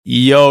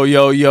Yo,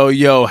 yo, yo,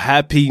 yo.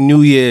 Happy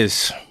New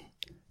Year's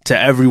to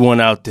everyone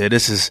out there.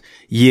 This is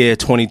year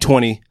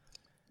 2020.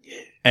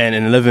 And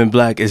In Living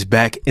Black is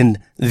back in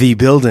the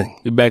building.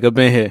 We back up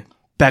in here.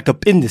 Back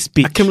up in this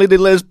beach. I can't believe they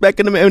let us back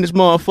in this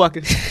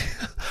motherfucker.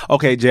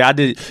 Okay, Jay, I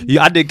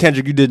did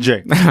Kendrick, you did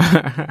Jay.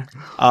 That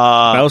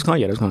was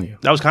Kanye. That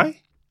was Kanye?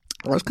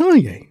 That was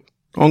Kanye.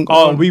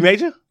 Oh, We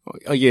Major?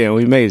 Oh, yeah,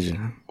 We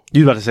Major.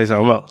 You about to say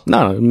something else?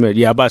 No,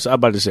 yeah, I'm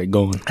about to say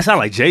going. It sounded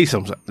like Jay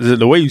sometimes.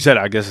 The way you said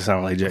it, I guess it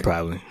sounded like Jay.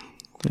 Probably.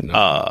 You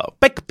know.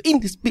 Back up in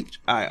this beach.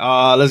 All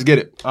right, let's get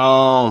it.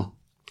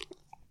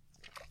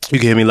 You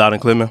can hear me loud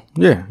and clear, man?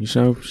 Yeah, you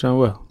sound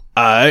well.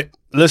 All right.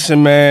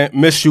 Listen, man,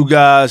 miss you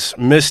guys.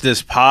 Miss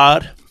this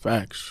pod.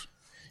 Facts.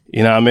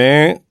 You know what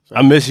I mean?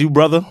 I miss you,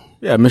 brother.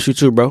 Yeah, I miss you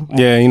too, bro.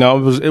 Yeah, you know,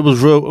 it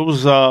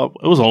was a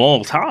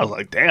long time. I was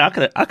like, damn, I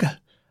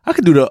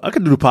could do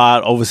the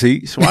pod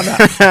overseas. Why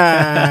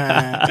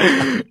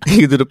not?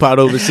 You do the pod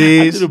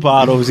overseas? I do the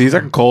pod overseas.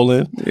 I could call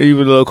in. You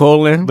were a little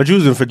call in? But you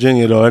was in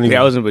Virginia though, anyway.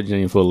 Yeah, I was in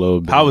Virginia for a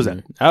little bit. How was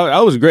that? I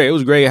was great. It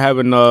was great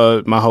having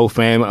my whole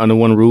family under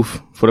one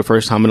roof for the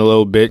first time in a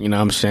little bit. You know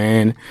what I'm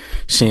saying?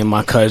 Seeing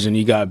my cousin,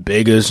 he got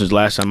bigger since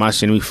last time I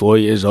seen him. He's 4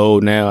 years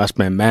old now. I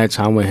spent mad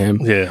time with him.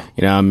 Yeah.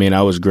 You know what I mean?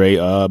 I was great.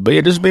 But yeah,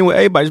 just being with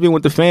everybody, just being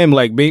with the fam.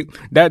 Like,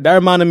 that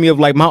reminded me of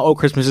like my old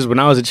Christmases when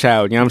I was a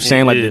child. You know what I'm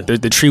saying? Like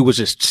the tree was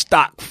just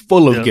stocked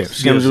full of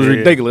gifts. You know, it was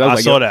ridiculous. I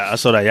saw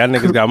that. Y'all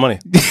niggas got money.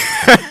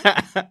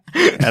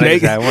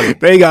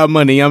 They got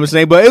money, you know what I'm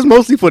saying? But it's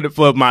mostly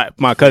for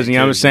my cousin, you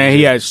know what I'm saying?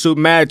 He had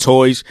mad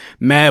toys,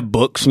 mad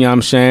books, you know what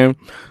I'm saying?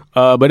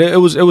 But it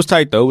was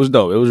tight though. It was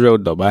dope. It was real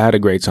dope. I had a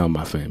great time with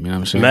my fam, you know what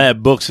I'm saying?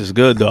 Mad books is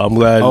good though. I'm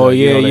glad. Oh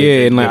yeah,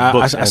 yeah. And like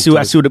I see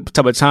what the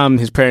type of time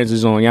his parents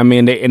is on. You know what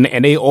I mean?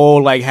 And they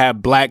all like have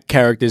black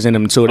characters in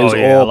them too. It was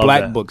all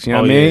black books, you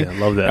know what I mean? I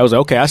love that. I was like,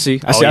 okay, I see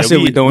what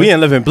we doing. We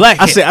ain't living black.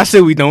 I see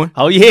what we doing.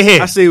 Oh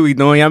yeah. I see what we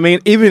doing. You know what I mean?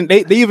 Even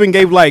they even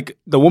gave like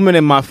the woman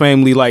in my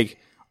family like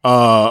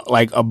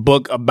a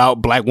book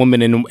about black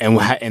women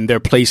and their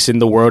place in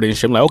the world and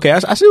shit. I'm like, okay,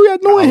 I see what y'all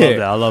doing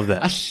here. I love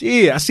that. I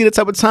see the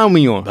type of time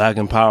we on. Black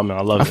empowerment.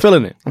 I love it.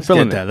 I'm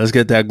feeling it. Let's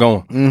get that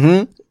going.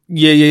 Mm-hmm.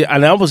 Yeah.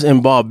 And I was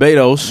in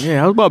Barbados.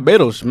 Yeah, I was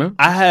Barbados, man.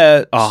 I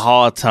had a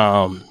hard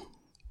time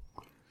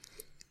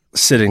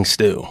sitting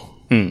still.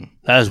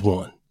 That's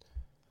one.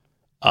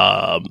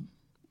 And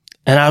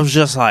I was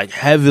just like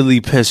heavily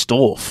pissed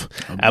off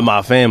at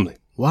my family.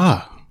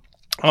 Wow.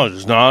 I was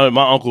just, my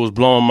uncle was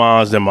blowing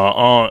mines, then my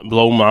aunt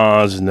blew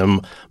mines, and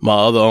then my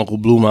other uncle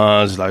blew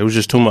mines. Like, it was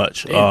just too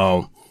much.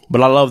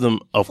 But I love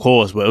them, of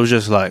course, but it was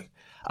just like,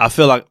 I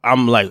feel like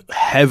I'm like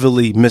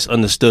heavily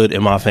misunderstood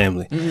in my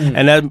family.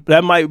 And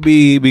that might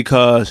be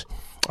because,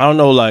 I don't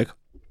know, like,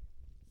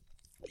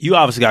 you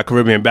obviously got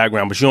Caribbean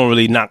background, but you don't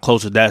really not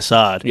close with that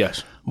side.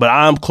 Yes. But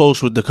I'm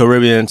close with the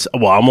Caribbeans.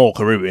 Well, I'm all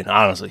Caribbean,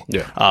 honestly.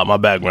 Yeah. My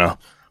background.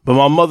 But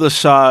my mother's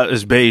side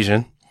is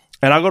Bajan,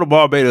 and I go to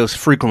Barbados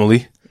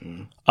frequently.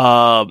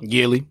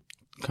 Yearly.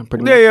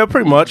 Yeah,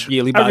 pretty much.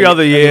 Yearly. Every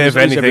other year, if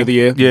anything. Every other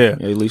year. Yeah.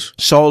 At least.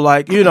 So,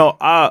 like, you know,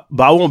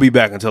 but I won't be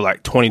back until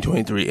like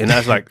 2023, and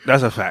that's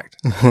a fact.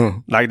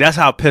 Like, that's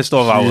how pissed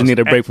off I was. You need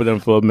a break for them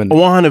for a minute.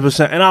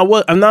 100%. And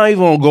I'm not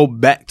even gonna go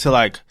back to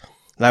like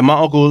my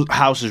uncle's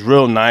house is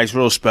real nice,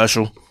 real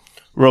special,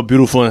 real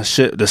beautiful and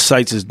shit. The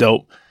sights is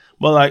dope.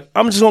 But like,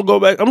 I'm just gonna go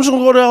back. I'm just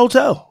gonna go to the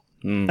hotel,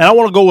 and I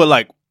want to go with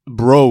like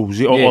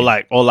bros or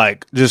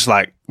like just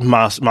like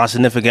my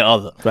significant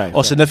other,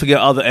 right. Significant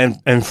other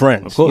and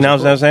friends. Of course, you know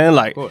what I'm saying?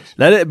 Like,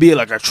 let it be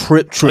like a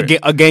trip,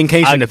 a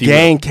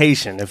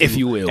gangcation, if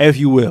you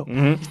will,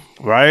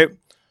 Mm-hmm. right?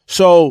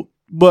 So,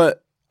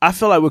 but I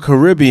feel like with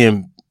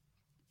Caribbean,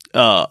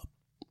 not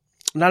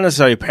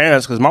necessarily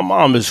parents, because my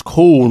mom is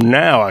cool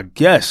now, I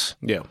guess.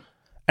 Yeah,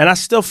 and I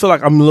still feel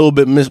like I'm a little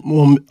bit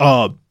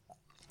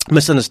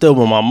misunderstood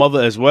with my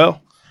mother as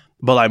well.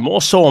 But like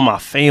more so on my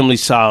family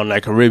side on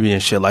that Caribbean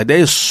shit. Like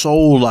they're so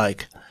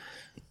like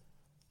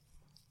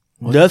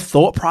their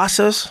thought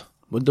process.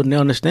 What don't they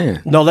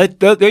understand? No,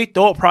 their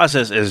thought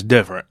process is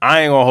different.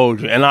 I ain't gonna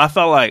hold you. And I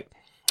felt like,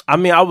 I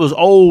mean, I was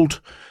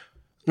old,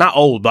 not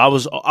old, but I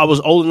was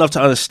old enough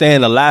to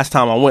understand the last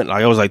time I went.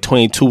 Like I was like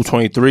 22,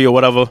 23 or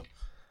whatever.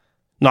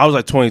 No, I was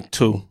like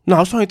 22. No, I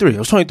was 23. I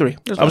was 23.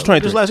 Just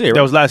last year.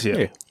 That was last year.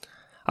 Yeah.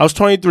 I was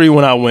 23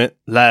 when I went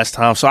last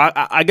time, so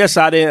I guess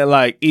I didn't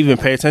like even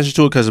pay attention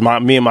to it because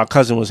me and my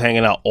cousin was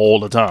hanging out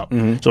all the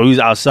time, so he was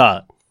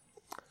outside.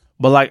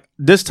 But like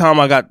this time,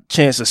 I got a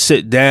chance to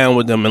sit down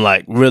with them and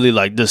like really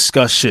like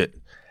discuss shit,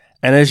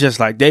 and it's just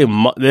like their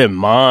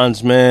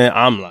minds, man.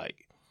 I'm like,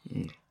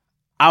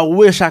 I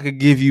wish I could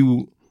give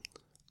you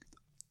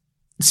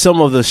some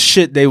of the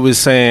shit they was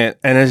saying,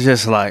 and it's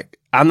just like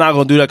I'm not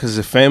gonna do that because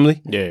it's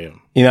family. Yeah,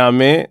 you know what I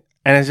mean.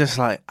 And it's just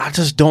like, I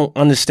just don't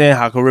understand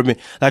how Caribbean,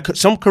 like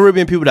some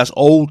Caribbean people that's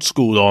old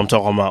school though, I'm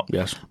talking about.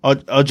 Yes.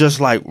 Are just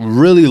like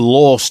really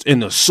lost in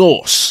the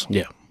sauce.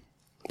 Yeah.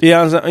 You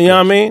know what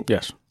I mean?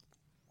 Yes.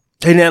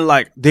 And then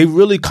like, they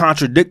really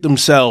contradict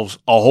themselves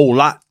a whole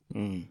lot.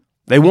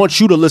 They want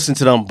you to listen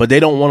to them, but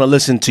they don't want to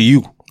listen to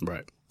you.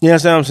 Right. You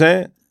understand what I'm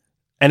saying?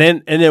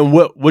 And then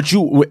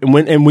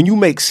when you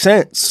make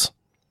sense,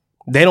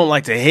 they don't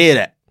like to hear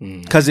that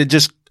because it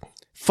just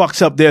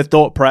fucks up their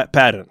thought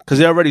pattern because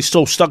they're already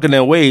so stuck in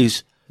their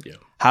ways. Yeah.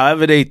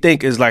 However they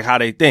think is like how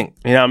they think.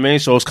 You know what I mean?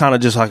 So it's kind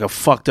of just like a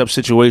fucked up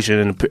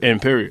situation in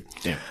period.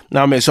 Yeah. You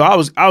know what I mean? So I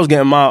was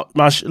getting my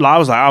I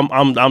was like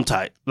I'm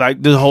tight.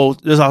 Like I was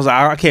like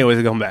I can't wait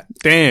to come back.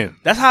 Damn.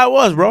 That's how it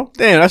was, bro.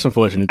 Damn, that's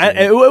unfortunate. And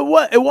it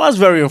was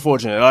very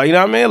unfortunate. Like, you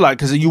know what I mean? Like,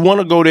 cause you want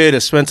to go there to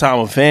spend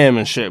time with fam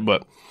and shit,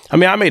 but I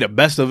mean, I made the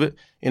best of it.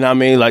 You know what I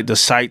mean? Like the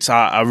sights,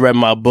 I read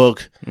my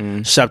book,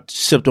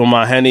 sipped on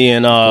my Henny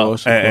and I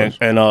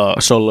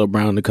saw a little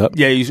brown in the cup.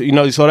 Yeah,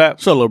 you saw that?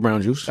 Saw a little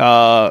brown juice.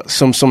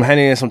 Some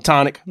Henny and some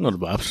tonic. Know the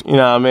vibes. You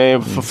know what I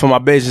mean? For my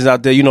bitches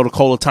out there, you know the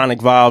cola tonic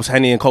vibes,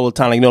 Henny and cola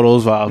tonic, you know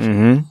those vibes.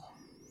 Mm-hmm.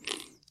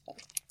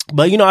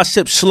 But you know, I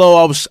sipped slow.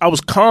 I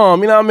was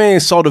calm. You know what I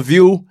mean? Saw the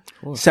view.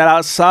 Sat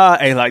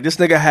outside and like this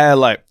nigga had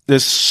like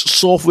this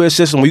software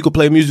system where you could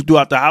play music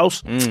throughout the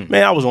house.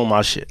 Man, I was on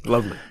my shit.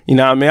 Lovely. You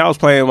know what I mean? I was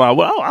playing I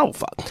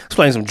was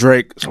playing some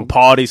Drake, some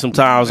Party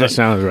sometimes. That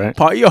sounds right.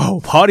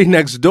 Party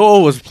Next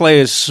Door was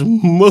playing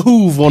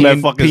smooth on that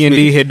fucking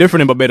P&D hit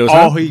different in Barbados.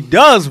 Oh, he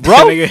does, bro.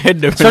 Nigga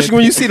hit different. Especially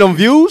when you see them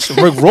views.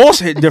 Rick Ross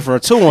hit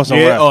different too on some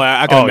rap.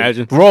 I can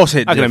imagine. Ross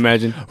hit different. I can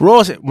imagine.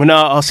 Ross hit, when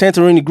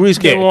Santorini Grease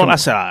came on, I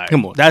said, all right,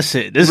 come on. That's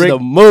it. This is the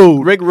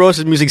mood. Rick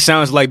Ross's music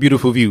sounds like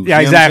Beautiful Views.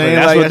 Yeah, exactly.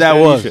 That's what that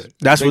was.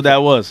 That's what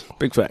that was.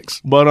 Big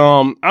facts. But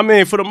I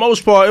mean, for the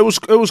most part, it was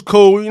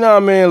cool. You know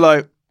what I mean?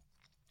 Like,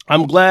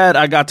 I'm glad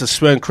I got to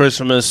spend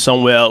Christmas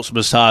somewhere else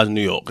besides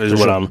New York.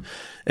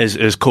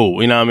 Is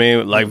cool. You know what I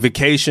mean? Like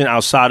vacation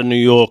outside of New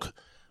York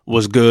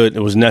was good.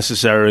 It was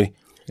necessary.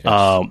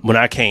 Yes. When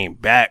I came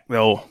back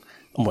though,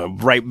 I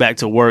went right back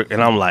to work,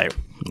 and I'm like,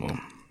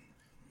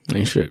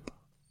 ain't shit,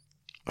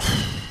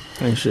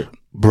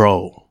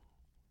 bro.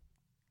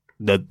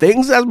 The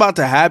things that's about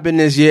to happen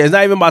this year, it's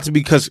not even about to be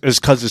because it's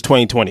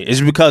 2020.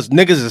 It's because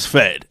niggas is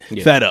fed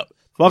up.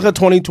 Fuck a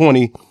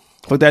 2020.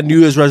 Fuck that New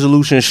Year's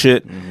resolution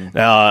shit.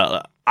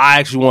 I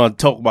actually want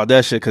to talk about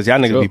that shit because y'all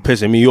niggas be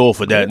pissing me off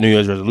with that New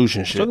Year's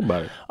resolution shit. Talk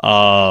about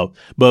it.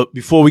 But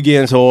before we get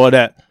into all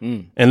that,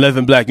 and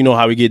Living Black, you know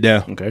how we get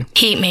down. Okay.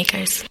 Heat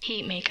makers,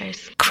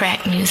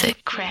 crack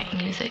music.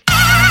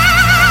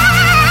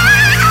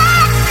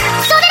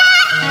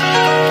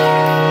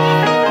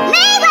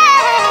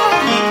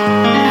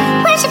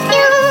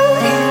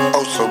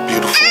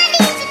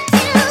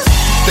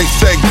 They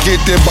said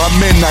get there by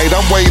midnight,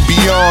 I'm way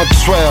beyond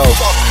 12.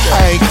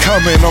 I ain't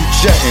coming, I'm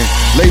jetting,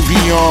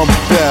 Le'Veon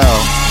Bell.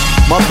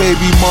 My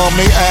baby mom,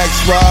 they ask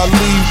why I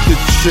leave the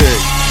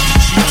chick.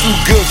 She too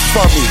good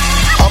for me,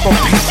 I'm a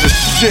piece of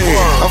shit.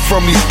 I'm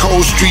from these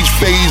cold streets,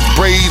 fades,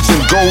 braids,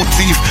 and gold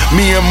teeth.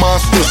 Me and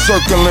Monster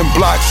circling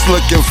blocks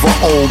looking for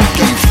old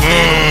beef.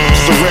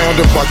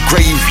 Surrounded by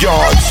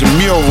graveyards and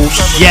murals.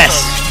 Yes.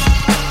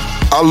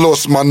 I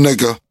lost my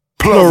nigga.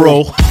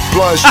 Plural.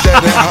 Blood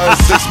shedding her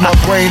since my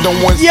brain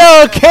don't want.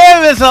 Yo,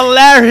 Cam is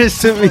hilarious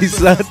to me,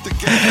 son.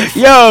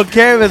 Yo,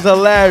 Cam is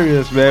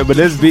hilarious, man. But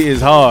this beat is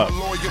hard.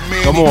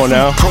 Come on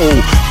now. Cold,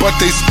 but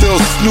they still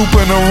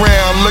snooping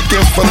around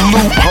looking for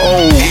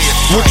loopholes.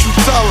 What you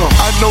tell them?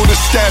 I know the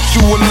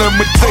statute of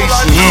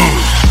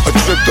limitations. A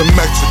trip to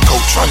Mexico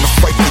trying to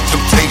fight the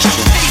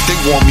temptation. They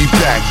want me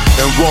back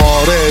and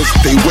raw as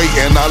they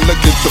waiting. I look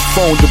at the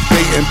phone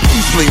debating.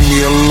 Please leave me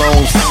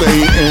alone,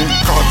 Satan.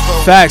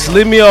 Facts,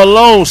 leave me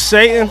alone,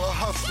 Satan.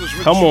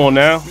 Come on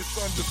now.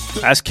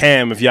 That's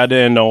Cam. If y'all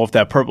didn't know, off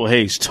that Purple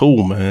Haze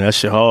 2, man. That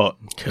shit hard.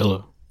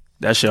 Killer.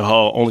 That shit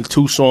hard. Only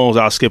 2 songs.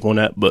 I'll skip on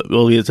that, but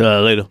we'll get to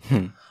that later.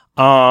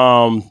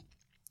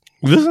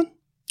 Listen?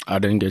 I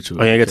didn't get to it.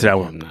 Oh, you didn't get to that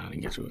one? Nah, I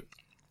didn't get to it.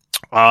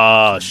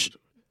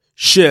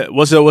 Shit.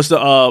 What's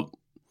the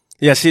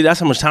yeah, see, that's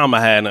how much time I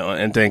had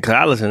and thing, cause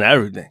I listen to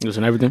everything. You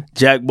listen to everything?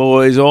 Jack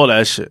Boys, all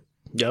that shit.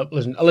 Yep.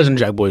 I listen to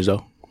Jack Boys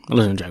though. I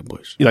listen to Jack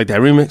Boys. You like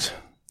that remix?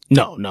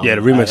 No. Yeah,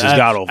 the remix is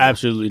god awful.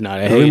 Absolutely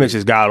not. The remix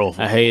is god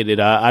awful. I hate it.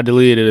 I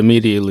deleted it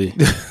immediately.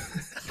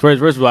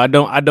 First of all, I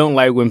don't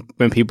like when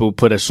people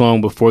put a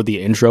song before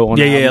the intro on.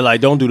 Yeah,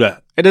 like don't do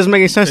that. It doesn't make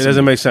any sense. It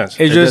doesn't make sense.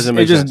 It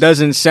just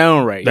doesn't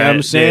sound right. You know what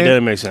I'm saying? It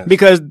doesn't make sense.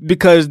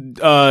 Because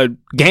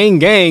Gang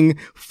Gang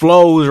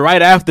flows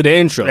right after the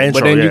intro.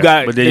 But then you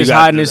got His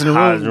Highness in the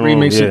Room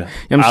remix. Yeah.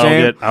 You know what I'm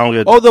saying? I don't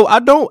get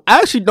Although I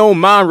actually don't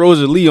mind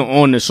Rosalie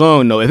on the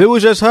song though. If it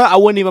was just her, I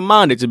wouldn't even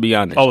mind it, to be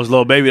honest. Oh, it's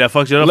Lil Baby that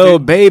fucked you up? Lil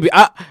Baby.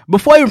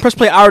 Before I even press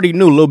play, I already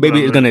knew Lil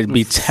Baby is gonna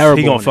be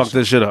terrible. He gonna fuck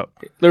this shit up.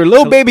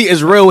 Lil Baby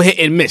is real hit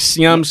and miss.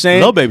 You know what I'm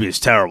saying? Lil Baby is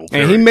terrible.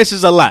 And he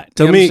misses a lot.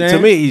 To me,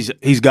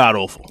 he's god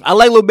awful. I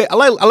like Lil Baby. I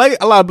like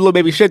a lot of Lil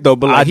Baby shit though,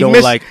 but like, I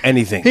don't like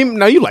anything.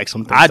 No, you like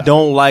something. I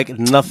don't like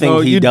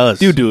nothing he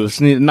does. You do.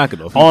 Knock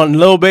it off. On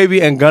Lil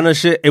Baby and Gunna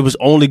shit, it was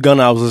only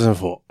Gunna I was listening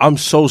for. I'm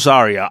so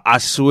sorry, y'all. I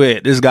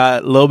swear, this guy,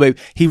 Lil Baby,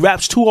 he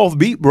raps too off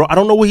beat, bro. I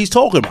don't know what he's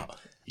talking about.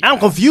 I'm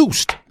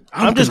confused.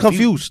 I'm just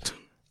confused.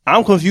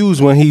 I'm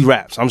confused when he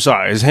raps. I'm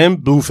sorry. It's him,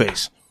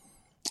 Blueface.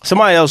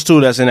 Somebody else too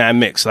that's in that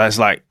mix. That's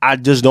like, I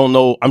just don't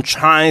know. I'm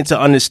trying to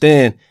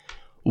understand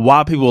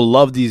why people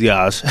love these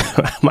guys.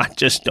 I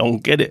just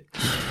don't get it.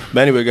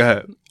 But anyway, go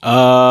ahead.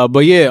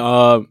 But yeah,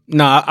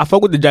 I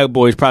fuck with the Jack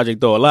Boys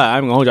project though a lot.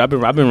 I'm gonna hold you. I've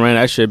been running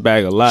that shit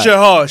back a lot. Shit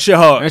hard.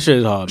 That shit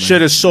is hard, man.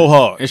 Shit is so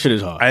hard. That shit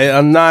is hard.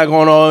 I'm not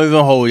going to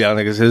even hold y'all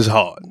niggas. It's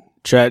hard.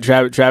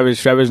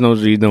 Travis knows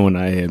what he's doing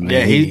out here, man.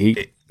 Yeah,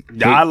 he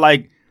I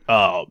like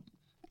that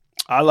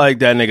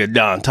nigga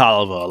Don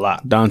Toliver a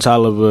lot. Don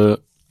Toliver,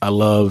 I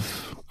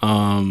love.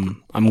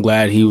 I'm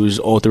glad he was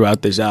all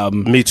throughout this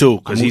album. Me too,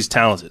 because he's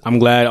talented. I'm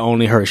glad I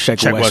only heard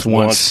Check West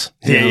once.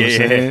 You know what I'm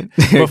saying?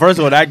 But first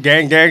of all, that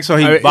gang, so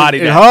he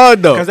bodied it that.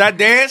 hard though. Because that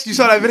dance, you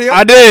saw that video?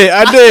 I did.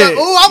 Ooh,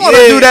 I want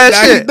to do that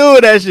shit. Do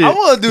that shit. I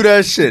want to do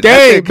that shit.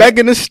 Gang, back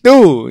in the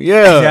stew.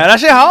 Yeah. Yeah, that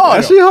shit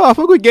hard. That shit hard. I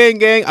fuck with gang.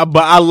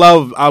 But I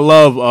love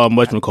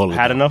whatchamacallit.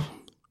 Had enough?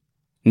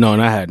 No,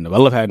 not Had Enough. I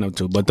love Had Enough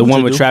too. But the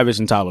one with Travis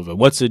and Toliver.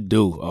 What's It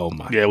Do? Oh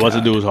my god. Yeah, What's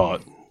It Do is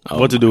hard.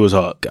 What to Do is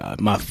hard.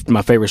 God, my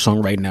favorite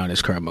song right now in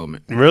this current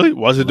moment. Really?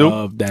 What's It Do?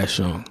 Love that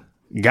song.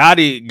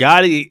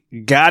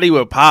 Gotti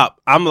with Pop.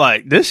 I'm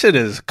like, this shit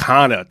is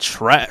kind of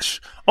trash.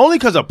 Only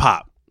because of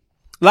Pop.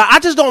 Like, I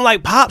just don't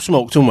like Pop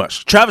Smoke too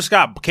much. Travis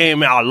Scott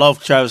came out. I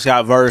love Travis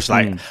Scott verse.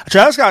 Like,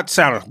 Travis Scott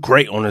sounded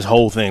great on this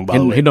whole thing, by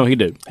the way. He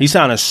did. He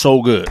sounded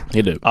so good.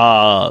 He did.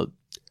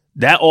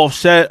 That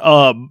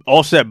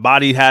Offset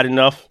Body Had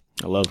Enough.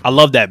 I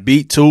love that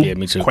beat too. Yeah,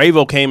 me too.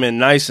 Quavo came in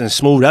nice and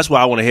smooth. That's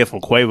what I want to hear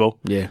from Quavo.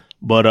 Yeah.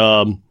 But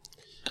I'm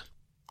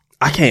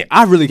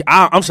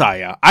sorry,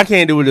 y'all. I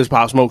can't do with this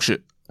Pop Smoke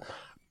shit.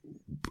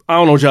 I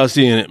don't know what y'all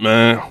seeing it,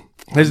 man.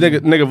 His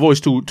nigga voice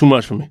too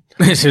much for me.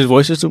 His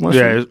voice is too much.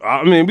 Yeah,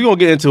 I mean, we gonna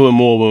get into it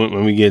more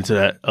when we get into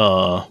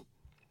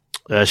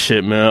that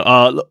shit,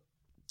 man.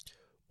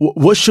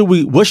 What should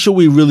we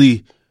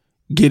really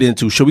get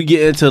into? Should we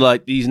get into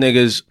like these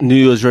niggas' New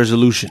Year's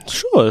resolutions?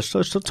 Sure. Let's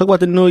talk about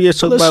the New Year.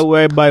 Talk about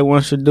what everybody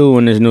wants to do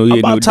in this New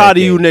Year. I'm tired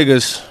of you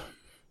niggas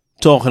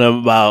talking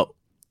about,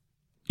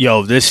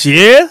 yo, this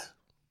year.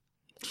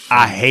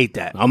 I hate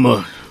that.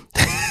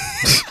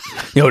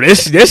 Yo,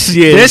 this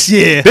year. This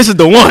year. This is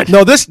the one.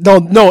 No,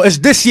 it's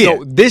this year.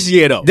 No, this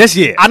year though. This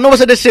year. I know I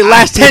said this shit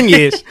last 10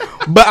 years,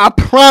 but I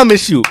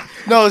promise you.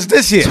 No, it's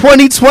this year.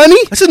 2020?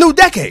 It's a new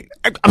decade.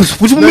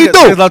 What you want me to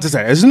do? Love to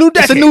say. It's a new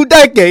decade. It's a new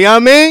decade, you know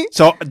what I mean?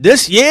 So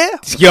this year,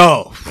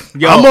 Yo.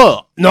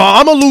 I'm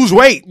gonna lose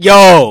weight.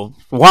 Yo,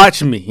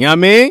 watch me, you know what I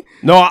mean?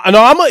 No, I'm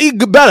gonna eat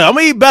better. I'm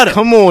gonna eat better.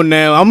 Come on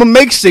now. I'm gonna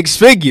make 6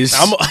 figures.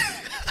 You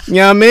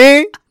know what I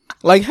mean?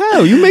 Like,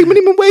 hell, you make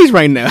minimum wage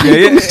right now. Yeah,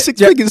 You make 6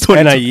 figures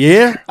in a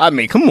year. I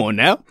mean, come on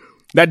now.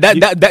 That's a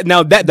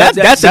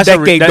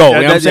decade goal.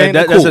 You know what I'm saying?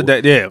 That's cool. a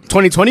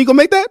 2020 gonna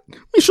make that? I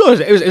mean, sure.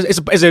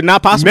 Is it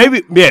not possible?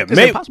 Maybe, yeah. It's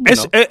Maybe impossible,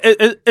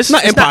 it's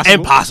not impossible.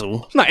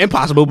 impossible. It's not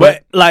impossible,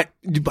 but Like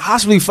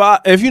possibly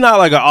if you're not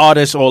like an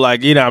artist or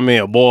like, you know what I mean,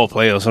 a ball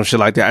player or some shit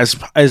like that,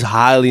 it's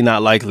highly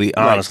not likely.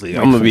 Honestly,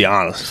 I'm gonna be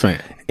honest.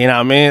 Right. You know what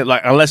I mean?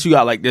 Like unless you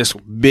got like this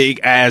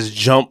big ass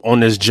jump on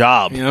this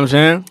job. You know what I'm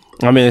saying?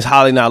 I mean, it's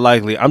highly not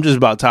likely. I'm just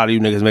about tired of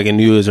you niggas making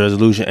New Year's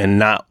resolution and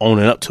not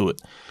owning up to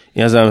it.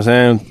 You know what I'm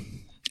saying?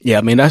 Yeah,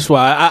 I mean, that's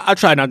why I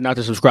try not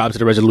to subscribe to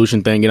the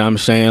resolution thing, you know what I'm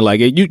saying? Like,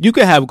 you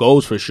could have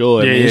goals for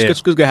sure. I mean,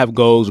 it's good to have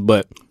goals,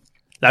 but...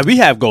 Like, we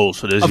have goals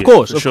for this year. Of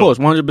course,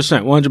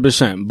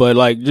 100%. But,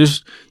 like,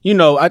 just, you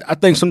know, I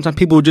think sometimes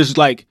people just,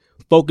 like,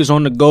 focus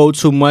on the goal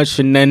too much,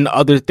 and then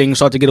other things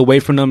start to get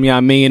away from them, you know what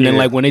I mean? And then,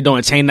 like, when they don't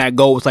attain that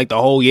goal, it's like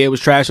the whole year was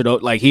trash. Or,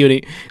 like,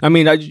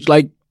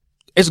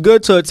 it's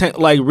good to attain,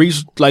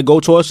 go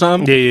towards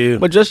something. Yeah.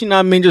 But just, you know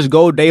what I mean, just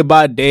go day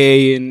by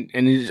day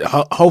and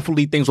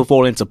hopefully things will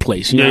fall into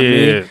place. You know what I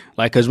mean?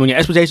 Like, cause when your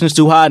expectations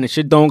too high and the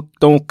shit don't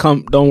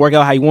work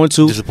out how you want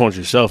to. Disappoint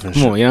yourself and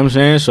Come shit. on, you know what I'm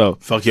saying? So.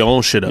 Fuck your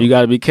own shit up. You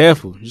gotta be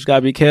careful. You just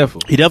gotta be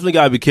careful. He definitely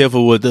gotta be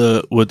careful with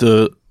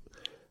that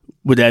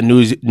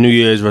New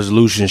Year's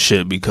resolution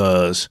shit,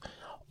 because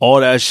all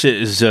that shit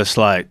is just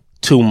like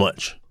too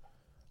much.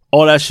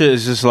 All that shit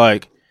is just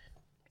like,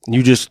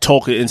 you just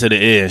talk it into the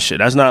air and shit.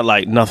 That's not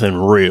like nothing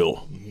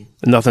real,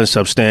 nothing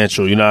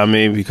substantial. You know what I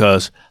mean?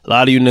 Because a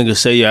lot of you niggas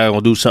say y'all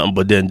gonna do something,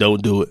 but then don't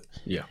do it.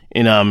 Yeah.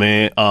 You know what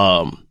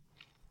I mean?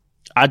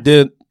 I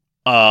did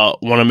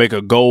want to make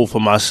a goal for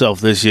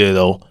myself this year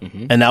though,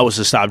 and that was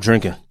to stop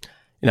drinking.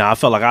 You know, I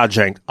felt like I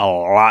drank a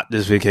lot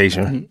this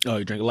vacation. Oh,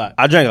 you drink a lot.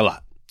 I drank a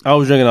lot. I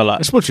was drinking a lot.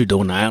 That's what you're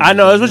doing now. I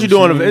know that's what you're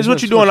doing. It's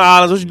what you're doing on the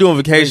islands. What you doing on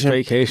vacation?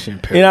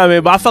 Vacation. You know what I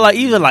mean? But I felt like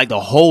even like the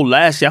whole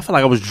last year, I felt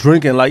like I was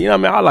drinking. Like, you know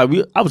what I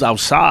mean? I was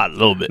outside a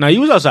little bit. Now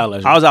you was outside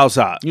last year. I was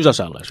outside. You was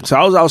outside last year. So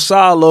I was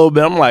outside a little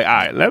bit. I'm like, all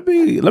right, let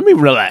me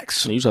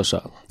relax. You was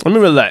outside. Let me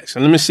relax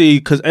and let me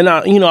see,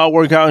 I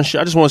work out and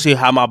shit. I just want to see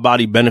how my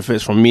body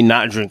benefits from me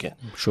not drinking.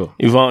 Sure.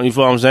 You feel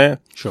what I'm saying?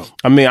 Sure.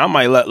 I mean, I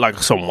might let like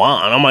some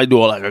wine. I might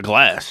do it like a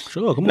glass.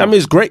 Sure. Come on. I mean,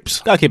 it's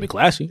grapes. Gotta keep it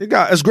classy.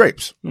 It's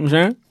grapes. You know what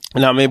I'm saying? You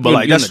know what I mean? But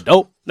like that's an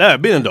adult. Yeah,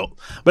 being an adult.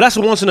 But that's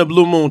a once in a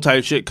blue moon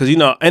type shit. Cause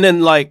and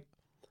then like,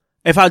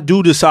 if I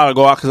do decide to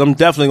go out, cause I'm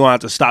definitely gonna have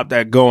to stop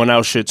that going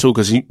out shit too.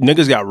 Cause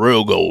niggas got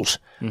real goals.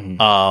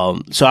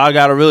 So I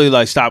gotta really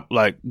like stop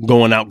like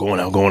going out.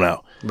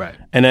 Right.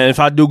 And then if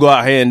I do go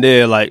out here and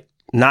there, like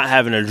not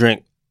having a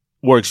drink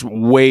works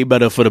way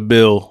better for the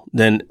bill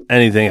than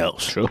anything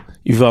else. True.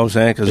 You feel what I'm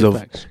saying?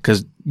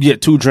 Because you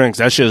get 2 drinks,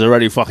 that shit's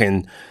already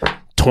fucking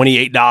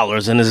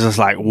 $28, and it's just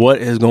like, what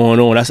is going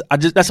on?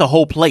 That's a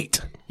whole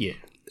plate. Yeah.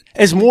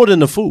 It's more than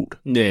the food.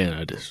 Yeah,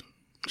 no, it is.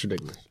 It's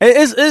ridiculous.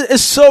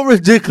 It's so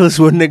ridiculous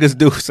what niggas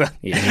do, son.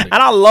 Yeah, and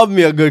I love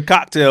me a good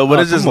cocktail, but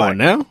it's just come like on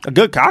now. a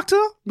good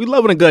cocktail. We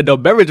loving a good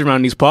adult beverage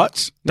around these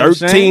parts. You know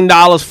what I'm saying?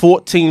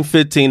 $13, $14,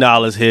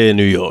 $15 here in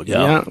New York,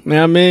 yo. Yeah,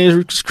 man, I mean,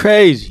 it's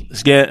crazy.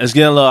 It's getting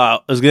a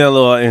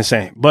little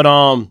insane. But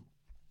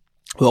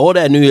with all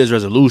that New Year's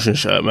resolution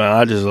shit, man,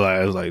 I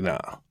was like, nah.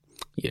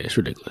 Yeah, it's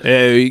ridiculous.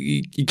 Yeah,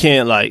 you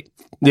can't like.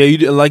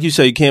 Yeah, like you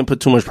said, you can't put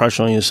too much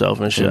pressure on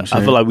yourself and shit.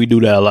 I feel like we do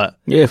that a lot.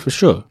 Yeah, for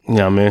sure. You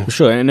know what I mean? For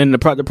sure. And then the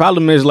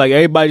problem is, like,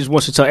 everybody just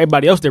wants to tell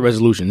everybody else their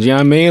resolutions. You know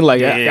what I mean?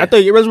 Like, I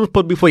thought your resolution was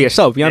supposed to be for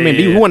yourself. You know what I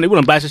mean? You want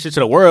to blast this shit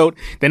to the world.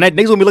 Then niggas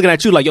going to be looking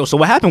at you like, yo, so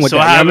what happened with that?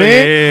 You know what I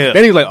mean? Yeah.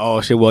 Then he's like,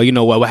 oh, shit, well, you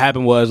know what? What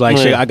happened was, like,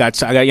 shit, I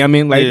got, you know what I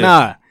mean? Like,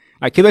 nah.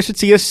 Like, keep that shit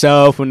to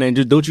yourself and then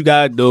just do what you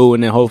got to do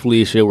and then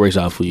hopefully shit works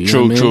out for you. You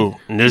know what I mean? True.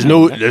 And there's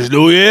new and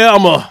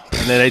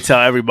then they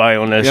tell everybody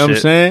on that shit. You know what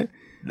I'm saying?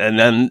 And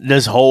then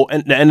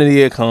the end of the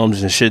year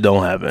comes and shit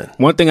don't happen.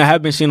 One thing I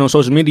have been seeing on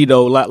social media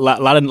though,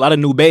 lot of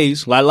new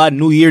bays, lot of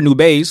New Year, new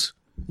bays.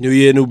 New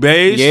Year, new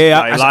bays. Yeah,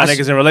 like, a lot of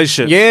niggas in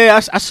relationships. Yeah,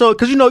 I saw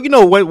because you know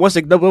once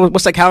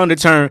the calendar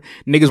turn,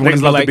 niggas want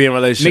to love like, to be in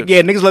relationships.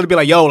 Niggas love to be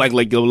like yo,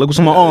 look what's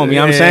on my arm. You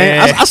know what I'm saying?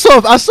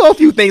 I saw a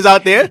few things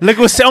out there. Look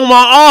what's on my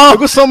arm. Look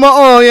what's on my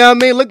arm. You know what I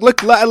mean? Look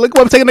what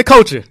I'm taking the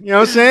culture. You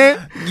know what I'm saying?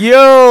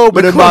 Yo,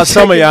 but about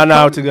some of y'all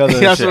now together.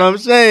 That's what I'm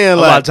saying. I'm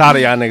not tired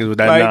of y'all niggas with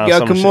that. Like,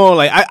 yo, come on.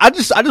 Like I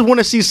just want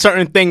to see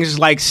certain things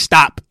like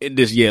stop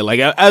this year. Like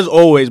as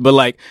always, but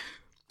like.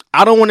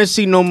 I don't want to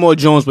see no more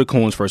Jones with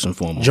corns first and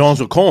foremost. Jones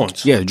with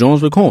corns? Yeah,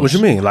 Jones with corns. What you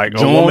mean? Like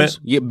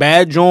Jones? Yeah,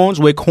 bad Jones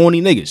with corny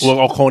niggas.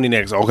 Well, corny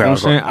niggas. Okay, I'm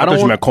saying? I thought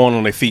you meant corn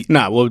on their feet.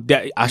 Nah, well,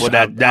 I will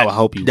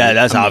help you.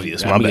 That's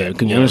obvious. My bad.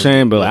 You know what I'm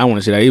saying? But I don't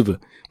want to see that either.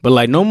 But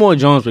like, no more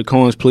Jones with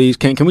corns, please.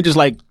 Can we just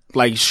like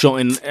show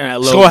in a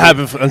little? It's gonna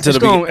happen until the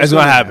beginning. It's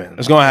gonna happen.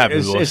 It's gonna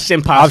happen. It's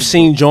impossible. I've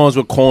seen Jones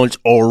with corns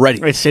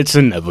already. It's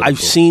inevitable. I've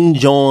seen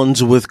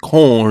Jones with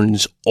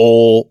corns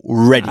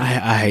already.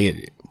 I hate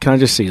it. Can I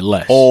just see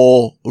less?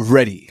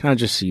 Already. Can I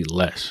just see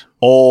less?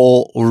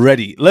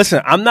 Already.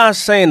 Listen, I'm not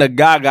saying the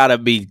guy gotta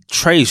be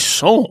Trey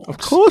Songz. Of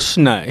course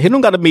not. He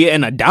don't gotta be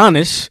an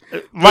Adonis.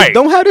 Right.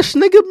 Don't have this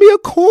nigga be a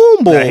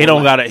cornball. Nah, he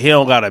don't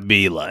gotta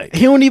be like.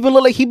 He don't even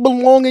look like he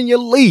belong in your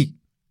league.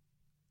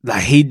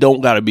 Like, he don't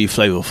gotta be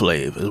Flavor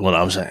Flav is what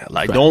I'm saying.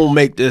 Like, don't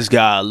make this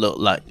guy look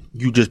like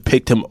you just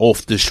picked him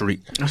off the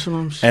street. That's what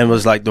I'm saying. And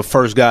was like the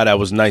first guy that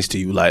was nice to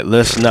you. Like,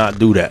 let's not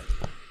do that.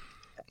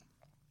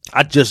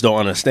 I just don't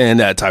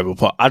understand that type of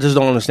part. I just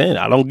don't understand it.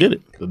 I don't get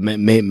it. But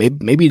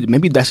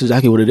maybe that's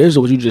exactly what it is,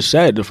 or what you just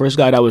said. The first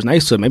guy that was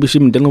nice to her, maybe she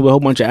been dealing with a whole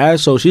bunch of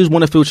ass, so she just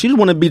want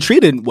to be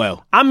treated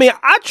well. I mean,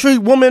 I treat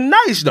women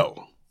nice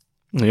though.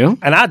 Yeah,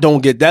 and I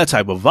don't get that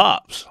type of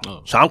vibes.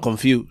 So I'm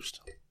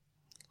confused.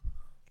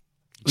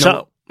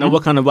 Now,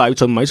 what kind of vibe you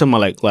talking about? You talking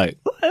about like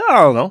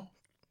I don't know,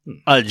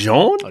 a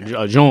John,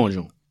 a John.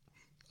 You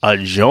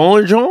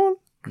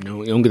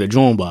don't get the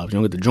John vibes. You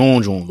don't get the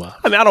John vibes.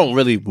 I mean, I don't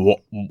really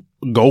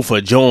go for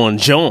John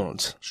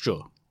Jones.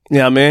 Sure. You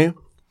know what I mean?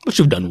 But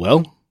you've done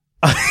well.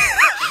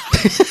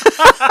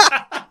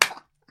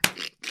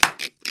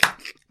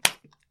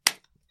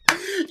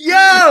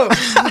 Yo!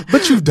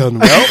 But you've done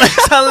well.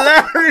 That's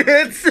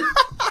hilarious.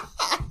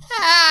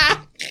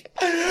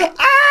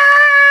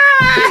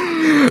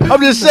 I'm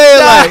just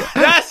saying, like,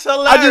 that's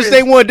hilarious. I just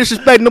ain't want to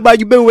disrespect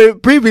nobody you've been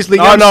with previously.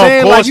 You know what I'm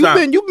saying? Of course like,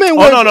 not. You've been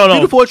with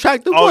beautiful,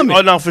 attractive women.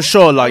 Oh, no, for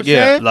sure. Like,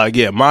 yeah.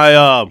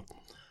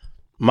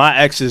 My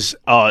exes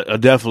are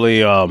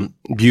definitely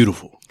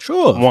beautiful.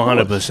 Sure.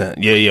 100%.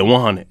 Yeah,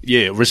 100.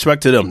 Yeah,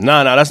 respect to them.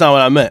 Nah, that's not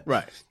what I meant.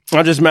 Right.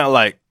 I just meant,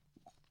 like,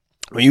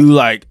 when you,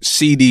 like,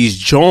 see these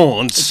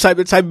Jones.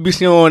 The type of be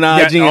seen on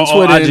IG and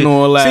Twitter and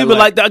all that. See, but,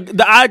 like,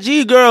 the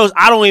IG girls,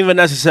 I don't even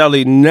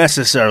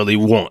necessarily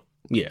want.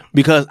 Yeah.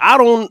 Because I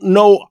don't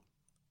know.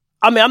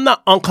 I mean, I'm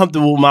not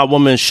uncomfortable with my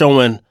woman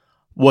showing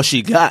what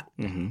she got.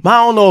 Mm-hmm. But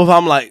I don't know if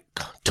I'm, like,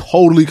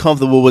 totally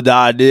comfortable with the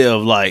idea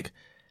of, like,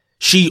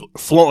 she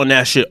flaunting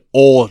that shit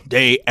all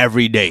day,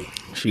 every day.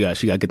 She got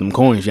to get them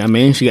coins. You know what I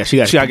mean? She got to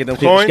get them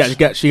coins.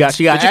 She got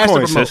get your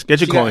coins, sis.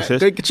 Get your coins,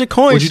 sis. Get your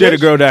coins. Would you date a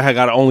girl that had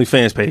got an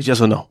OnlyFans page? Yes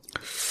or no?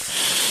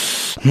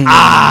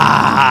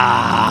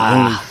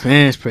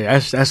 OnlyFans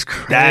page. That's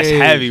crazy. That's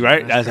heavy,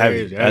 right? That's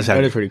heavy.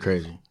 That is pretty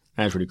crazy.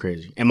 That's pretty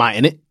crazy. Am I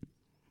in it?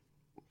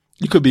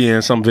 You could be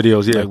in some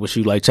videos, yeah. Like, was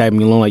she like tagging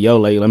me along, like, yo,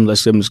 like,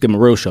 let's give him a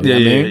real show.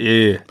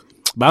 Yeah.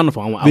 But I don't know if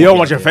I want. You don't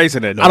want your face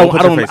in it. I don't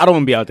want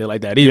to be out there like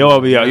that either. You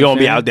don't want to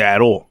be out there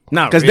at all.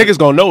 No, because niggas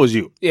gonna know it's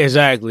you. Yeah,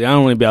 exactly. I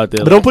don't want to be out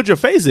there. But don't put your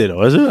face there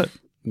though, is it?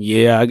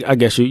 Yeah, I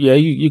guess you. Yeah,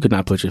 you could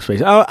not put your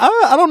face.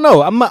 I don't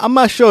know. I'm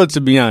not sure,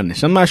 to be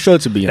honest.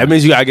 That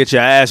means you gotta get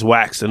your ass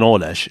waxed and all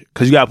that shit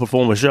because you gotta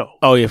perform a show.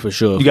 Oh yeah, for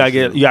sure. You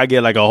gotta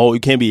get like a whole.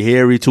 You can't be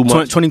hairy too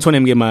much. 2020,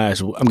 I'm getting my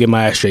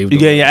ass shaved. You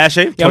getting your ass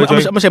shaved? Yeah, I'm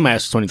gonna shave my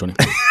ass 2020.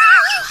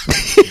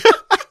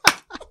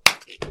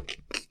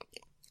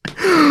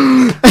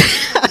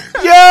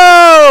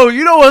 Yo,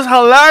 you know what's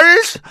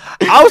hilarious?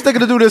 I was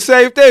thinking to do the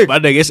same thing. My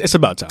nigga, it's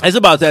about time. It's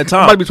about that time.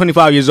 I'm about to be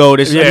 25 years old.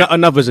 It's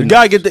enough is You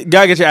enough.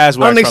 gotta get your ass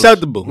waxed.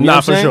 Unacceptable. You know Nah,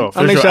 what for I'm saying? sure. For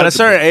sure. Unacceptable. At a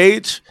certain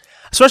age,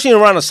 especially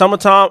around the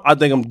summertime, I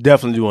think I'm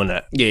definitely doing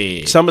that.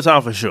 Yeah.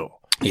 Summertime for sure.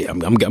 Yeah, I'm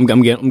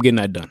getting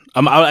that done.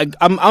 I don't know if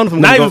I'm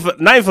Not gonna even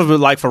for, not even for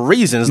like for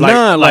reasons, like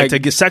Nah, like like- to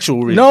get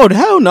sexual reasons. No,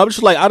 hell no. I'm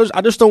just like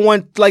I just don't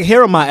want like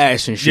hair on my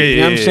ass and shit. Yeah, you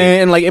know what I'm yeah,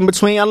 saying? And like in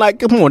between, I'm like,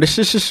 come on, this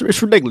is just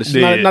it's ridiculous. It's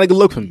Yeah, not a good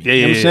look for me. Yeah,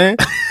 you know what I'm yeah, saying?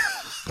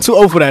 Too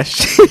old for that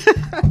shit.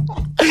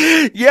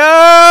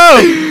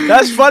 Yo,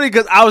 that's funny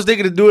because I was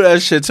thinking to do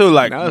that shit too,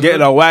 like That was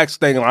getting a wax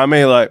thing. I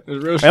mean, like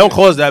real it don't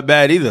cause that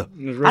bad either.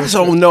 real I just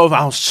don't know if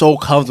I'm so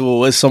comfortable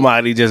with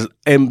somebody just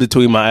in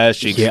between my ass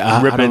cheeks,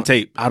 I ripping don't-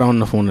 tape. I don't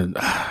know if I want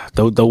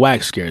to. The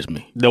wax scares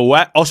me. The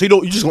wax. Oh, so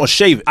you just gonna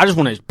shave it? I just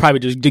want to probably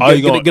just get, Oh,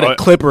 you get, gonna- a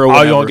clipper or Oh,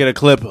 whatever. you gonna get a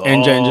clip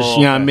and just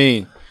you know what I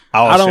mean.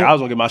 I don't- was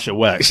gonna get my shit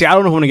waxed. See, I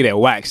don't know if I want to get that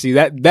wax. See,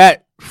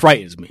 that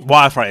frightens me.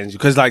 Why frightens you?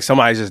 Because like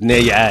somebody's just near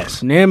your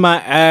ass. Near my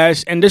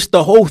ass, and just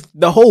the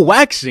whole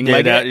waxing,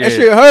 like that yeah.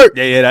 shit hurt.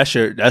 Yeah, that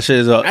shit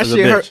is a That is a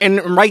shit hurt, bitch.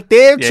 and right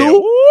there Yeah.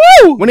 too.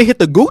 Woo! When they hit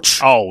the gooch,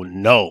 Oh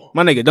no.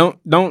 my nigga, don't.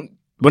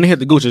 When they hit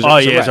the gooch, it's, Oh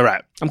it's yeah, it's a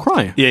wrap. I'm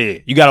crying. Yeah.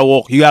 You gotta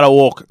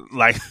walk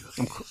like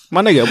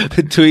My nigga,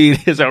 between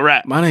is a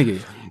wrap. my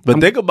nigga. But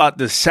think about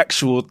the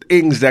sexual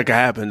things that can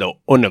happen though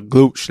on the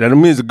gooch. That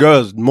means the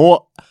girl's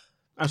more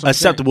That's what I'm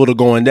saying. acceptable to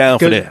going down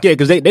for that. Yeah,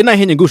 because they're not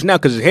hitting your gooch now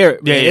because it's hair.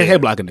 Yeah, it's yeah. hair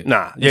blocking it. Nah,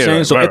 You know what yeah, I'm saying?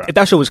 right, So right, if, right. if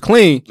that shit was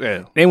clean,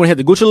 Yeah. they want to hit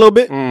the gooch a little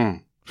bit.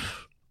 Mm.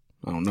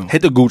 I don't know.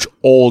 Hit the gooch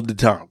all the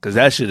time because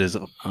that shit is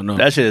I know.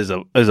 that shit is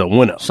a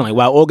winner. Sound like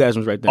wild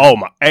orgasms right there. Oh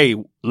my, hey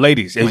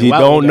ladies, if Like you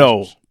wild don't know,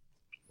 orgasms.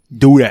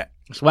 do that.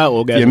 It's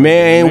wild orgasms. Your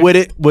man ain't with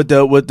it with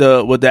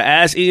the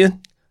ass eating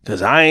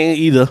because I ain't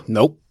either.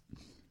 Nope.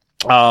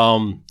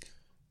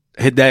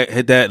 Hit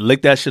that,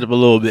 lick that shit up a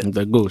little bit.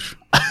 The gooch.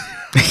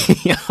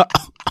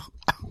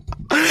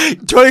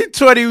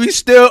 2020, we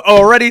still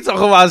already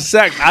talking about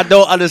sex. I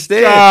don't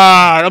understand.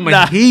 God, I'm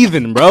a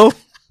heathen, bro.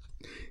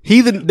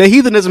 The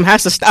heathenism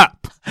has to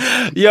stop.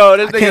 Yo,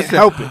 this nigga can't said-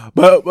 help it.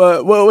 But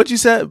what you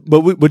said?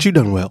 But you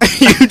done well.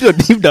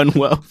 You've done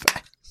well.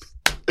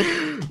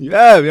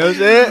 Yeah, you know what I'm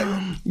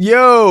saying?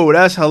 Yo,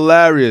 that's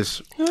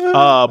hilarious.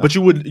 But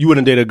you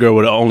wouldn't date a girl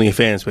with an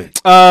OnlyFans page.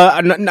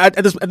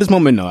 At this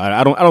moment, no.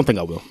 I don't think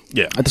I will.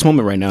 Yeah. At this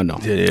moment, right now, no.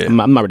 Yeah.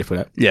 I'm not ready for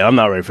that. Yeah, I'm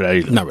not ready for that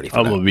either. Not ready for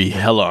I'm that. gonna be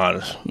hella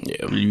honest.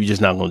 Yeah. You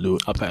just not gonna do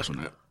it. I'll pass on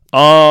that.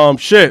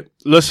 Shit.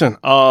 Listen.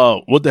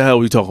 What the hell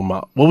we talking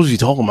about? What was we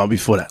talking about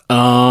before that?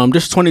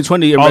 Just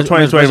 2020.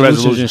 2020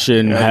 resolutions and shit,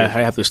 and Yeah.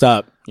 I have to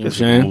stop. You know what I'm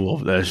saying? Move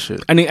off that shit.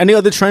 Any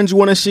other trends you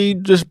want to see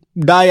just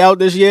die out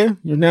this year?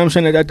 You know what I'm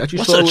saying? That you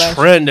What's saw a last.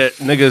 trend that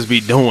niggas be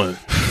doing?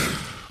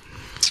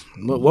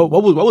 What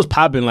was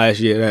popping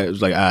last year? That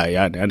was like, I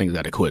niggas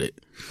gotta quit it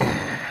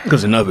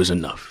because enough is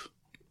enough.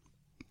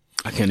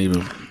 I can't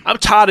even. I'm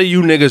tired of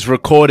you niggas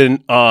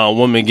recording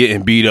women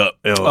getting beat up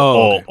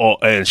or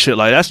and shit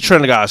like that. That's a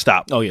trend that gotta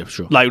stop. Oh yeah, for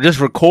sure. Like just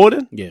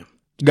recording, Yeah,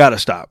 gotta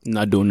stop.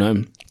 not doing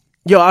nothing.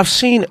 Yo, I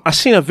seen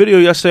a video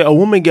yesterday. A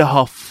woman get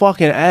her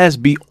fucking ass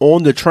beat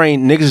on the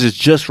train. Niggas is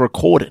just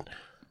recording.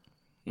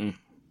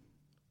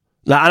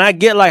 Like, and I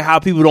get like how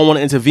people don't want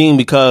to intervene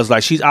because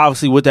like she's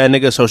obviously with that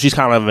nigga, so she's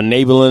kind of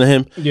enabling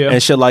him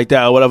and shit like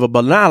that or whatever.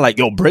 But now, like,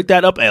 yo, break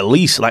that up at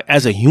least, like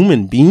as a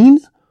human being.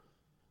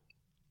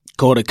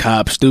 Call the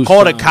cops, dude.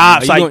 Call the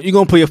cops, like- you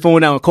gonna put your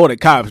phone down and call the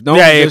cops. Don't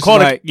Yeah, just call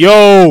like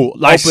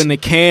open open the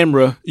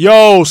camera.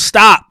 Yo,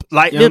 stop.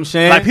 Like, You know what I'm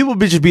saying? like people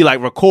be just be like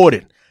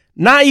recording.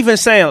 Not even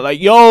saying like,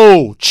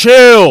 yo,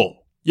 chill.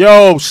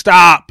 Yo,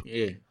 stop.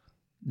 Yeah,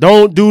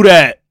 Don't do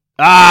that.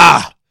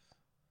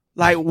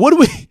 Like, what are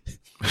we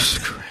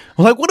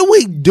like, what are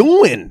we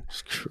doing?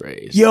 it's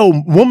crazy. Yo,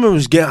 woman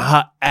was getting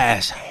her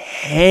ass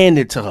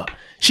handed to her.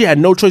 She had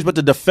no choice but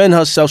to defend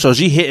herself, so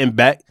she hitting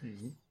back.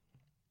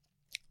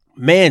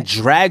 Man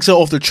drags her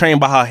off the train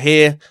by her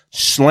hair,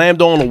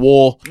 slammed her on the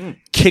wall,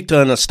 kicked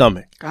her in the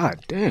stomach.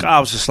 God damn. I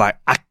was just like,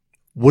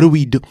 what do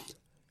we do?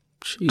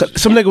 Jesus.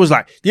 Some nigga was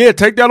like, yeah,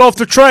 take that off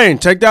the train.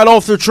 Take that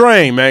off the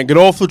train, man. Get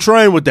off the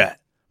train with that.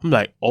 I'm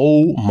like,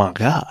 oh my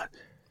God.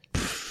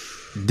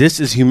 This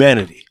is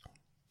humanity.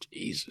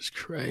 Jesus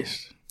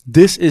Christ.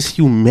 This is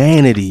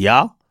humanity,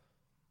 y'all.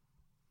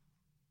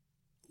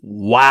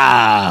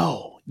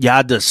 Wow.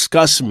 Y'all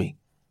disgust me.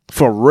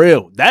 For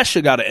real. That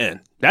shit gotta end.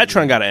 That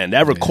trend gotta end.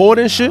 That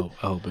recording shit,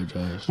 I hope it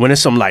does. when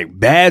it's some like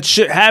bad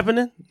shit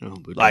happening, I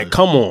hope it like does.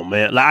 come on,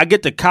 man. Like I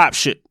get the cop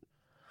shit,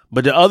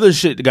 but the other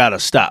shit gotta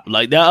stop.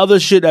 Like that other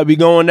shit that be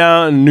going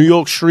down in New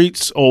York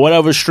streets or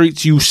whatever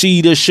streets you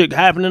see this shit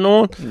happening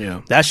on,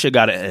 Yeah. that shit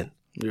gotta end.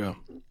 Yeah.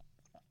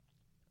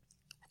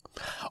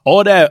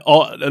 All that,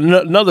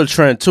 another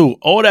trend too.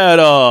 All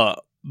that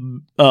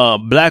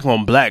black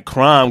on black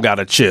crime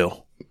gotta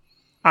chill.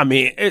 I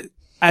mean,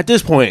 at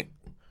this point,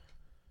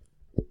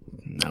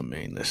 I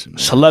mean, listen, man.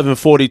 it's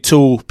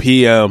 11:42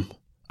 p.m.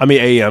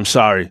 a.m.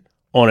 Sorry,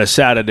 on a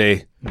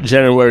Saturday,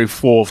 January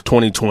 4th,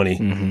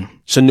 2020.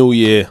 It's a new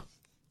year.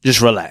 Just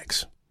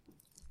relax.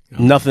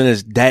 Nothing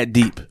is that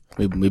deep.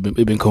 We've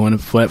been calling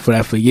for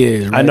that for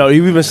years. Right? I know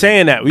we've been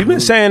saying that. We've been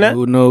saying that.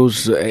 Who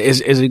knows?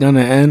 Is it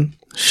gonna end?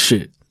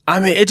 Shit. I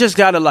mean, it just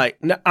gotta like.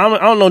 I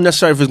don't know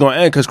necessarily if it's gonna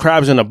end because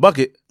crab's in a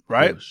bucket,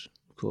 right?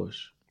 Of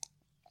course.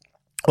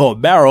 Or a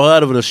barrel,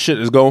 however the shit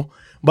is going.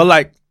 But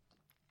like,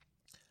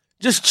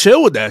 just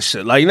chill with that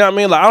shit. Like, you know what I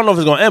mean? Like, I don't know if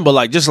it's gonna end, but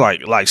like, just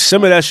like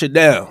simmer that shit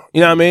down.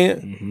 You know what I mean?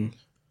 Mm-hmm.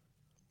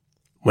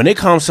 When it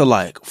comes to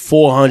like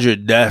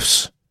 400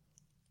 deaths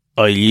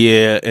a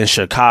year in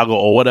Chicago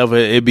or whatever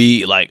it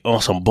be, like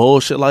on some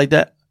bullshit like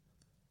that,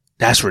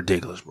 that's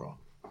ridiculous, bro.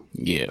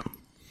 Yeah.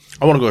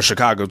 I want to go to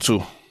Chicago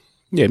too.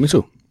 Yeah, me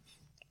too.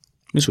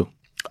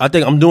 I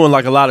think I'm doing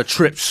like a lot of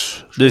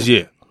trips this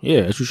year.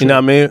 Yeah, that's you know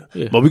what I mean?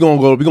 Yeah. But we're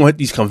gonna hit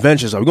these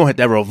conventions. We're gonna hit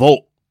that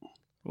Revolt.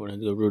 We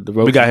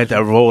gotta hit that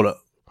Revolt up.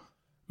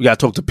 We gotta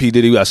talk to P.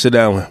 Diddy. We gotta sit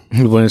down with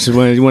him. You want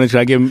to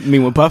try to get me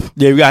with Puff?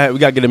 Yeah, we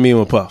gotta get a meeting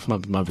with Puff.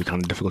 Might be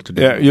kind of difficult to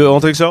do. Yeah, you don't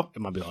think so?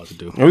 It might be hard to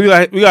do. We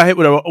got hit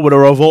with a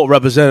Revolt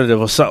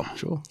representative or something.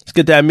 Sure. Let's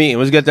get that meeting.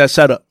 Let's get that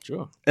set up.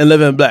 Sure. And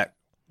Live in Black.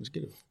 Let's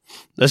get it.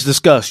 Let's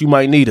discuss. You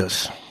might need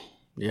us.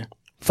 Yeah.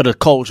 For the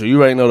culture. You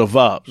already know the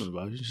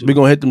vibes. We're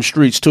gonna hit them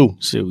streets too.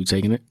 See, we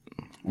taking it.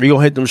 We're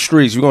gonna hit them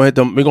streets. We're gonna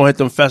hit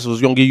them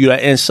festivals. We're gonna give you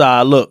that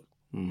inside look.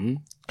 Mm-hmm.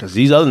 Cause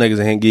these other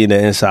niggas ain't getting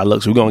that inside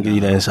look, so we're gonna give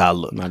you that inside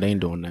look. No, they ain't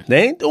doing that.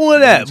 They ain't doing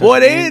that.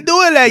 Boy, they ain't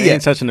doing that They yet.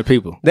 ain't touching the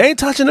people. They ain't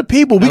touching the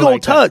people. We gonna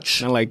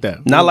touch. Not like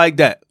that. Not like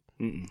that.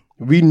 Mm-mm.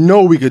 We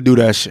know we could do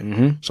that shit.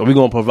 Mm-hmm. So we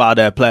gonna provide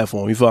that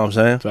platform. You feel what I'm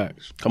saying?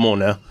 Facts. Come on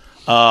now.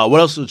 What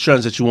else are the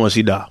trends that you want to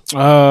see, Doc?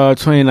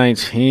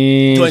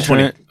 2019.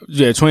 2020.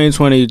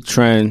 2020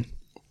 trend.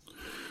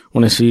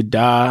 Want to see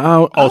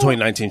die.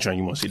 2019 trend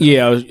you want to see, Doc.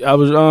 Yeah, I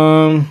was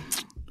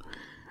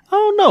I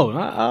don't know.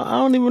 I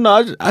don't even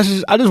know. I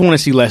just want to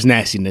see less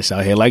nastiness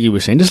out here, like you were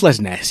saying. Just less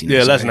nastiness.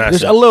 Yeah, less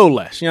nastiness. Just a little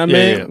less. You know what I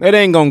mean? Yeah. It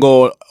ain't gonna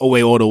go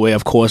away all the way.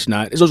 Of course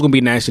not. It's always gonna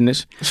be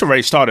nastiness. It's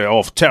already started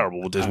off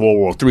terrible with this World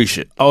War III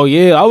shit. Oh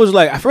yeah, I was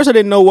like, at first I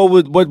didn't know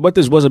what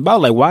this was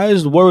about. Like, why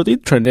is the World War III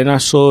trend? Then I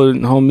saw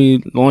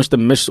homie launch the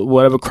missile,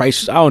 whatever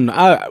crisis. I don't know.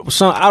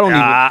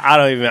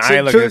 I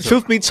ain't looking.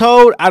 Truth be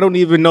told, I don't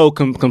even know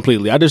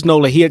completely. I just know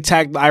like he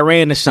attacked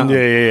Iran or something.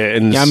 Yeah.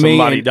 And you know what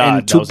somebody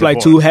died.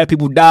 And two happy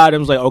people died. I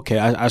was like, okay,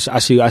 I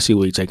see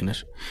where you're taking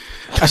this.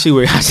 I see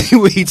where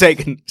he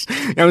taking this. You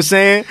know what I'm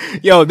saying?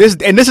 Yo, this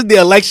is the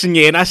election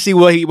year, and I see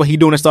what he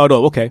doing to start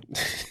off.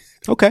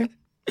 Okay,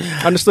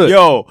 understood.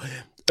 Yo,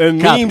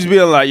 and memes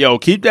being like, yo,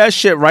 keep that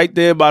shit right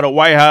there by the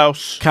White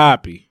House.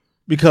 Copy.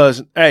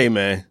 Because, hey,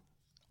 man,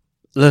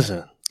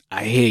 listen.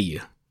 I hear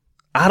you.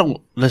 I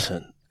don't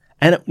listen.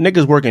 And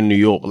niggas work in New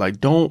York.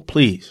 Like, don't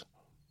please.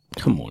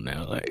 Come on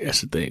now. Like,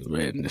 that's the thing,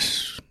 man.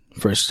 This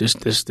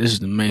is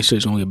the main shit.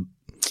 It's gonna get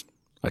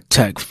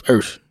attacked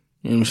first.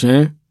 You know what I'm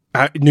saying?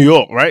 New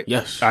York, right?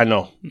 Yes. I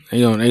know.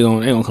 They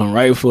gonna come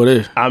right for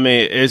this. I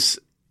mean, it's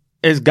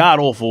god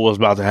awful what's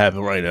about to happen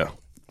right now.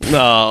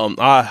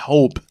 I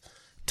hope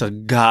to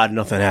God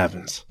nothing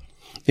happens.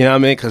 You know what I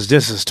mean? Because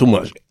this is too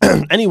much.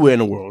 Anywhere in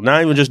the world,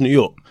 not even just New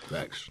York.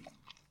 Facts.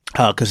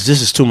 Because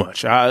this is too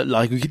much.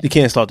 You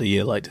can't start the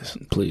year like this.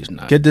 Please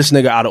not. Get this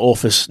nigga out of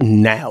office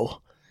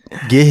now.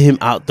 Get him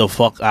out the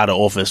fuck out of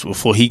office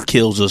before he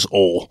kills us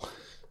all.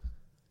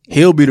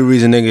 He'll be the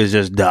reason niggas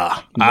just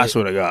die. I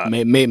swear to God.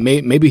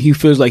 Maybe he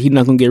feels like he's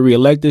not gonna get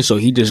reelected, so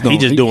he just gonna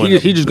do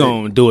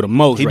the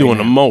most. He doing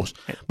the most.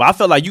 But I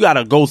feel like you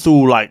gotta go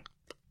through like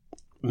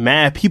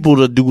mad people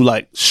to do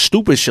like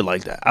stupid shit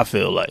like that. I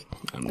feel like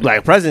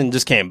a president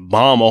just can't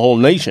bomb a whole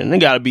nation. They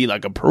gotta be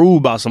like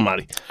approved by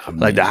somebody,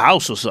 like the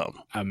House or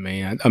something. I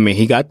mean,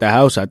 he got the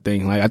House. I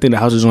think the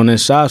House is on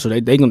his side, so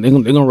they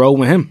gonna roll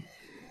with him.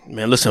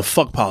 Man, listen,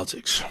 fuck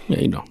politics. Yeah,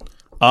 you know.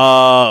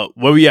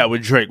 Where we at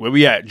with Drake? Where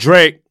we at?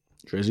 Drake.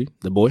 Drizzy,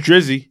 the boy.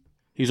 Drizzy.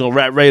 He's on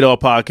Rap Radar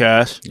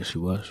podcast. Yes, he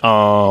was.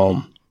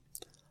 I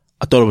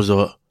thought it was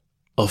a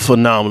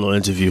phenomenal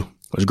interview.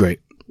 It was great.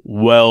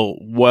 Well,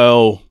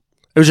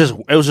 it was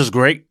just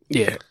great.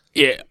 Yeah.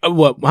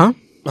 What?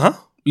 Huh?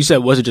 You said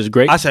was it just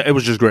great? I said it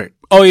was just great.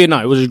 Oh yeah, no,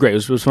 it was just great.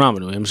 It was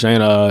phenomenal. You know what I'm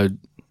saying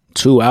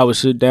 2 hours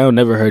sit down.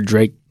 Never heard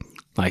Drake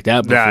like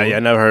that before. Yeah, I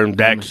never heard him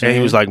that. And he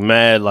was like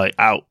mad, like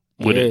out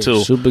with it too.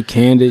 Super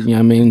candid. You know what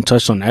I mean?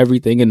 Touched on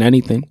everything and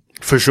anything.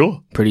 For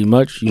sure. Pretty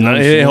much. You know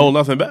he didn't hold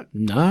nothing back.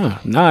 Nah.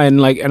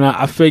 And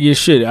I figure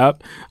shit.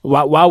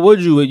 Why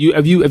would you?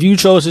 If you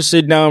chose to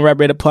sit down and Rap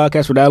Radar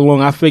podcast for that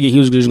long, I figured he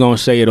was just gonna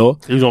say it all.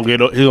 He was gonna get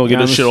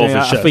this shit off his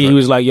chest. I figured he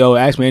was like, yo,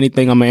 ask me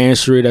anything, I'm gonna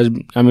answer it as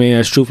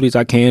truthfully as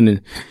I can.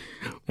 And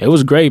it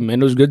was great,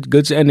 man. It was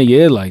good to end the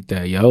year like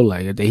that, yo.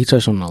 Like he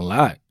touched on a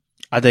lot.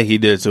 I think he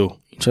did too.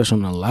 He touched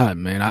on a lot,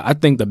 man. I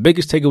think the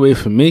biggest takeaway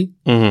for me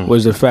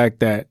was the fact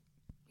that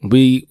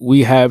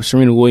we have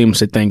Serena Williams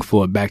to thank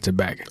for a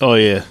back-to-back. Oh,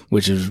 yeah.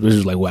 Which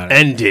is like, wow.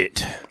 End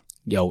it.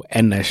 Yo,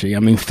 end that shit.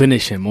 I mean,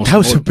 finish him. That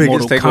was the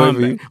biggest takeaway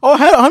for you? Oh,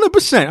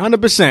 100%.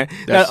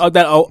 100%.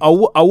 That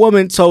a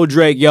woman told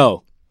Drake,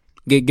 yo,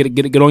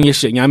 Get on your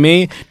shit. You know what I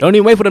mean? Don't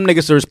even wait for them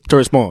niggas to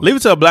respond. Leave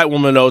it to a black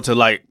woman though to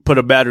like put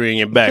a battery in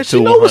your back.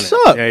 She know what's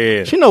up.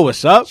 Yeah. She know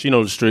what's up. She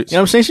know the streets. You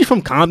know what I'm saying? She's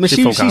from Compton.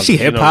 She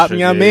hip hop. She You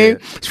know know what I the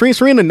mean?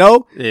 Serena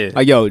know. Yeah.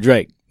 Like, yo,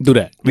 Drake, do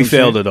that. We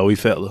failed her though. We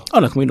failed her. Oh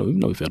no, we know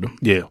we failed her.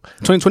 Yeah.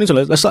 2022.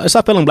 Let's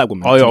stop feeling black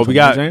women. Oh yo, we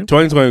got 2020.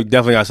 2020.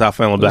 Definitely got to stop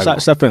feeling black.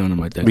 Stop feeling them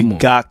like that. We Come on.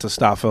 got to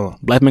stop feeling.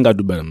 Black men got to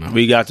do better, man.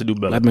 We got to do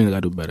better. Black men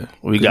got to do better.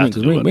 We got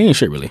to do better. We ain't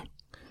shit really.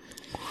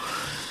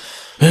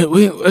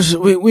 We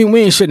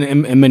ain't shit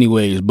in many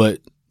ways, but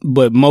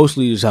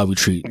mostly is how we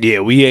treat. Yeah,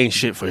 we ain't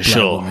shit for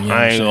sure. women, you know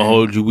I ain't what I'm gonna saying?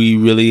 hold you. We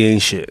really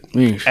ain't shit.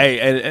 We ain't shit. Hey,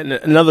 and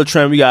another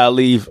trend we gotta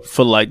leave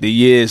for like the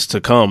years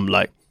to come.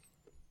 Like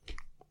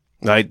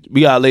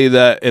we gotta leave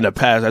that in the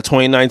past. That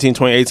 2019,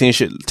 2018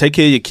 shit. Take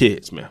care of your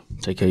kids, man.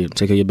 Take care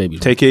of your babies.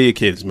 Take care of your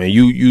kids, man.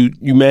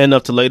 You man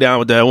enough to lay down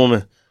with that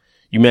woman.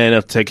 You man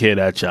enough to take care of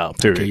that child.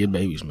 Period. Take care of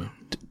your babies, man.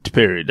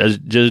 Period.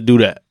 Just do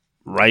that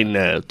right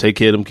now. Take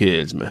care of them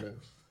kids, man.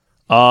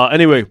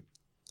 Anyway,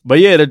 but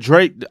yeah, the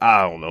Drake.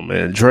 I don't know,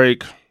 man.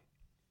 Drake.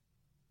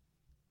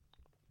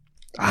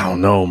 I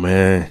don't know,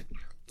 man.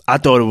 I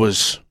thought it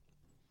was.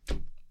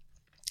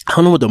 I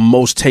don't know what the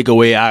most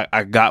takeaway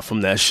I got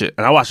from that shit,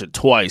 and I watched it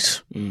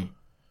twice.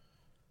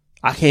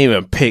 I can't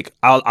even pick.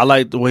 I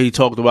like the way he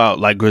talked about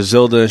like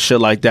Griselda and shit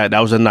like that.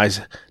 That was a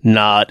nice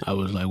nod. I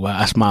was like, wow,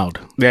 I smiled.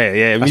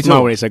 Yeah, me I too.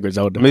 smiled when they said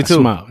Griselda. Me too.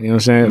 I smiled. You know what I'm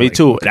saying? Me Like,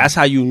 too. okay. That's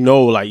how you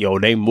know, like, yo,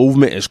 they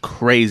movement is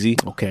crazy.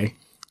 Okay.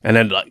 And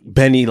then like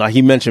Benny, like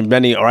he mentioned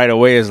Benny right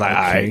away. Is like,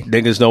 all right,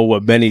 niggas know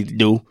what Benny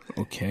do.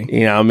 Okay.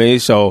 You know what I mean?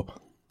 So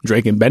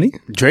Drake and Benny?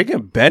 Drake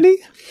and Benny,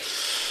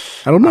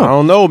 I don't know. I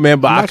don't know, man.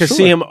 But I'm I not could sure.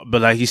 see him.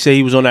 But like he said,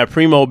 he was on that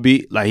Primo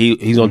beat. Like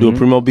he's gonna do a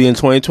Primo beat in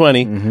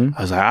 2020.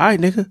 I was like, all right,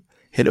 nigga,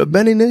 hit a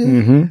Benny,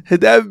 nigga, hit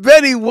that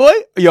Benny, boy.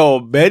 Yo,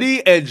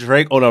 Benny and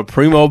Drake on a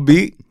Primo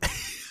beat.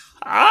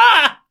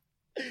 God.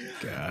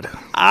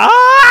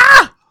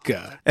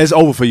 It's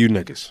over for you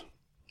niggas.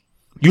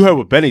 You heard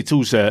what Benny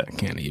too said. I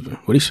can't even.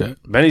 What he said?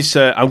 Benny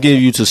said, "I'm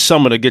giving you to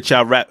summer to get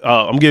y'all rap.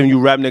 I'm giving you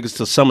rap niggas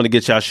to summer to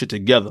get y'all shit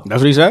together." That's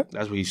what he said?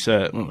 That's what he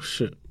said. Oh,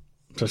 shit.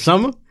 To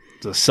summer?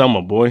 To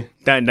summer, boy.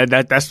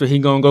 That's when he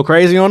gonna go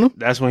crazy on him?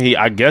 That's when he.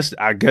 I guess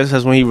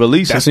that's when he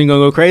releasing. That's when he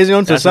gonna go crazy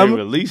on to That's when he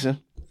summer? releasing.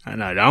 I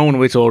don't want to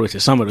wait till all the way to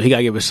summer. Though. He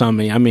gotta give us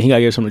something. I mean, he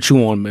gotta give us something to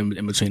chew on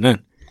in between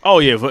then. Oh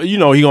yeah, but you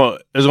know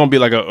it's gonna be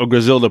like a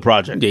Griselda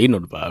project. Yeah, you know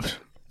the vibes.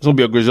 It's gonna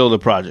be a Griselda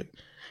project.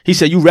 He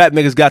said, "You rap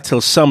niggas got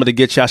till summer to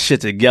get y'all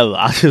shit together."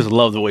 I just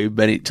love the way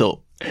Benny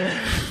talk.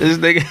 This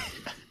nigga,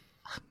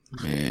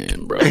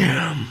 Man, bro.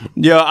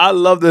 yo, I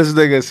love this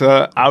nigga,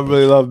 son. I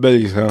really love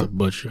Benny, son.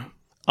 Butcher.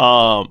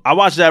 I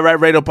watched that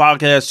Rap Radio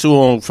podcast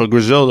too for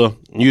Griselda.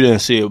 You didn't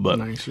see it, but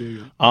there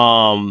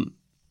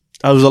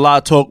was a lot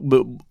of talk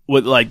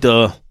with like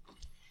the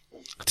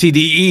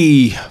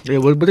TDE. Yeah,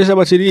 what they say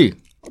about TDE?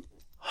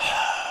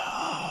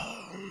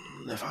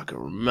 If I can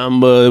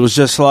remember, it was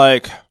just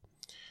like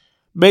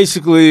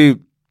basically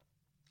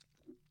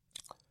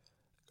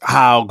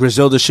how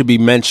Griselda should be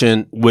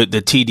mentioned with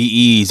the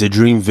TDEs, the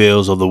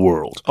Dreamvilles of the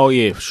world. Oh,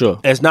 yeah, for sure.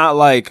 It's not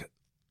like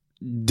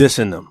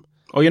dissing them,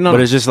 Oh, you know. but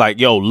it's just like,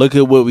 yo, look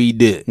at what we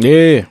did.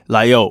 Yeah.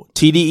 Like, yo,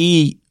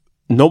 TDE,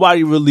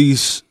 nobody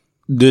released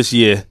this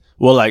year.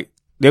 Well, like,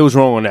 they was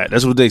wrong on that.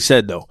 That's what they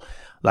said, though.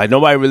 Like,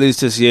 nobody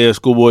released this year.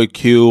 Schoolboy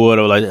Q, or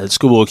whatever. Like,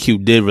 Schoolboy Q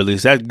did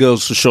release. That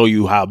goes to show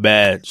you how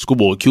bad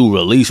Schoolboy Q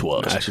release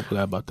was. I actually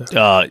forgot about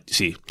that.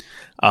 See.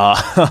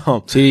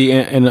 TDE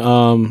and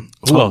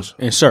who else?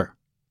 And Sir.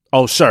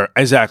 Oh, sure.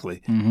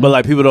 Exactly. But,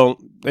 like, people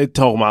don't, they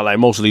talk about, like,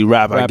 mostly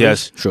rap, I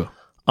guess. Sure.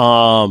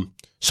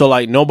 So,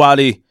 like,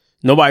 nobody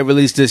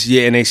released this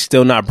year, and they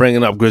still not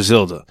bringing up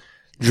Griselda.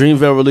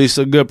 Dreamville released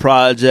a good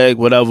project,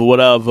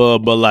 whatever,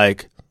 but,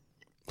 like,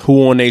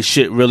 who on they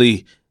shit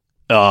really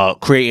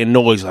creating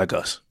noise like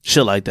us?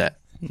 Shit like that.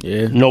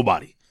 Yeah.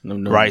 Nobody.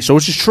 No. Right? So,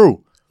 which is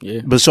true.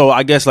 Yeah. But so,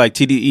 I guess, like,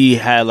 TDE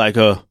had, like,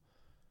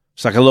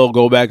 it's like a little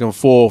go back and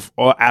forth,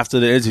 or after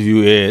the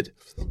interview aired,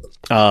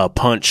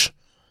 Punch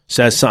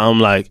said something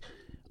like,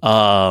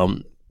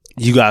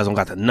 you guys don't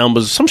got the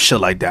numbers, some shit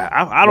like that.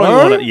 I don't even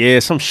want to, yeah,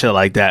 some shit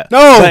like that.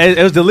 No. But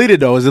it was deleted,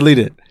 though. It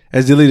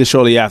was deleted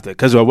shortly after.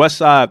 Because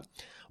Westside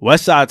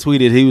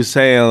tweeted, he was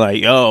saying,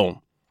 like,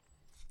 yo,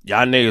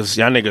 y'all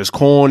niggas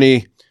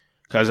corny.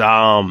 Because,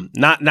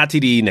 not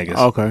TDE niggas.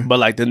 Okay. But,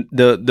 like,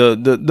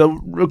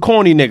 the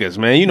corny niggas,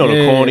 man. You know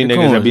the corny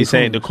niggas that be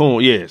saying the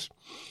corny, yes.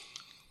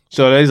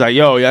 So, he's like,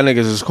 yo, y'all niggas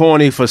is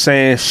corny for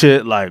saying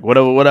shit, like,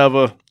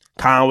 whatever.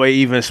 Conway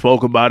even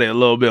spoke about it a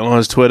little bit on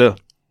his Twitter.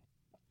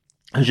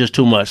 It's just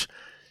too much.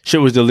 Shit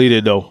was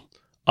deleted though.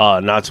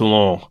 Not too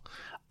long.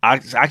 I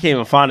can't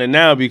even find it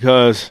now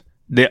because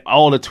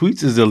all the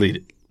tweets is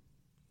deleted.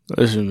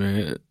 Listen,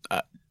 man.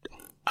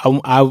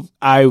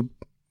 I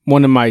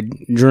one of my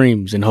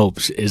dreams and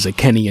hopes is a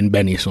Kenny and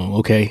Benny song.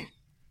 Okay,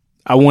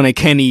 I want a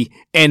Kenny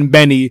and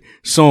Benny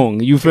song.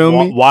 You feel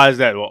me? Why is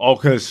that? Oh,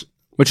 because.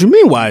 What you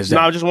mean? Why is that?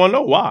 No, I just want to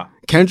know why.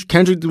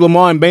 Kendrick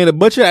Lamar and Benny the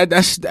Butcher.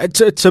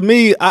 To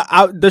me.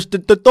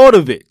 The thought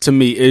of it to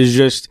me is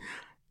just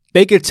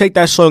they could take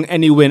that song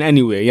anywhere and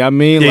anywhere. You know what I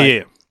mean?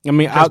 Yeah. I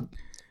mean,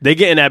 They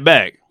getting that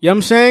bag. You know what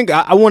I'm saying?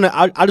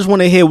 I just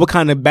want to hear what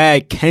kind of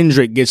bag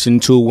Kendrick gets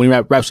into when he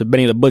raps with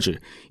Benny the Butcher. You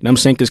know what I'm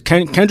saying? Because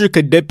Kendrick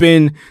could dip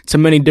in to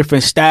many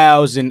different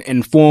styles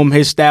and form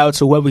his style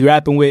to whoever he's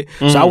rapping with.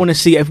 So I want to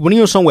see when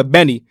you're on a song with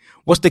Benny,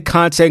 what's the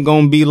content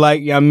gonna be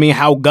like? You know what I mean?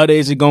 How gutter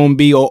is it gonna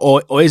be?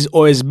 Or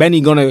is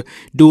Benny gonna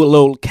do a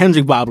little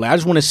Kendrick vibe? Like, I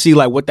just want to see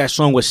like what that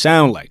song would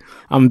sound like.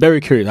 I'm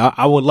very curious.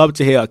 I would love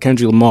to hear a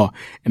Kendrick Lamar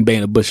and Benny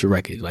the Butcher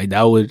record. Like,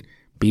 that would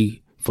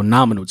be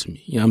phenomenal to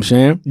me. You know what I'm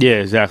saying? Yeah,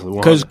 exactly.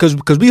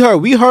 Because we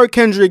heard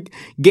Kendrick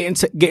get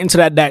into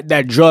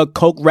that drug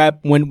coke rap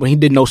when he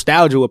did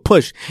Nostalgia with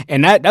Push,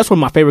 and that's one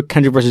of my favorite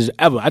Kendrick verses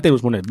ever. I think it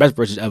was one of the best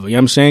verses ever. You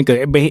know what I'm saying?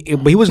 But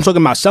he wasn't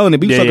talking about selling it.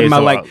 But he was talking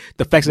about like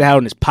the effects it had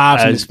on his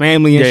pops and his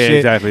family and shit.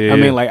 Exactly. Yeah, I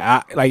mean,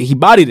 like he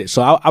bodied it.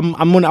 So I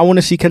want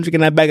to see Kendrick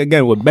in that bag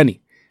again with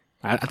Benny.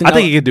 I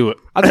think he could do it.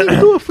 I think he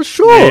could do it for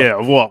sure. Yeah,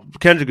 well,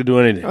 Kendrick could do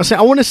anything. I'm saying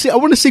I want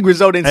to see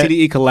Griselda and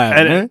TDE collab.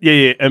 Man.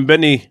 Yeah, and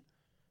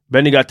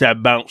Benny got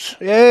that bounce.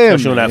 Yeah,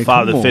 especially on that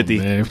 5 to 50.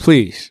 Man.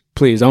 Please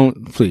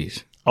don't.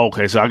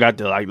 Okay, so I got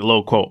the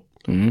little quote.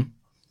 Mm-hmm.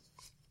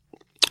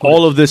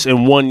 All of this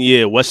in 1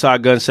 year.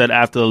 Westside Gunn said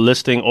after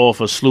listing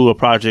off a slew of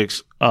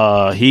projects,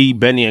 he,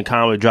 Benny, and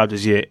Conway dropped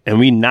this year, and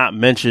we not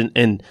mentioned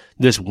in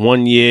this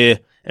 1 year,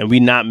 and we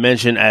not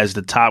mentioned as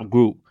the top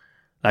group.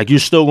 Like, you're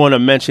still going to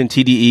mention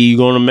TDE, you're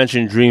going to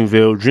mention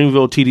Dreamville.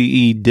 Dreamville,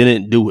 TDE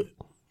didn't do it.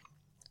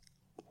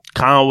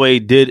 Conway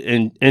did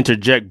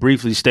interject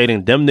briefly,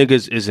 stating, "Them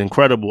niggas is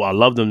incredible. I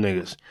love them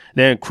niggas.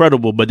 They're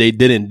incredible, but they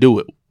didn't do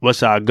it."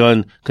 Westside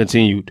Gunn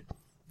continued,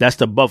 "That's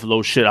the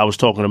Buffalo shit I was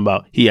talking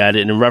about." He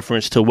added in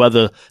reference to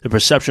whether the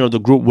perception of the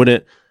group would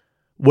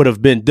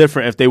have been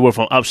different if they were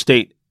from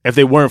upstate, if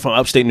they weren't from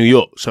upstate New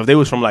York. So if they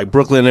was from like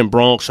Brooklyn and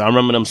Bronx, I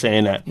remember them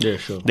saying that. Yeah,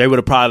 sure. They would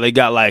have probably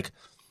got like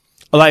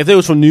if they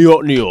was from New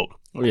York.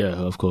 Oh, yeah,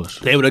 of course.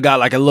 They would have got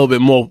like a little bit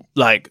more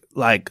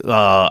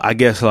I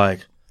guess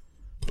like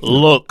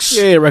looks,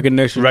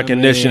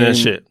 recognition and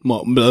shit. A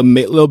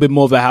little bit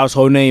more of a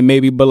household name,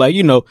 maybe. But like,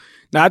 you know,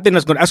 now I think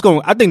that's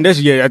going. I think this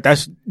year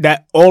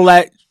all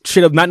that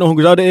shit of not knowing who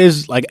Griselda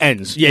is like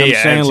ends. You know what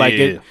I'm saying? Like,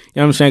 you know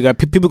what I'm saying?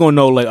 Like, people gonna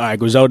know like, all right,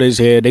 Griselda is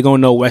here. They gonna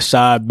know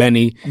Westside,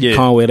 Benny,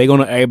 Conway. They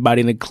gonna know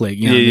everybody in the clique.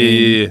 You know what I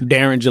mean?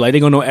 Darren, like, they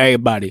gonna know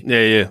everybody.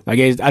 Yeah.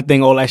 Like, I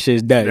think all that shit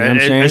is dead. You know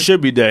what I'm saying? It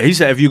should be dead. He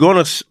said if you're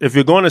gonna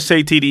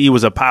say TDE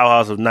was a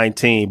powerhouse of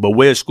 19, but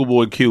where's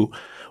Schoolboy Q?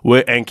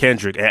 And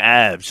Kendrick and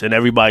Abs and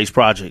everybody's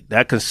project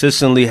that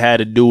consistently had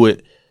to do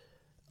it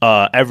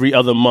every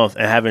other month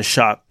and having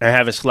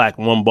slacked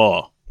one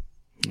bar.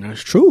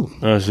 That's true.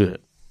 That's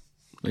it.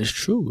 It's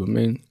true. I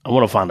mean, I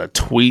want to find the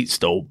tweets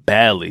though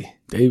badly.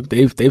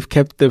 They've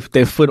kept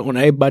their foot on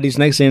everybody's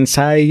necks the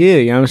entire year.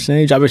 You know what I'm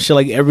saying? Dropping shit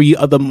like every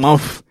other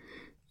month.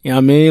 You know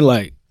what I mean?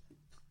 Like,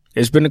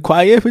 it's been a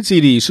quiet year for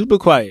TDE. Super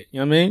quiet. You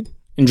know what I mean?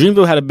 And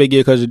Dreamville had a big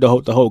year because of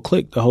the whole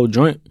clique, the whole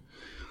joint.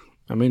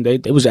 I mean, they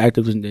was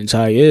active in the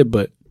entire year,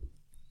 but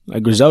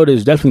like Griselda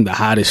is definitely the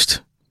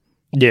hottest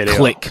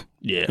clique.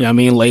 Yeah. You know what I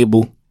mean?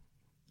 Label.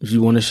 If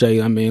you want to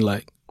say, I mean,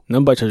 like,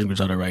 nobody touching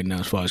Griselda right now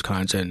as far as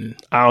content.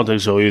 I don't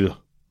think so either.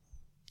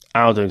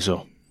 I don't think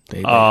so.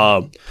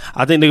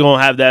 I think they're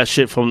gonna have that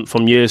shit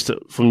from years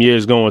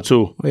going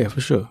too. Oh, yeah, for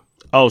sure.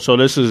 Oh, so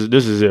this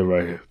is it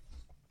right here.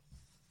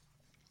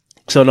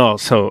 So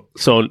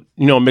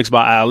you know, Mixed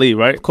by Ali,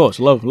 right? Of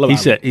course, love. He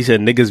said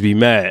niggas be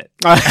mad.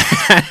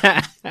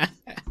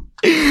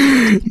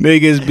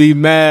 Niggas be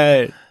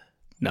mad.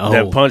 No.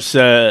 That Punch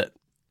said,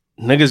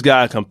 niggas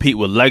gotta compete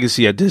with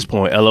Legacy at this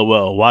point.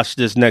 LOL. Watch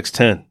this next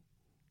 10.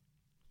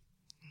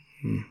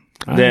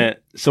 Then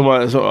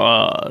somebody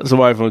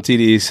from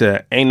TDE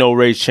said, ain't no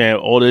race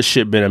champ. All this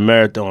shit been a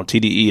marathon.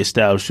 TDE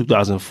established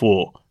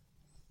 2004.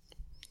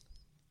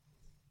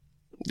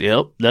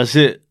 Yep, that's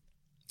it.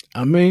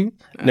 I mean,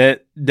 then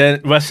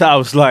Westside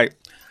was like,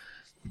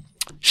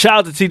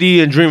 shout out to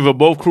TDE and Dreamville,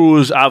 both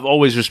crews I've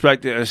always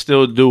respected and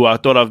still do. I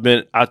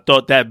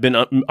thought that been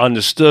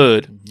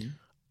understood. Mm-hmm.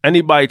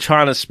 Anybody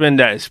trying to spin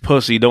that is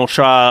pussy. Don't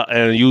try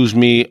and use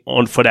me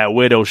for that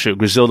weirdo shit.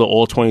 Griselda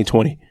all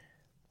 2020.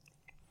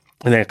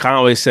 And then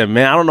Conway said,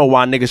 man, I don't know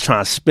why niggas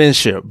trying to spin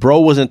shit.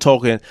 Bro wasn't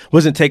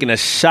taking a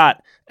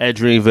shot at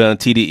Dreamville and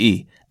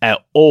TDE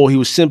at all. He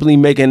was simply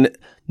making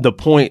the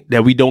point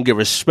that we don't get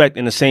respect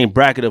in the same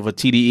bracket of a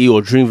TDE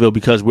or Dreamville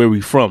because where we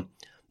from.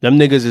 Them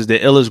niggas is the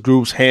illest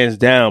groups hands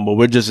down, but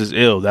we're just as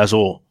ill. That's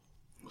all.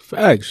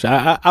 Facts.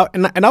 I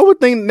would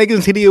think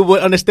niggas in TDE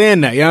would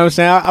understand that. You know what I'm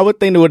saying? I would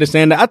think they would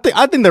understand that.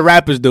 I think the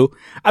rappers do.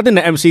 I think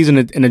the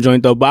MCs in the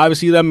joint though. But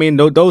obviously, I mean,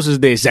 those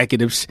is the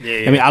executives.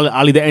 Yeah. I mean,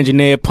 Ali the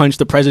engineer, Punch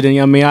the president.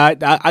 You know what I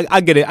mean?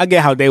 I get it. I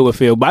get how they would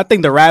feel. But I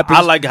think the rappers.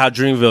 I like how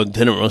Dreamville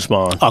didn't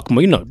respond. Oh come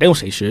on, you know they don't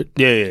say shit.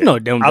 Yeah. You know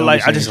they don't.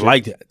 I just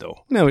like that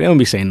though. No, they don't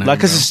be saying nothing.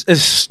 Like, cause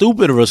it's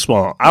stupid to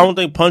respond. I don't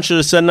think Punch should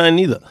have said nothing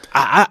either.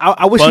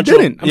 I wish Punch he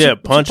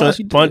didn't. Punch.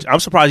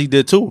 I'm surprised he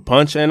did too.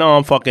 Punch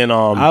and fucking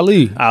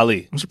Ali.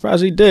 Ali. I'm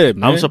surprised he did,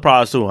 man. I'm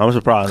surprised too. I'm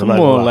surprised. Come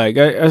on, like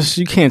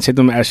you can't take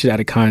them that shit out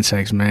of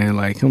context, man.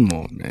 Like, come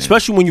on, man.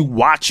 Especially when you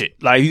watch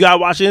it. Like, you gotta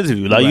watch the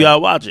interview. Like, you gotta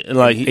watch it. And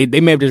like,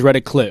 they may have just read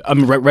a clip. I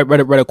mean,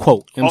 read a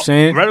quote. You know what I'm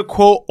saying? Read a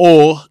quote,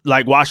 or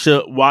like watch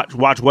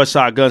West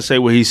Side Gun say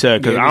what he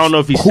said. Because I don't know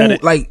if he said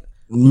it. Like,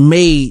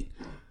 made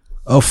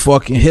a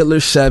fucking Hitler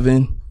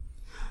 7,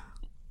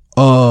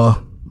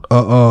 awesome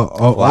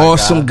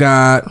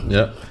God.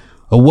 Yep.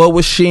 A What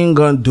Machine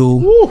Gun Do.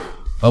 Woo.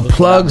 A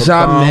Plugs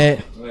I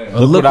Met.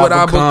 Look What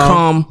I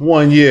Become.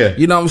 1 year.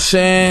 You know what I'm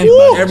saying?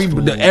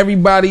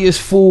 Everybody is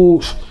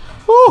fools.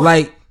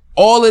 Like,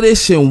 all of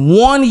this in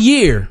 1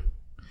 year,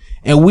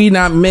 and we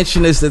not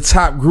mentioned as the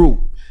top group.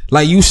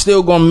 Like, you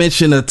still gonna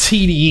mention a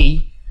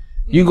TDE.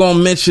 You gonna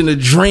mention a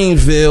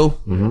Dreamville.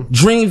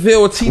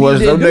 Dreamville or TDE. Well,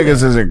 them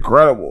niggas is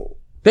incredible.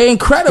 They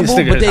incredible,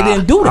 but they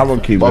didn't do that. I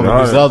would keep it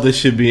Griselda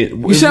should be.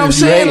 You see what I'm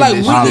saying? Like,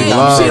 you see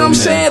what I'm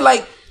saying?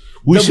 Like,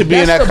 we should be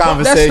in that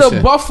conversation. That's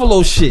the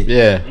Buffalo shit.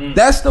 Yeah.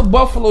 That's the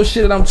Buffalo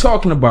shit that I'm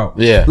talking about.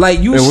 Yeah.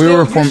 Like, you if we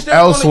were from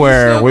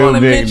elsewhere, we would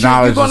be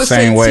acknowledged the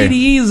same way.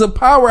 TDE is a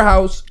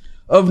powerhouse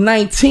of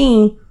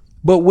 19,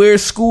 but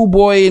where's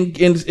Schoolboy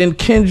and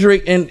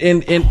Kendrick and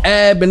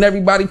Ab and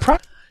everybody?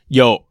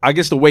 Yo, I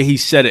guess the way he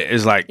said it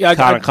is like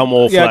kind of come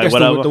off like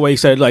whatever. The way he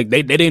said it, like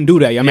they didn't do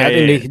that. I mean, I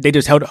think they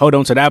just held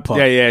on to that part.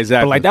 Yeah,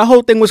 exactly. But like that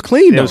whole thing was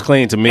clean. It was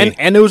clean to me,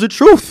 and it was the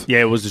truth. Yeah,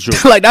 it was the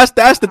truth. Like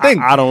that's the thing.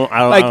 I don't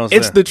like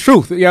it's the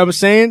truth. You know what I'm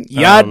saying?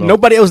 Y'all,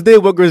 nobody else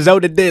did what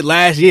Griselda did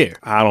last year.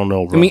 I don't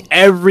know, bro. I mean,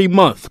 every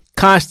month,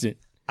 constant.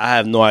 I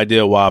have no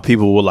idea why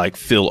people would like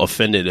feel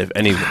offended if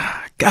anything.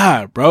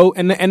 God, bro,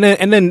 and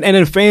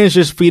then fans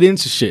just feed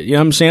into shit. You know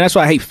what I'm saying? That's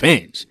why I hate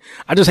fans.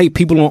 I just hate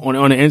people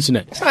on the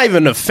internet. It's not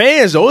even the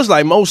fans though. It's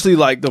like mostly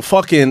like the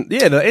fucking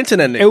the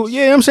internet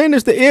niggas. I'm saying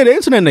it's the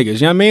internet niggas.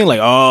 You know what I mean?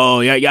 Like, oh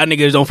yeah, y'all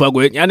niggas don't fuck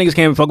with. Y'all niggas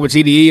can't fuck with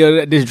TDE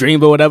or this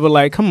Dream or whatever.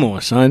 Like, come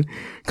on, son,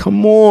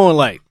 come on.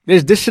 Like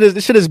this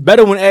shit is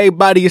better when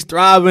everybody is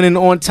thriving and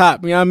on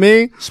top. You know what I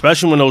mean?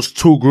 Especially when those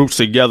two groups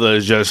together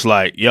is just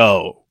like,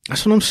 yo.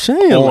 That's what I'm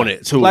saying. On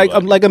it too. Like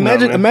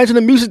imagine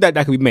the music that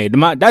could be made.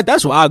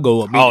 That's where I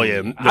go up. Oh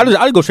yeah, I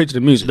just go straight to the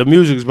music. The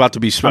music is about to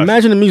be special.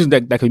 Imagine the music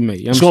that could be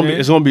made. You know it's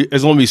gonna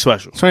be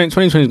special.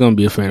 2020 is gonna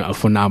be a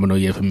phenomenal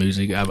year for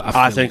music.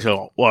 I think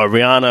so. Well,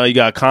 Rihanna, you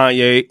got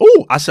Kanye.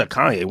 Oh, I said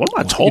Kanye. What am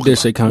I talking? You did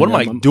say Kanye. What am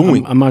I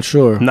doing? I'm not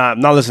sure. Nah, I'm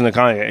not listening to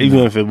Kanye,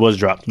 even if it was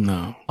dropped.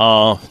 No.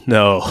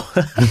 No.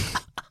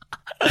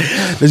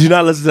 Did you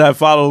not listen to that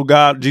Follow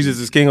God, Jesus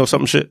is King or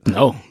something shit?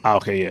 No.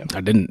 Okay, yeah.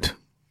 I didn't.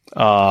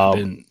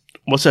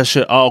 What's that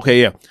shit? Oh,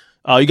 okay, yeah.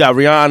 You got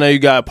Rihanna, you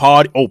got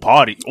Party. Oh,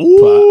 Party.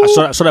 Ooh.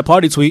 I saw that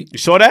Party tweet. You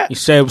saw that? He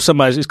said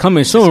it's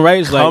coming soon,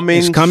 right? It's like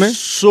it's coming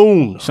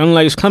soon. Something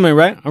like it's coming,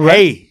 right? All right.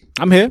 Hey,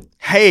 I'm here.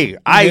 Hey,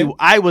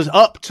 I was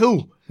up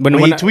too. When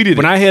he tweeted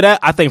when I hear that,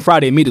 I think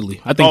Friday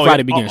immediately. I think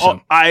Friday begins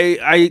something.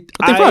 I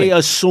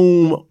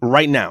assume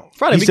right now.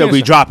 Friday he said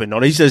we dropping. No,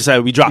 he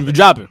said we dropping. We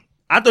dropping.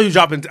 I thought you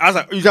dropping. I was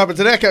like, you dropping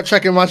today? I kept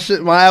checking my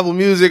shit, my Apple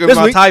Music, and this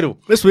my week, title.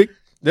 This week.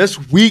 Next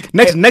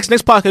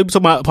podcast, we talk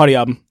about Party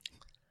album.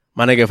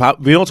 My nigga, if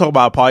we don't talk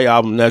about a Party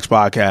album next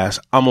podcast,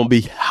 I'm gonna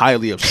be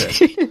highly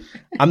upset.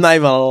 I'm not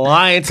even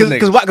lying to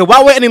niggas. Because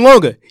why wait any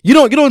longer? You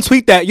don't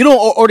tweet that. You don't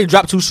already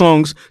drop 2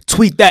 songs,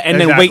 tweet that, and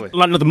then wait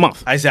another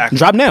month. Exactly.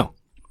 Drop now.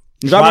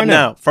 Drop right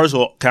now. First of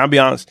all, can I be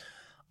honest?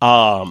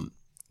 I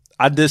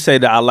did say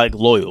that I like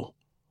Loyal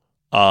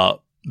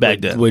back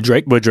then. With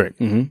Drake? With Drake.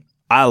 Mm-hmm.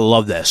 I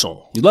love that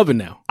song. You love it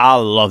now? I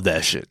love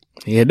that shit.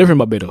 Yeah, different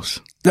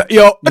Barbados.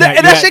 Yo,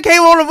 that shit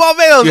came on the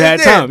Barbados. You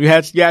had time. You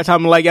had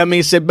time to like,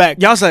 sit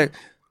back. Y'all say,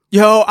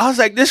 I was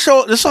like, this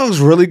song's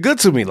really good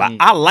to me. Like,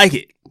 I like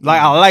it.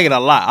 Like, I like it a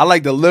lot. I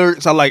like the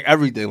lyrics. I like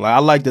everything. Like, I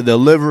like the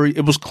delivery.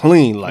 It was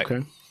clean. Like,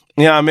 you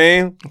know what I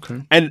mean?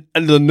 Okay. And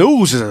the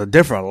news is a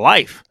different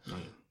life.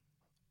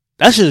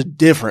 That's just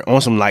different on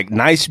some like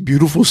nice,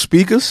 beautiful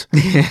speakers.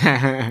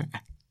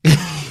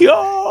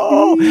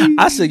 Yo,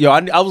 I said,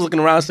 I was looking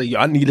around and said,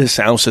 I need a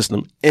sound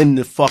system in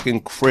the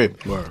fucking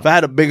crib. Word. If I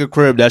had a bigger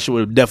crib, that shit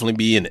would definitely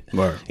be in it.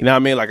 Word. You know what I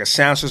mean? Like a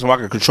sound system where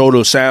I could control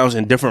those sounds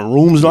in different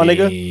rooms, my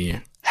nigga. Yeah.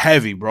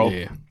 Heavy, bro.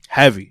 Yeah.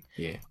 Heavy.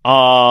 Yeah.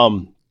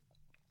 But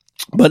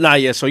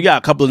not yet. So you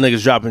got a couple of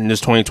niggas dropping in this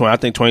 2020. I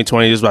think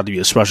 2020 is about to be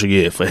a special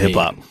year for hip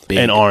hop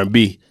and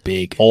R&B.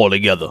 Big. All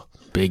together.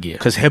 Big year.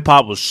 Because hip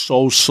hop was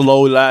so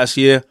slow last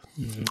year.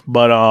 Mm-hmm.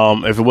 But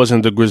if it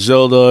wasn't the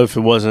Griselda, if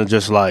it wasn't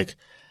just like,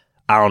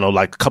 I don't know,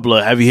 like a couple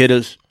of heavy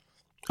hitters,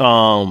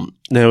 then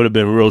it would have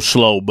been real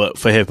slow. But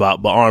for hip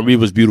hop, but R&B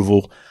was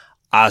beautiful.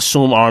 I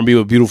assume R&B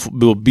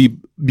will be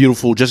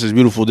beautiful, just as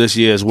beautiful this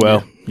year as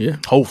well. Yeah.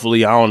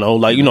 Hopefully, I don't know.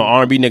 Like, you know,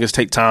 R&B niggas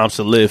take times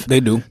to live. They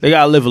do. They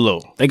gotta live a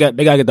little. They gotta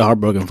get the heart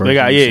broken first. They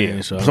got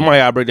So. Somebody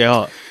gotta break their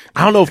heart.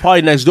 I don't know if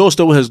Party Next Door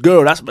still with his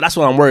girl. That's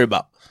what I'm worried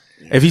about.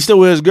 If he's still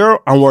with his girl,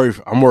 I'm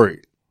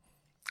worried.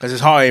 Because his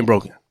heart ain't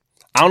broken.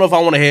 I don't know if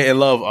I want to hear In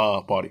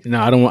Love Party. No,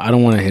 I don't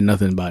want to hear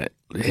nothing about it.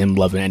 Him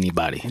loving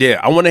anybody. Yeah,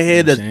 I want to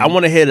hear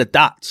the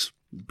thoughts.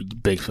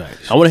 Big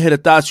facts. I want to hear the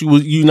thoughts.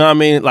 You know what I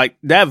mean? Like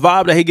that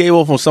vibe that he gave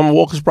off on Summer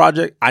Walker's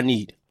project. I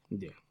need.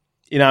 Yeah.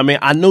 You know what I mean?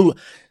 I knew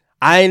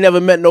I ain't never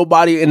met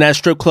nobody in that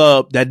strip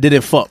club that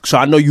didn't fuck. So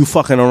I know you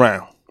fucking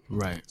around.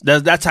 Right.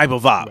 That's that type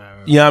of vibe.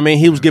 Right. You know what I mean?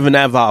 He was giving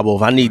that vibe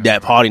of I need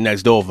that party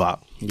next door vibe.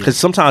 Because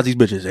sometimes these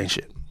bitches ain't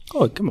shit.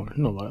 Oh, come on.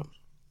 No vibe.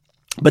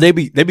 But they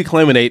be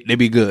claiming they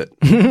be good.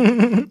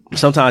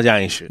 Sometimes y'all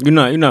ain't shit.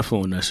 You're not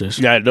fooling that shit.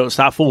 Yeah, don't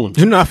stop fooling.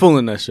 You're not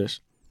fooling that shit.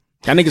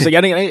 Y'all niggas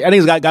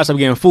got to stop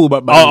getting fooled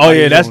by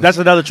yeah, that's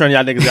another trend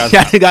y'all niggas got.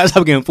 Y'all got to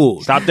stop getting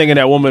fooled. Stop thinking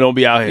that woman don't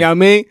be out here. You know what I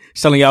mean?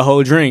 Selling y'all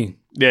whole dream.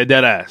 Yeah,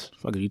 dead ass.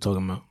 Fuck are you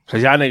talking about?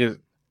 Cause y'all niggas.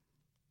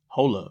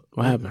 Hold up.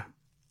 What happened?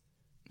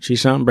 See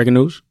something? Breaking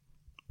news?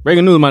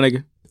 Breaking news, my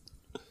nigga.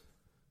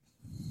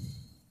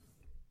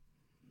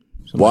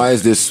 Why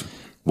is this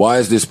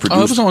produced? Oh,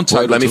 it was on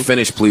Tidal. Let me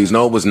finish, please.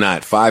 No, it was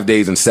not. 5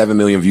 days and 7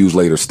 million views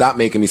later. Stop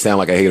making me sound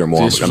like a hater,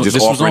 Mohammed. I'm just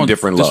offering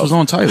different love. This was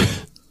on Tidal.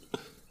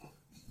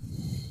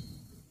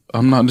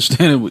 I'm not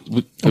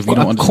understanding.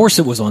 Of course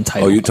it was on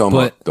Tidal. Oh, you talking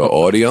about the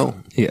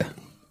audio? Yeah.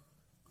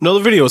 No, the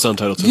video was on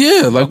Tidal too.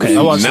 Yeah, like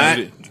I watched not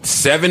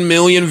 7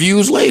 million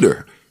views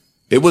later.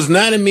 It was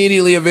not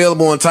immediately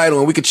available on Tidal,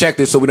 and we could check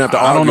this so we don't have to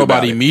argue. I don't know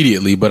about it.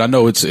 Immediately, but I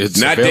know it's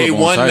not day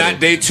 1,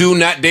 not day 2,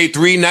 not day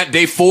 3, not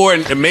day 4,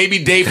 and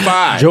maybe day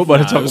 5. Joe about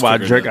to talk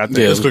about Drake. I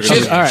think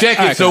check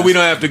it so we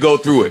don't have to go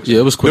through it. Yeah,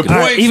 it was quick.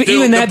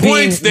 Even that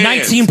being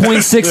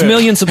 19.6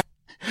 million.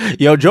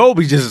 Yo, Joe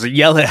be just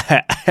yelling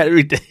at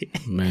everything.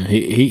 Man,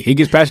 he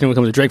gets passionate when it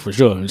comes to Drake for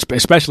sure.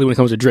 Especially when it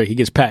comes to Drake, he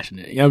gets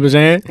passionate. You know what I'm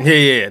saying?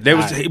 Yeah. They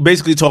was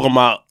basically talking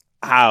about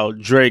how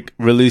Drake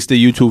released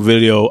the YouTube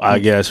video, I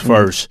guess,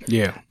 first.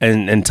 Yeah.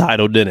 And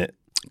Tidal didn't.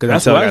 Because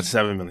that's why I got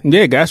 7 million.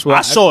 Yeah, that's why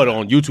I saw it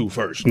on YouTube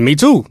first. Me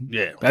too.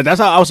 Yeah. That's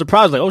how I was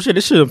surprised. Like, oh shit,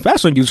 this shit is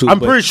fast on YouTube. I'm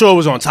pretty sure it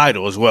was on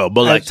Tidal as well.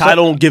 But like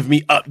Tidal don't give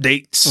me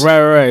updates.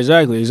 Right.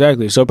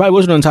 Exactly. So it probably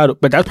wasn't on Tidal.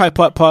 But that's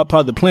probably part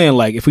of the plan.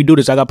 Like, if we do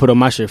this, I got to put on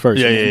my shit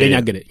first. Then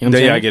y'all get it. You know what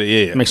I'm saying? I get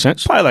it, yeah. Makes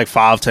sense. Probably like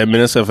 5-10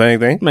 minutes, if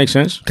anything. Makes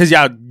sense. Because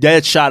y'all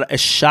dead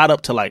shot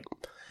up to like,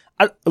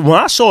 when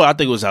I saw it, I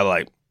think it was at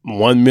like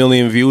 1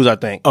 million views, I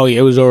think. Oh, yeah,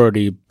 it was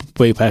already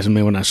way past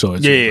me when I saw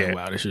it. Yeah. Like,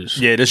 wow, this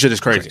shit is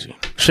crazy.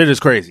 Shit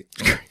is crazy.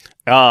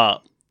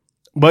 But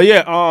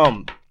yeah,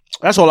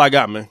 that's all I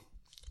got, man.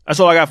 That's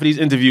all I got for these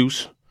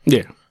interviews.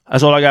 Yeah.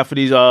 That's all I got for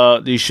these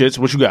shits.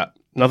 What you got?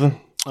 Nothing?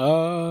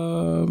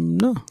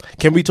 No.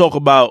 Can we talk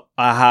about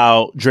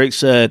how Drake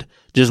said,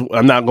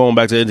 I'm not going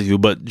back to the interview,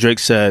 but Drake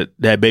said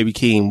that Baby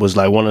Keem was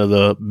like one of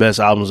the best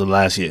albums of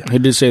last year. He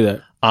did say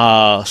that.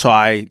 So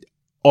I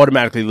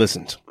automatically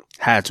listened.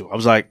 Had to. I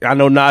was like, I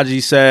know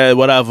Najee said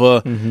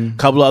whatever. A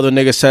couple other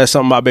niggas said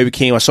something about Baby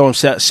Keem. I saw him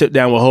sit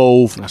down with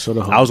Hove. I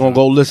was going to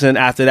go listen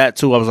after that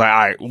too. I was like, all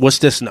right, what's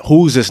this?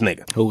 Who's this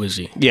nigga? Who is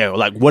he? Yeah,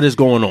 like what is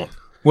going on?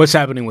 What's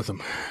happening with him?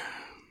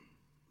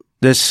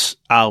 This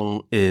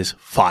album is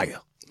fire.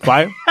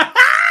 Fire?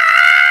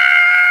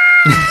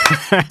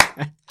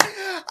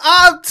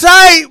 I'm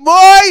tight,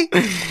 boy.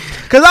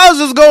 Because I was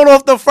just going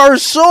off the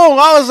first song.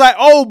 I was like,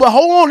 oh, but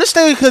hold on. This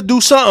nigga could do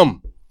something.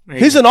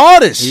 He's an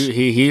artist.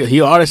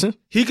 He artisan.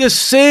 He could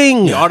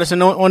sing. He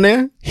artisan on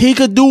there. He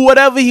could do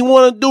whatever he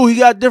want to do. He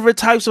got different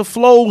types of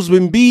flows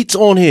and beats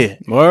on here.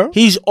 Word?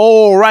 He's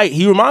all right.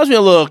 He reminds me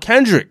of a little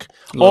Kendrick,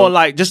 or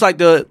like just like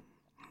his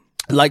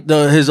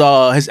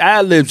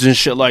ad libs and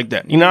shit like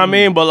that. You know what I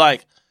mean? But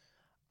like,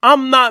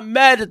 I'm not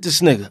mad at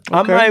this nigga. Okay.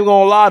 I'm not even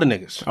gonna lie to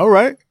niggas. All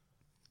right.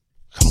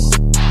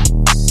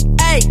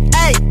 Hey,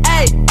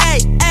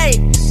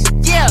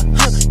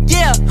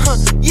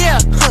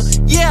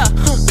 yeah.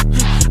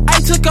 I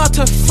took off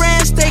to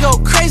France, they go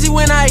crazy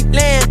when I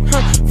land.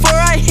 Before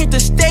I hit the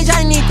stage,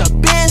 I need the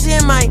bands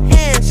in my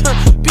hands.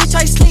 Bitch,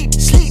 I sleep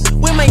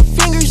with my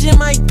fingers in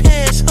my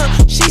pants.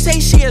 She say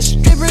she a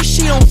stripper,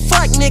 she don't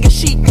fuck, nigga,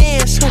 she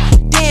dance.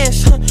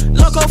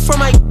 Loco for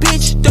my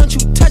bitch, don't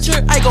you touch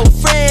her, I go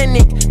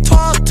frantic.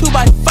 Tall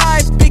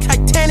 2x5, big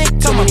Titanic,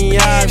 too many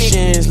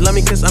options. Love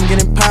me cause I'm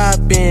getting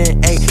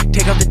poppin', ayy.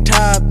 Take off the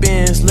top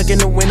ends, look in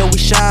the window, we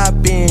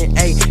shopping,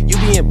 ayy. You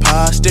be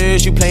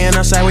imposters, you playin'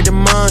 outside with the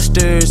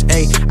monsters,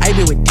 ayy. I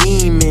be with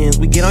demons,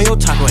 we get on your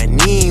taco at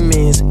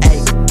Neiman's,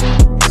 ayy.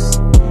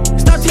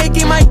 Stop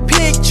taking my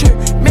picture,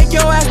 make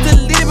your ass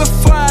delete it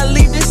before I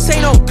leave. This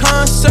ain't no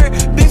concert.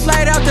 Big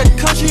flight out the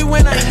country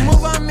when I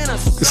move, I'm in a.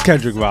 This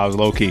Kendrick vibes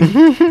low key.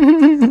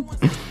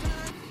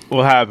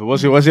 What happened?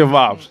 What's your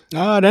vibes?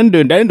 They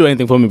didn't do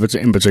anything for me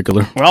in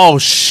particular. Oh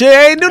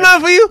shit! Ain't do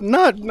nothing for you?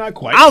 Not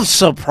quite. I'm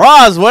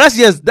surprised. Well, that's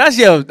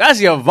your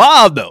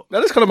vibe though.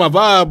 That is kind of my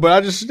vibe,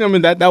 but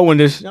that one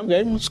is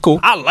okay. It's cool.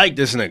 I like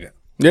this nigga.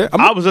 Yeah,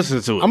 I was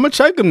listening to it. I'm gonna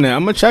check him now.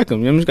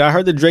 I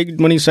heard the Drake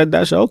when he said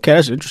that. So okay,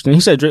 that's interesting. He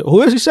said Drake.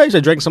 Who else he say? He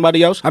said Drake and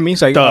somebody else. I mean, he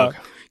said Thug.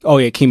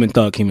 Keem and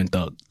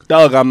Thug.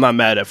 Thug, I'm not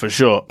mad at for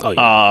sure. Oh,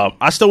 yeah.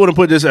 I still wouldn't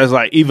put this as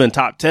like even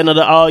top 10 of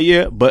the all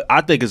year, but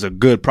I think it's a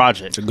good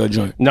project. It's a good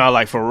joint. No,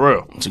 like for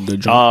real. It's a good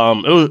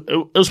joint.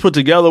 It was put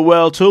together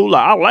well too.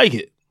 Like I like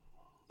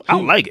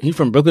it. He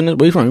from Brooklyn?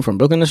 Where you from? He from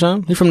Brooklyn or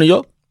something? He from New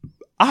York?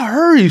 I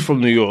heard he's from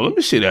New York. Let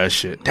me see that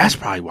shit. That's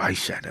probably why he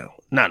shut down.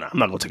 Nah, I'm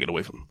not gonna take it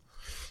away from him.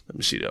 Let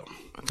me see that.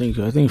 I think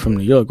he's from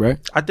New York, right?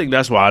 I think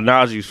that's why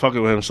Najee's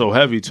fucking with him so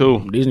heavy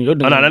too. These New York.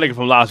 That nigga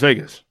from Las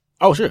Vegas.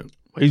 Oh shit.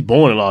 He's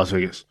born in Las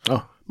Vegas.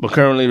 Oh. But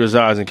currently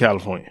resides in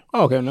California.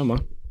 Oh, okay, never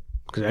mind.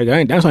 Because I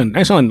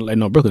ain't sounding like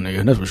no Brooklyn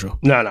nigga, that's for sure.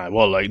 Nah.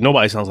 Well, like,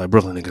 nobody sounds like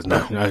Brooklyn niggas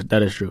now.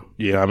 That is true.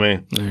 Yeah, I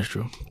mean. That is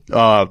true.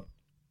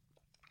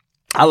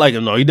 I like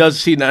him, though. He does,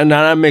 see, now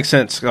that makes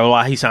sense.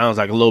 Why he sounds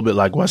like a little bit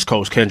like West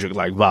Coast Kendrick,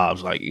 like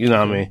vibes. Like, you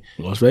know what I mean?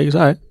 Las Vegas,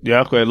 all right.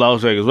 Yeah, okay,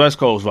 Las Vegas, West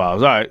Coast vibes.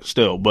 All right,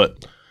 still.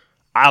 But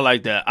I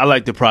like that. I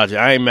like the project.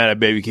 I ain't mad at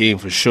Baby Keem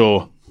for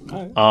sure.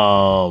 Right.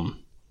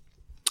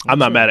 I'm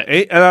not mad at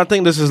it. And I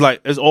think this is like,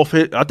 it's off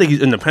hit. I think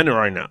he's independent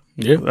right now.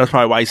 Yeah. That's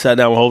probably why he sat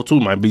down with Hov too.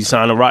 Might be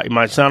signing Rock. He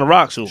might sign a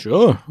Rock soon.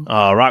 Sure.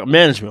 Rock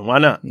Management. Why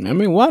not? I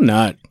mean, why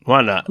not?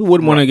 Why not? Who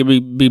wouldn't want to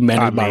be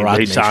managed by Rock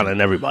They Nation?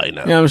 signing everybody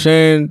now. You know what I'm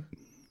saying?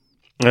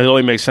 It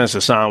only makes sense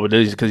to sign with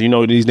this because you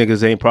know these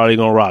niggas ain't probably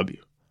gonna rob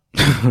you.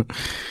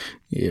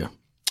 Yeah.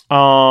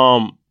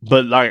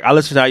 But like I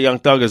listen to that Young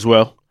Thug as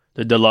well.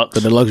 The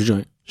deluxe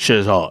joint. Shit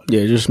is hard.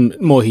 Yeah, just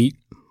more heat.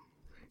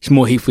 It's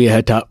more heat for your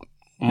head top.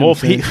 More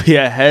heat for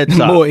your head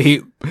top. More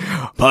heat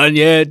on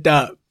your head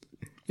top.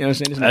 You know what I'm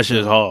saying? That shit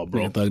is hard,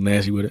 bro. Young Thug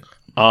nasty with it.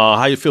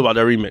 How you feel about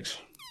that remix?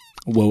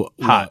 Well,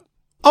 hot.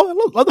 Oh, I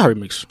love the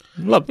remix.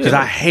 Love it. Because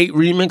I hate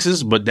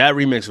remixes, but that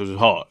remix was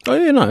hard. Oh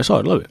yeah, no, it's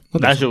hard. Love it.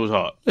 That shit was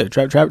hard. Yeah,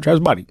 Travis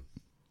body.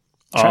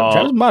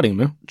 Travis body,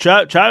 man.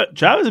 Travis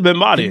has been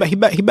bodying. He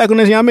back on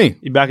this, you know what I mean?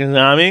 He back in, you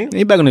know what I mean?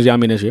 He back on this, you know what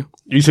I mean, this year.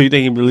 So you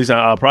think he released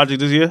a project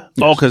this year?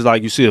 Yes. Oh, because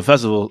like you see the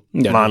festival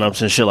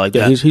lineups and shit like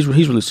that. He's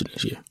releasing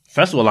this year.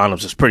 Festival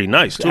lineups is pretty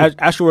nice too.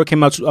 Astroworld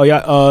came out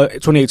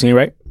 2018,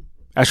 right?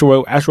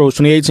 Astroworld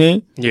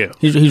 2018. Yeah.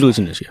 He's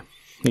releasing this year.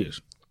 He is.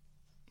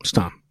 It's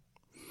time.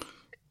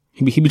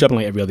 He be dropping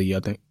like every other year, I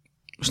think.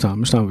 It's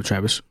time for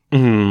Travis.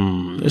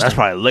 That's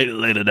probably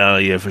later down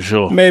the year for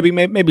sure.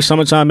 Maybe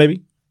summertime,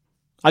 maybe.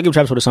 I'll give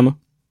Travis for the summer.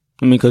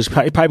 I mean, because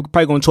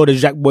probably going to tour the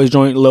Jack Boys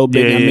joint a little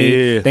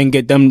bit. Then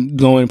get them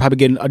going. Probably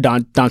getting a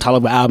Don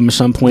Toliver album at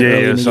some point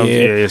early in the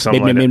year.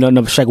 Maybe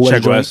another Sheck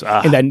West joint.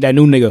 And that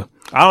new nigga.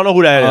 I don't know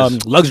who that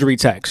is. Luxury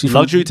Tax.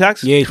 Luxury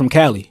Tax? Yeah, he's from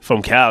Cali.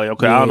 From Cali.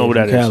 Okay, I don't know who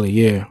that is. Cali,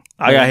 yeah.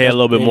 I got to hear a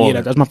little bit more.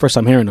 Yeah, that's my first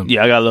time hearing him.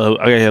 Yeah, I got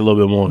to hear a little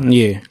bit more.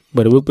 Yeah,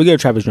 but we'll get a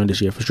Travis joint this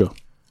year for sure.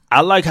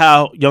 I like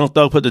how Young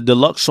Thug put the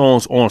deluxe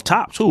songs on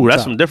top too.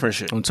 That's some different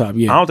shit. On top,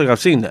 yeah. I don't think I've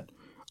seen that.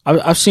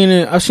 I've seen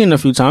it a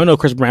few times. I know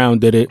Chris Brown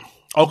did it.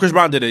 Oh, Chris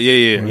Brown did it.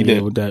 Yeah, he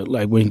did with that.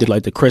 Like when he did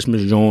like the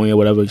Christmas joint or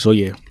whatever. So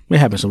yeah, it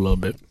happens a little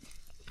bit.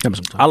 Happens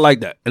sometimes. I like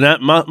that. And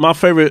that my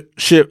favorite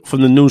shit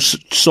from the new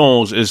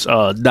songs is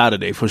Dada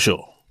Day for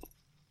sure.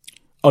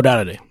 Oh,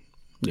 Dada Day.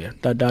 Yeah,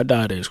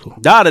 Dada Day is cool.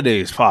 Dada Day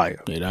is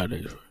fire. Yeah, Dada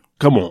Day is.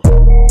 Come on,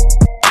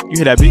 you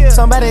hear that beat?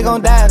 Somebody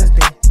gon' die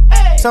today.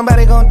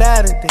 Somebody gon'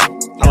 die today.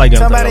 I like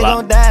Young Thug Somebody a lot.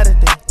 gon' die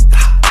today.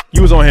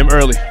 You was on him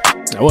early.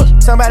 I was.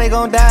 Somebody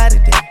gon' die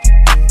today.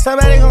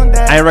 Somebody gon'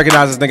 die. I ain't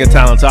recognize this nigga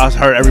talent, so I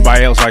heard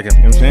everybody else like him.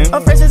 You know what I'm saying?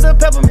 I'm fresh as a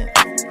peppermint.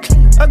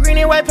 A green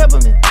and white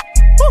peppermint.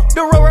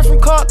 The rollers from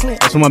Clarkland.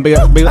 That's one of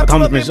my big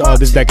accomplishments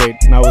this decade.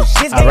 And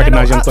I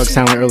recognized Young Thug's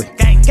talent early.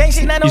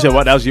 You said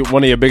what? That was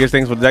one of your biggest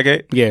things for the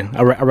decade? Yeah,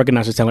 I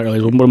recognized his talent early.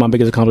 It was one of my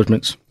biggest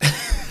accomplishments.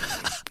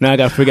 Now I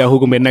gotta figure out who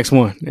gonna be the next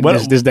one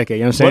this decade.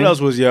 You know what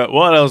I'm saying?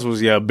 What else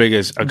was your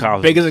biggest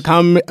accomplishment? Biggest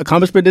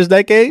accomplishment this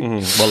decade?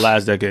 Well,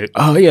 last decade.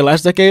 Oh yeah,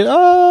 last decade.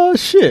 Oh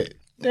shit,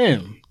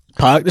 damn.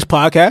 This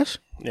podcast.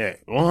 Yeah,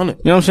 100.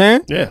 You know what I'm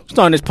saying? Yeah,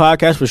 starting this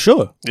podcast for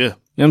sure. Yeah, you know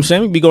what I'm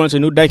saying? We be going into a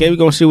new decade. We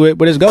gonna see where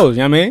this goes.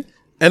 You know what I mean?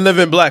 And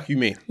Living Black, you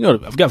mean? You know,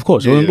 of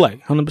course, Living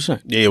Black,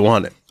 100%. Yeah,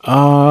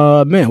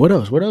 100. Man, what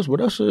else?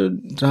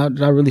 Did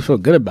I really feel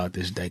good about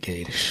this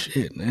decade?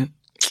 Shit, man.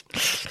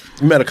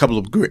 You met a couple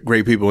of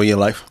great people in your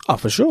life. Oh,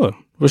 for sure.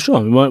 One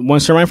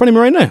sitting right in front of me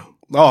right now.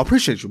 Oh, I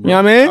appreciate you, bro. You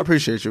know what I mean? I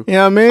appreciate you. You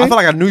know what I mean? I feel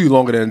like I knew you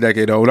longer than a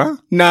decade, though, huh?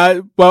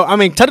 Nah, well, I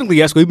mean, technically,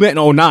 yes, we met in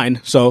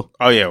 2009, so.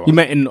 Oh, yeah. Well. You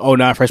met in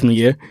 2009, freshman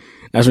year.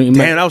 That's when you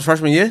met. Damn, that was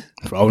freshman year?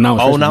 Oh, now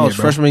was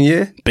freshman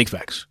year? Big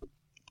facts.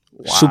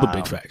 Wow. Super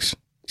big facts.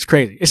 It's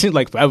crazy. It seems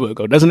like forever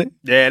ago, doesn't it?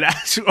 Yeah,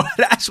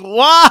 that's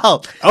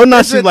wild. Oh,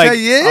 no, seems like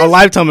a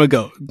lifetime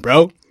ago,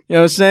 bro. You know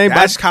what I'm saying?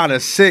 That's kind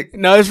of sick.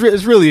 No, it's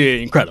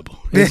really incredible.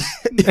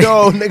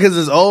 Yo, niggas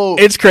is old.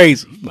 It's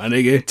crazy, my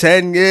nigga.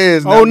 10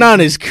 years.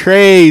 09 is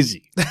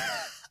crazy.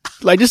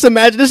 Like, just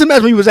imagine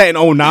when you was at in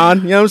 09, you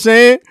know what I'm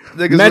saying?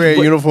 Niggas wearing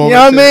uniform. You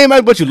know what I mean?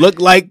 Like, what you look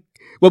like,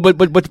 what your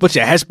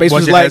headspace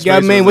was like, you know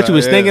what I mean? What you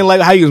was thinking,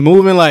 like, how you was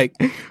moving, like.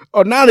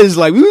 Oh, now it's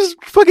like, we was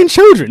fucking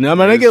children. I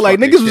mean,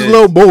 niggas was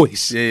little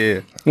boys. Yeah.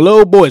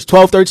 Little boys,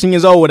 12, 13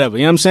 years old, whatever.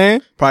 You know what I'm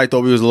saying? Probably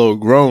thought we was a little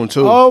grown,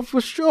 too. Oh,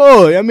 for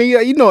sure. I mean,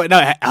 you know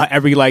how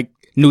every, like,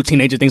 new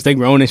teenager thinks they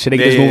grown and shit. They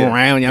just move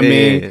around, you know what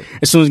I mean?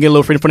 As soon as they get a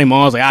little freedom from their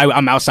moms, like,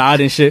 I'm outside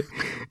and shit.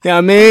 You know what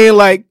I mean?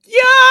 Like,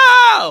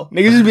 yo!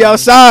 Niggas just be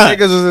outside.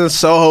 Niggas was in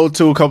Soho,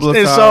 too, a couple of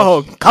times. In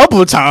Soho, couple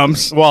of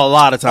times. Well, a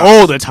lot of times.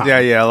 All the time.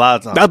 Yeah, a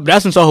lot of times.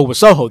 That's when Soho was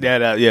Soho.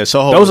 Yeah,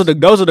 Soho. Those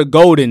are the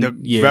golden years.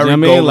 Very you know what I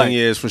mean? golden Like,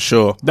 years, for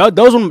sure.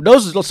 Those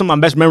are some of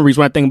my best memories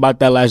when I think about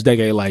that last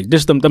decade. Like,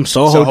 just them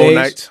Soho days.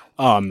 Nights.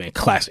 Oh, man,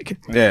 classic.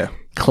 Yeah.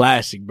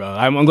 Classic, bro.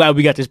 I'm glad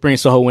we got to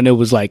experience Soho when it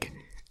was like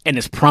in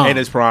its prime. In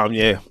its prime,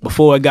 yeah.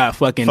 Before it got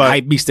fucking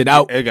hype beasted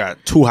out. It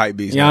got too hype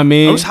beast. You know what I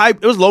mean? It was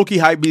hype. It was low key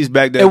hype beast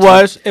back then. It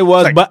was,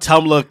 like but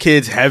Tumblr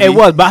kids heavy. It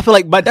was, but I feel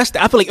like,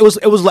 I feel like it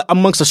was like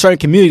amongst a certain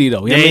community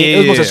though. You know what I mean? It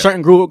was amongst a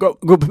certain group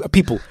of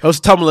people. It was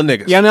Tumblr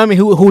niggas. You know what I mean?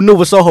 Who knew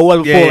what Soho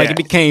was before like it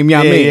became, you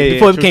know what I mean?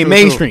 Before it became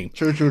mainstream.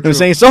 True. You know what I'm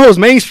saying? Soho's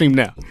mainstream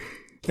now.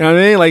 You know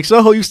what I mean? Like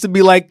Soho used to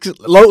be like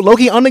low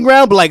key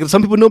underground, but like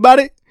some people knew about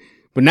it.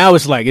 But now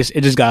it's like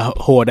it just got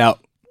whored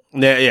out.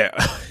 Yeah.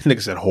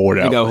 Nigga said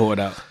whored out. It got whored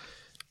out.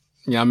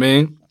 You know what I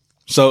mean?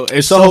 So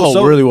it's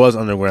Soho really was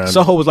underground.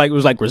 Soho was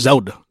like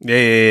Griselda. Yeah.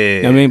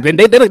 You know what I mean?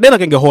 They're not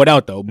gonna get whored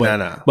out though. But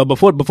Nah. but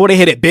before they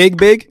hit it big,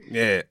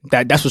 yeah,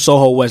 that's what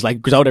Soho was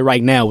like. Griselda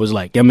right now was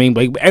like. You know what I mean?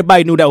 Like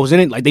everybody knew that was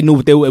in it. Like they knew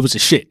it was a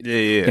shit. Yeah.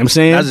 You know what I'm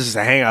saying? That's just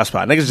a hangout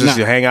spot. Niggas just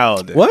hang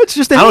out there. What? It's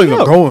just I don't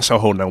even go in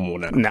Soho no more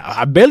now. Nah,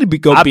 I barely be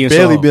in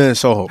Soho. in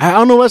Soho. I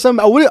don't know what's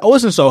something. I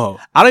was in Soho.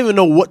 I don't even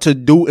know what to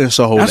do in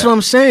Soho. That's now. what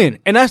I'm saying.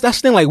 And that's the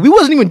thing. Like we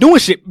wasn't even doing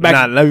shit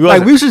back. Nah,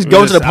 like we was just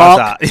going to the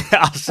park,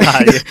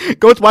 outside.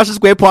 go to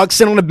Washington Square Park,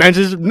 sit on the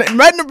benches,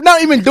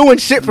 not even doing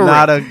shit for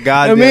not real. a goddamn you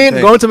know what I mean?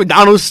 thing. Going to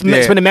McDonald's,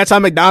 spending mad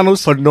time at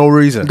McDonald's for no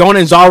reason. Going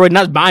in Zara,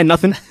 not buying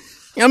nothing.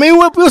 You know what I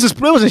mean? We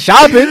wasn't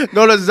shopping.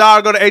 Go to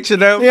Zara, go to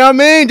H&M. You know what I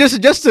mean?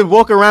 Just to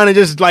walk around and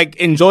just like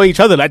enjoy each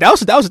other. Like that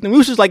was the thing. We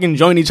was just like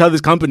enjoying each other's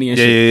company and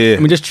shit. Yeah. I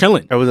mean, just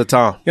chilling. It was a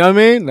time. You know what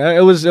I mean?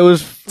 It was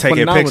taking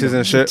phenomenal. pictures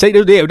and shit.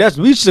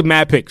 We used to take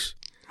mad pics.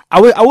 I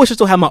wish I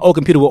still had my old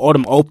computer with all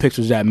them old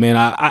pictures at, man.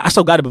 I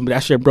still got it, but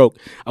that shit broke.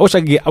 I wish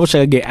I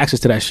could get access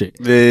to that shit.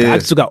 Yeah. I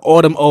still got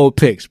all them old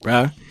pics,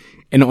 bruh.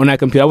 And on that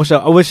computer, I wish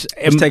it was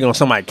taking on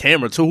somebody's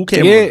camera too. Who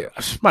came? Yeah,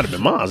 might have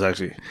been mine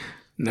actually.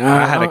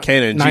 Nah, I had a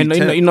Canon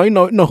G10. You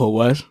know who it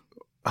was?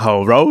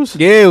 Oh, Rose?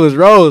 Yeah, it was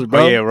Rose,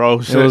 bro. Oh, yeah,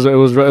 Rose. It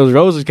was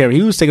Rose's camera.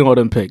 He was taking all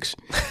them pics.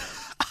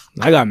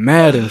 I got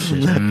mad and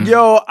shit, man.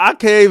 Yo, I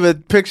can't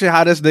even picture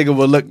how this nigga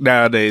would look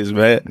nowadays,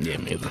 man. Yeah,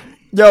 maybe.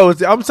 Yo,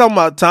 I'm talking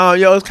about time.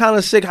 Yo, it's kind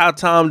of sick how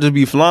time just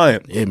be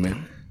flying. Yeah,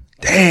 man.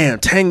 Damn,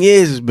 10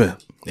 years it's been.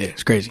 Yeah,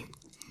 it's crazy.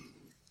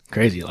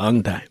 Crazy,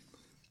 long time.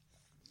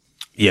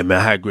 Yeah, man,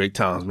 I had great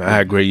times, man. I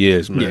had great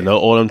years, man. Yeah.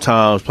 All them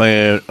times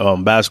playing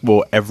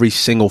basketball every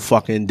single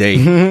fucking day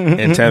in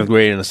 10th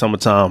grade in the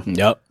summertime.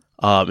 Yep.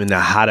 In the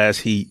hot ass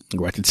heat.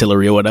 Go out to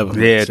Tillery or whatever.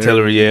 Yeah,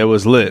 Tillery. Yeah, it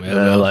was lit,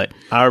 man. Like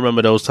I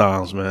remember those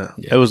times, man.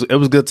 Yeah. It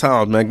was good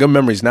times, man. Good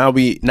memories. Now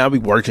we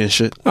working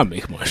shit. I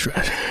make more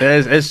trash.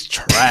 It's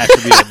trash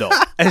to be an adult.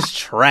 It's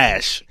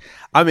trash.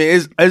 I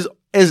mean,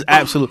 it's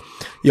absolute.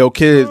 Yo,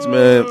 kids,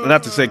 man.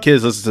 Not to say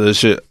kids listen to this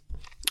shit.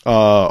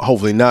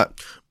 Hopefully not.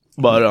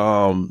 But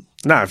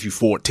not if you're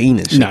 14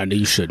 and shit. Nah,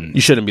 you shouldn't.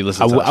 You shouldn't be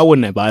listening to us. I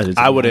wouldn't advise it.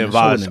 I would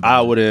advise us. I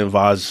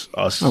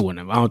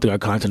wouldn't. I don't think our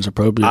content's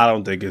appropriate. I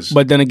don't think it's.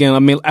 But then again, I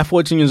mean, at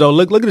 14 years old,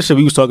 look at the shit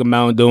we was talking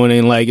about and doing,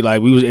 and like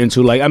we was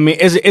into. Like, I mean,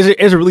 is it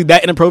really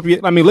that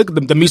inappropriate? I mean, look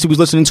at the music we was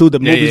listening to,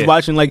 the movies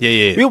watching. Like,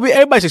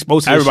 everybody's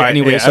exposed to this shit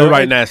anyway. So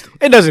everybody nasty.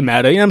 It doesn't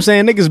matter. You know what I'm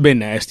saying? Niggas been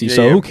nasty,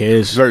 so who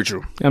cares? Very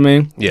true. I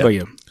mean, yeah, but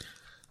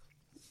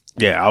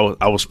yeah.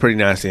 I was pretty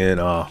nasty in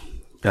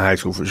high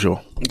school for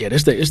sure. Yeah,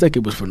 this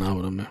decade was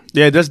phenomenal, man.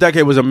 Yeah, this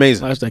decade was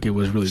amazing. Last decade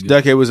was really good. This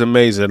decade was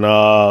amazing.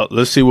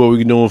 Let's see what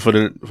we're doing for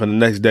the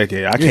next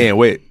decade. I can't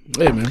wait.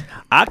 Yeah, man.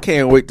 I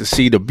can't wait to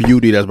see the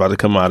beauty that's about to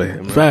come out of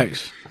here, man.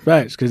 Facts.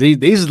 Because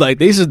these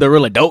is the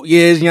real adult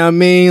years, you know what I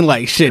mean?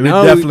 Like shit. We're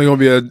definitely gonna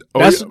be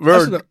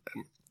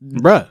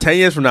bruh. 10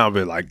 years from now,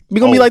 we'll be like we're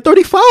gonna be like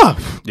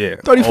 35. Yeah.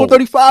 34,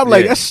 35.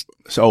 Like that's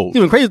old.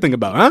 Even crazy to think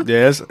about, huh?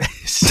 Yes.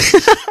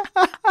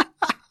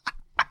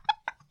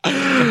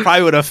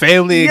 Probably with a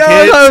family and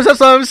kids. That's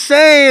what I'm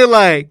saying.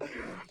 Like,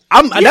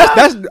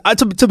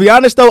 to be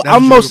honest though,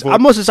 I'm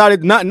most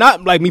excited.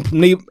 Not like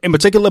me in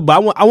particular,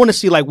 but I want to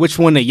see like which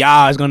one of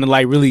y'all is gonna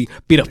like really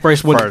be the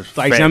first one. You know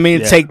what I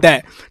mean? Take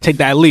that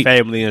leap.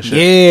 Family and shit.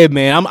 Yeah,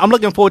 man. I'm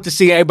looking forward to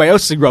seeing everybody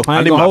else's growth.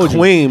 I need my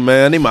queen,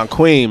 man. I need my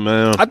queen,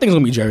 man. I think it's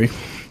gonna be Jerry.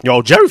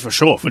 Yo, Jerry for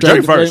sure.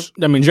 Jerry first.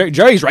 I mean,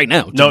 Jerry's right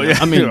now. No, yeah.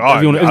 I mean,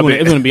 if you want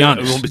to be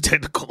honest. If you want to be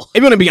technical. If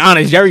you want to be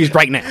honest, Jerry's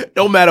right now.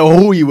 No matter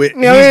who you with,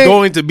 he's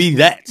going to be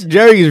that.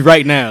 Jerry's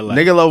right now. Like,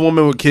 nigga love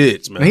women with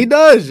kids, man. He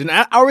does, and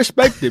I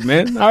respect it,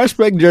 man. I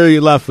respect Jerry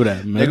a lot for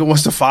that, man. Nigga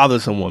wants to father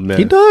someone, man.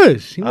 He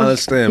does. I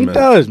understand, man. He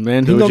does,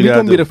 man. He's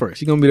gonna be the first.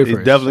 He's gonna be the first.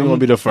 He's definitely gonna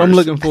be the first. I'm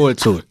looking forward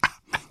to it.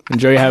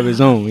 And Jerry have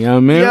his own, you know what I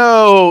mean?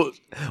 Yo,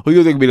 who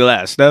you think will be the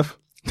last? Steph?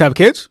 Type of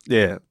kids?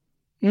 Yeah.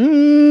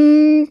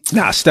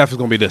 Nah, Steph is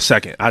gonna be the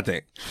second, I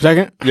think.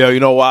 Second? Yeah, you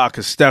know why?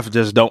 Because Steph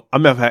just don't.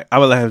 I'm gonna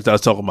let him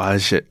start talking about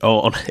his shit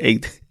on the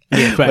 8th.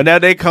 Yeah, but now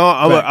they come.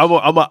 I'm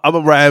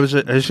gonna wrap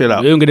his shit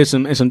out. We gonna get into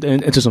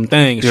some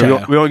things.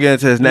 Yeah, we gonna get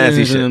into his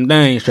nasty shit. Some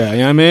things, child. You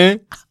know what I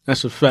mean?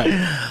 That's a fact.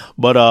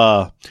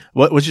 But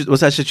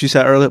what's that shit you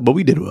said earlier? But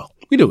we did well.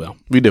 We did well.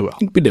 We did well.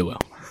 We did well.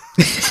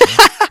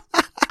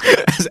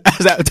 As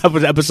that type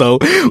of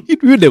episode,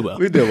 you did well.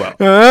 We did well.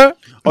 Uh-huh.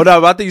 Oh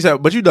no, I think you said,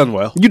 but you done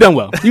well. You done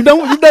well. You done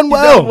well. You done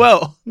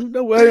well. You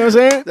know what I'm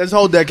saying? This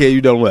whole decade,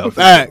 you done well.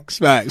 Facts.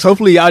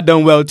 Hopefully, y'all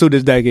done well too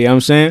this decade. You know what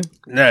I'm saying?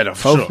 Yeah,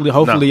 for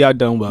hopefully, y'all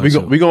done well.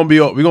 We gonna be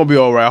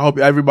all right. I hope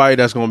everybody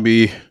that's gonna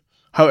be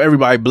how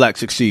everybody black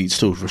succeeds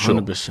too, for sure.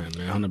 100%,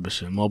 man.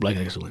 100%. More black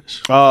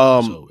excellence.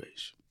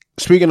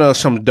 Speaking of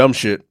some dumb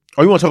shit,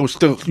 you want to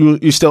talk?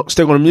 You still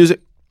stick on the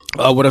music?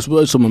 What else?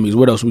 What else we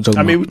talking about?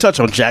 I mean, we touch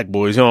on Jack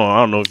Boys. I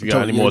don't know if you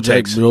got any more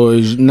Jack takes.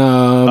 Boys,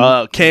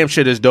 nah. Cam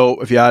shit is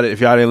dope. If y'all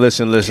didn't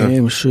listen.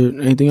 Cam shit.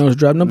 Anything else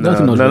dropped?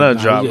 Nothing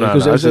else dropped.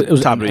 Because it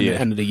was top of the year.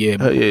 End of the year.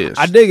 Yes.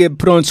 I did get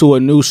put onto a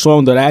new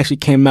song that actually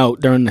came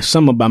out during the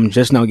summer, but I'm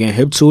just now getting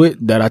hip to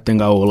it. That I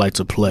think I would like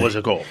to play. What's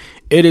it called?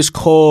 It is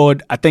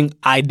called, I think,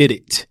 I Did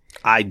It.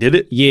 I Did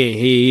It?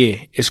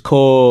 Yeah. It's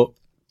called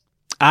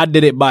I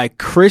Did It by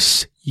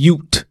Chris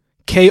Ute.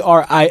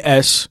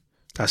 Kris.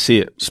 I see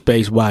it.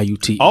 Space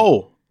YUT.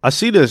 Oh, I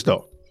see this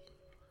though.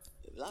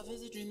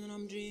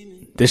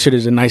 This shit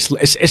is a nice.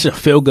 It's a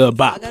feel good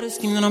bop. I got a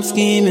scheme that I'm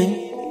scheming.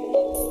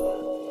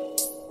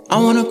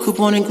 I want a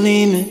coupon and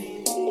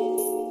gleaming.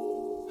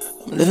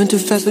 I'm living too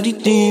fast with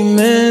these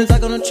demons. I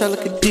gonna try like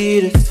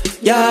Adidas.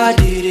 Yeah, I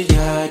did it.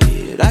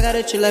 I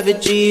gotta chill like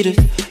Vegeta.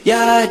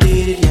 Yeah, I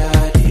did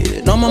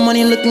it. All my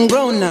money looking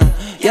grown now.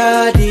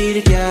 Yeah, I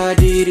did it.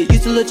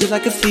 Used to look just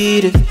like a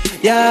fetus.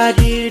 Yeah, I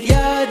did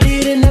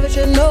it. Never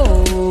should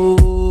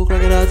know.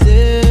 Crocodile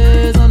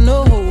tears, I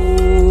know.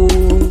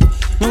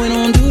 No, we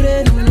don't do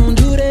that.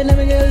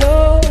 Never get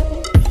low.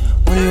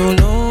 When you're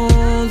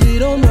alone, we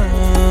don't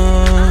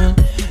run.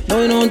 No,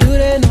 we don't do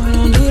that. No, we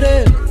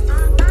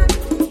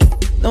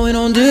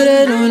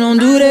don't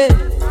do that.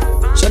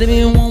 Shawty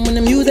being warm when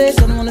the music.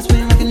 Something wanna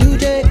spin like a new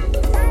J.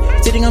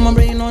 Sitting on my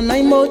brain on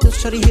night mode.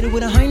 Just shawty hit it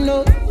with a high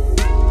note.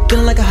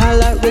 Feeling like a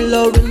highlight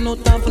reload. Really no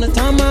time for the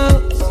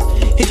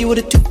timeouts. Hit you with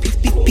a 2-piece,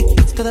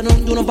 beats, cause I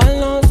don't do no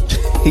violence.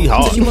 He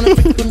hard. Said you wanna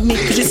freak with me,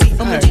 cause you see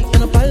I'm a G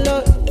and a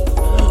pilot.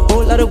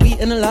 Whole lot of weed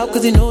and a loud,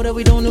 cause you know that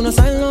we don't do no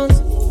silence.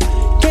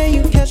 Can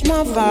you catch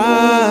my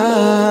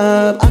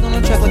vibe? I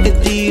gonna track like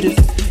Adidas.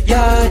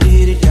 Yeah, I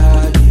did it.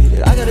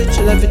 I gotta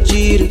chill like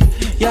Vegeta.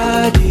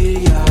 Yeah, I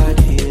did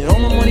it. All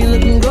my money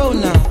looking grow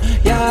now.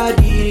 Yeah, I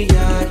did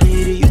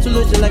it. Used to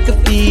look just like a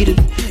fetus.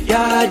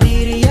 Yeah, I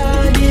did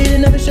it.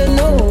 Never should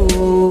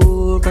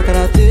know.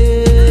 Crocodile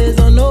tears,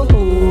 I know.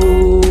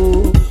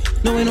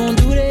 No, we don't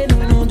do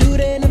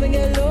that. Never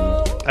get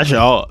low. That's your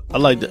hard. I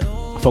like that.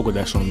 I fuck with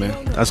that song,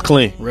 man. That's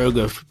clean. Real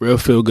good. Real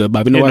feel good.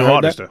 Bobby, you know Yeah, where I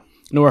heard that? You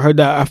know where I heard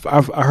that?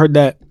 I heard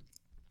that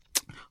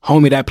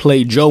homie that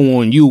played Joe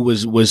on You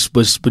was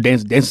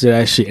dancing to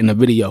that shit in the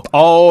video.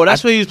 Oh,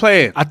 that's what he was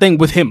playing. I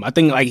think with him. I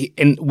think like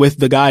with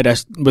the guy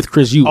that's with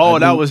Chris Ute. Oh,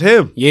 that was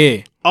him.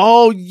 Yeah.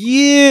 Oh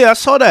yeah, I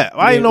saw that.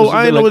 I didn't know.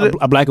 Like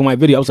a black and white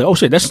video. I was like, oh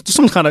shit, that's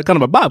some kind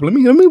of a bop. Let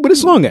me where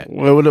this song at?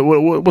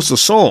 What's the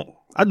song?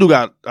 I do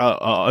got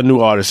a new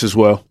artist as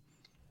well.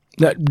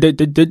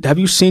 Have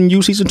you seen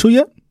You season 2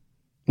 yet?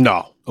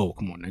 No. Oh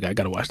come on, I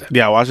gotta watch that.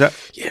 Yeah, watch that.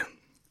 Yeah.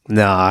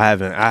 No, I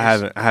haven't. I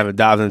haven't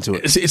dived into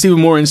it. It's even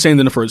more insane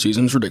than the first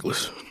season. It's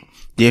ridiculous.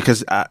 Yeah,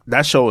 because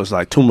that show is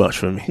like too much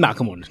for me. Nah,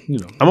 come on. You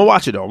know, I'm gonna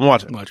watch it though. I'm gonna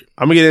watch it.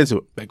 I'm gonna get into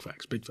it. Big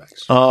facts.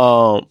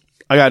 I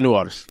got a new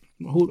artist.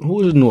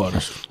 Who is the new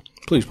artist?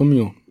 Please put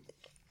me on.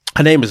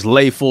 Her name is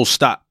Lay Full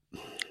Stop.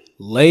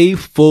 Lay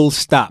Full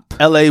Stop.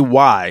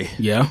 LAY.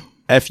 Yeah.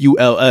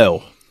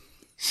 FULL.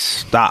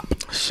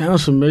 Stop.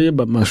 Sounds familiar,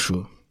 but I'm not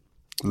sure.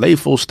 Lay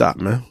Full Stop,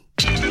 man.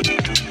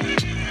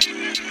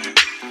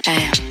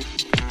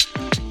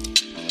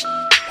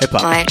 Hip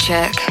hop. Mic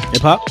check.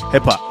 Hip hop.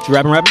 You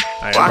rapping?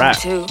 I ain't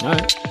rap. 1, 2. All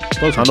right.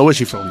 I don't know where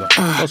she from though.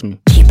 Close me.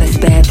 Keep a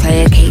spare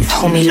player case,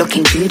 homie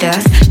looking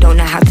Judas. Don't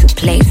know how to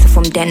play, so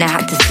from then I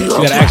had to suit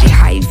up.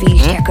 High V,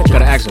 check a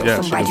gotta accent.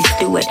 Somebody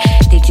Stewart.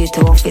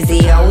 Digital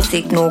physio,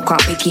 signal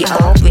can't pick it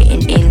up.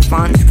 Written in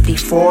font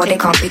 64, they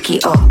can't pick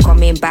it up.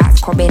 Coming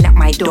back, coming at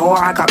my door,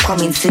 I got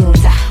coming soon.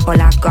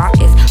 All I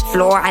got is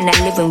floor and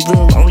a living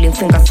room. Only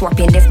finger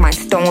swapping if my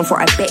stone for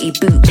a Betty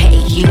boot. Petty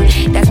you,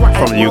 that's what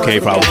from the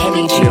UK probably.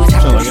 Heavy Jews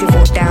have to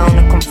shrivel down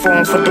and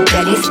conform for the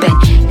belly.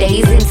 Spent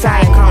days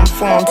inside,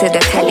 conform to the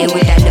telly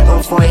with that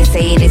little voice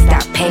saying it's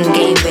that pen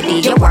game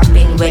ready. Yo, I've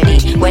been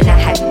ready when I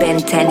had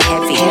been 10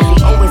 heavy.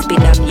 Always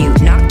been a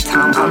mute, not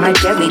Tom. I'm a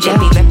Jerry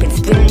reppin'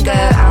 Springer.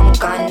 I'm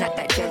gone at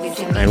that Jerry.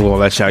 I ain't gonna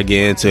let y'all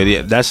get into it.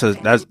 Yeah, that's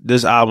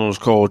this album is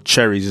called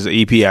Cherries. It's an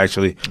EP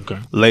actually. Okay.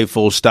 Lay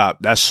Full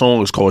Stop. That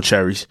song is called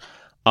Cherries.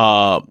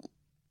 That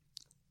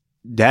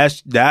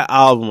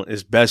album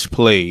is best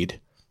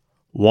played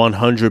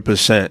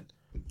 100%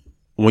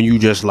 when you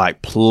just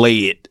like play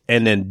it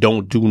and then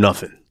don't do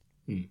nothing.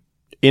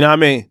 You know what I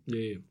mean?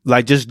 Yeah.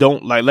 Like just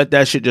don't like let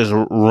that shit just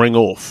ring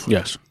off.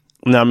 Yes.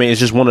 You know what I mean? It's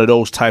just one of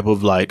those type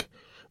of like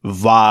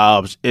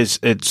vibes.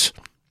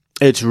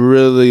 It's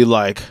really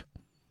like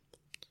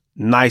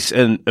nice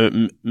and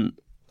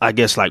I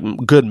guess like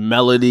good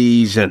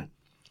melodies and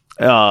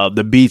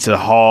the beats are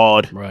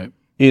hard. Right.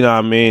 You know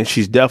what I mean?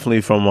 She's definitely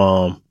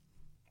from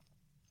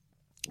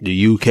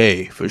the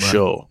UK for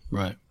sure.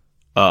 Right.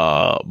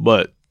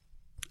 But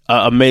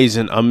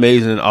amazing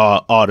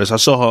artist. I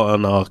saw her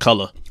on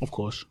Color. Of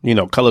course. You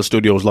know, Color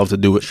Studios love to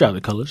do it. Shout out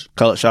to Colors.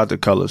 Shout out to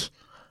Colors.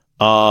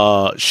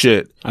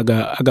 Shit. I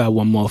got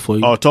one more for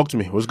you. Oh, talk to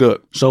me. What's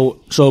good? So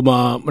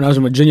when I was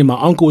in Virginia, my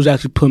uncle was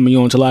actually putting me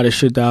on to a lot of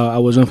shit that I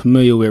was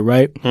unfamiliar with,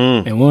 right?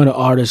 And one of the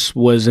artists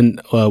was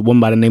one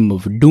by the name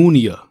of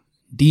Dounia.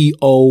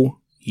 Dounia.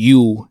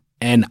 Dounia?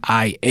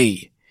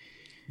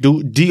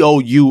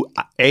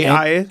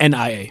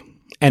 Nia.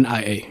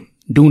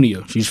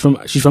 Dounia.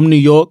 She's from New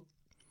York.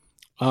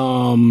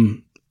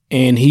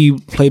 And he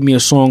played me a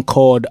song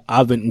called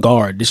Avant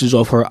Garde. This is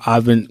off her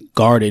Avant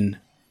Garden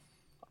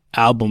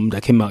album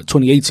that came out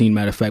 2018,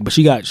 matter of fact. But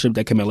she got shit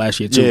that came out last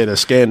year too. Yeah, the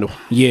Scandal.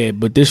 Yeah,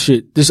 but this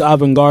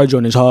Avant Garde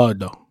joint is hard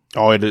though.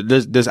 Oh,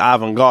 this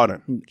Avant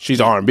Garde. She's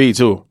R&B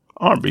too.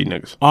 R&B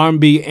niggas.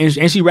 R&B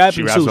and she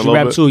rapping too. She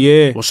rap too.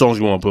 Yeah. What songs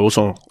you want to put? What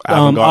song?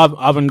 Avant Garde.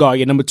 Avant Garde.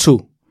 Yeah, number 2.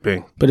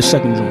 Bing. But the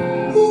second joint.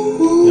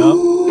 Yup.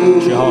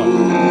 She hard.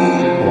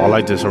 Oh, I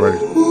like this already.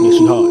 Yeah,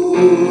 she hard.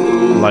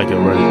 I like it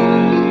already.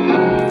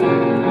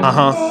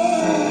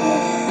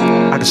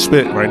 I can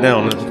spit right now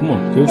on this. Come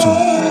on, give it to me.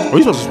 Oh,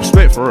 you supposed to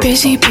spit for real.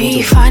 Busy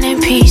bee, finding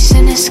peace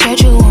in the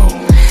schedule.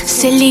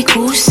 Silly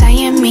goose,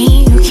 saying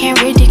me, you can't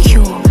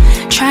ridicule.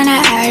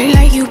 Tryna act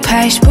like you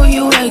passed, but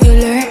you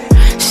regular.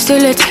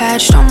 Still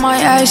attached on my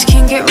eyes,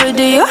 can't get rid of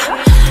ya.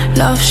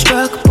 Love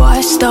struck,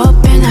 bossed up,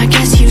 and I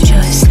guess you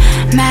just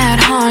mad,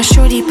 huh?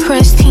 Shorty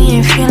pressed, he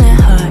ain't feeling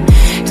her.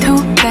 Too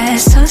bad,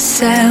 so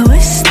sad,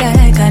 what's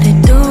that gotta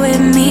do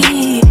with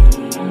me?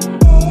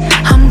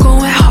 I'm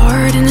going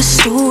hard in the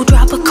stool,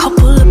 drop a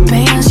couple of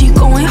bands. You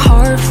going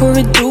hard for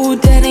a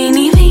dude that ain't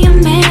even your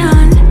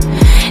man.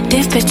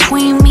 Diff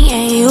between me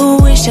and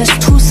you is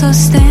just too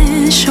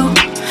substantial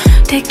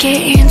to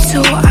get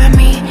into. I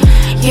mean,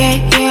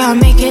 yeah, I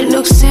make it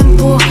look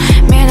simple.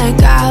 Man of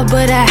God,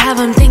 but I have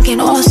him thinking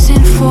all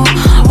sinful.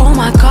 Oh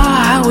my God,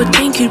 I would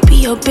think you'd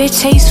be a bit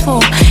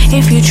tasteful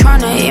if you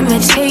tryna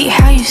imitate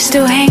how you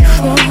still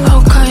hateful.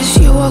 Oh, cause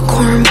you a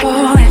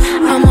cornball,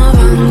 I'm a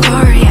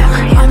Vanguardia.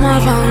 I'm a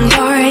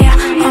Vanguardia,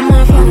 I'm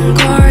a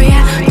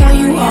Vanguardia. Thought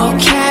you all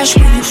cash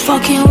when you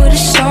fucking with a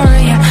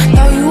story.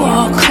 Thought you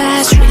all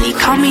class, really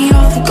caught me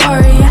off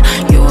guard.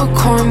 You a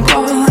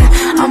cornball,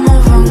 I'm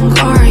a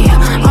Vanguardia.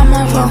 I'm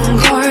a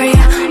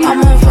Vanguardia,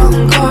 I'm a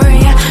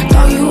Vanguardia.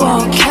 Thought you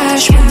all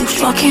cash when you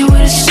fucking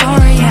with a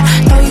story.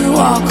 Thought you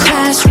all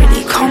class,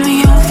 really caught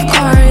me off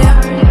guard.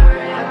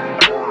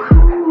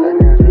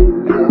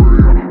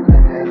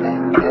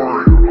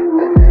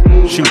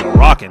 She was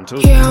rocking too.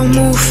 Yeah, I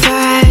move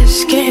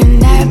fast, getting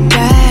that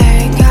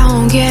bag. I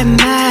don't get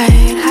mad,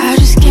 I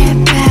just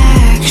get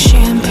back.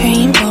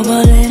 Champagne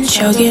bubbling,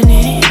 chugging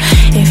it.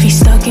 If he's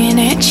stuck in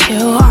it,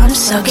 chill, I'm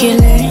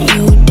succulent.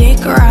 You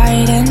dick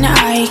right, and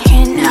I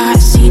cannot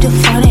see the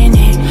fun in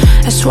it.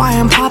 That's why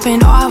I'm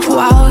popping off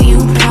while you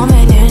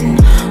plummeting.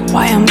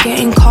 Why I'm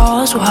getting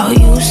calls while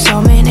you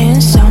summoning.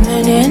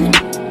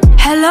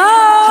 Hello?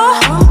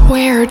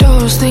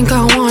 Weirdos think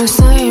I want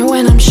something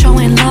when I'm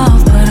showing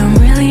love, but I'm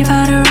really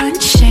about to run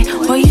shit.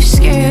 What you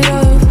scared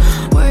of?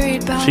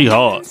 Worried about. She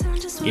hard.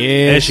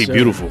 Yeah, and she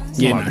beautiful.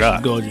 Yeah, oh my God,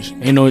 she's gorgeous.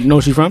 Ain't know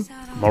she from?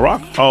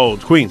 Morocco. Oh,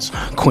 Queens.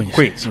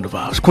 Queens. Know the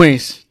vibes.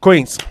 Queens.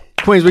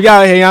 We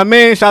got here, y'all,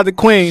 man. Shout out to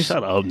Queens.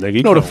 Shut up, nigga.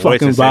 You know the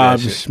fucking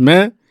vibes,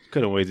 man.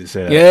 Couldn't wait to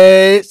say that.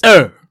 Yes,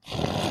 sir.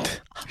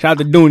 Shout out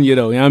to Dounia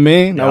though. You know what I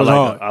mean? That was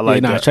hard. I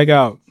like that. Check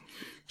out.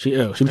 She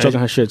was talking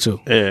her shit too.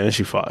 Yeah, and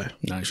she fire.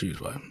 Nah, she was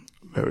fire.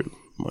 Very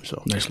much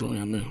so. Nice little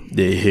young man.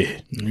 Yeah.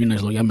 You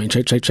nice little young man.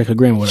 Check her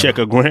gram. Whatever. Check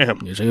her gram.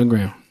 Yeah, check her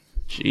gram.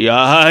 She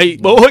alright,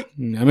 boy.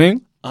 You know what I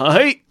mean?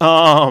 Alright.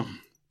 All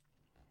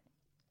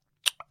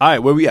right,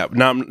 where we at?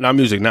 Now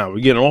music. Now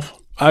we getting off.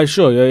 All right,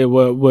 sure. Yeah.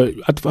 Well,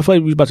 I feel like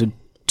we was about to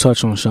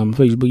touch on something. I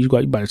feel like you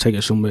about to take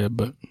it somewhere,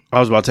 but I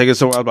was about to take it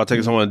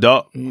somewhere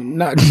dark.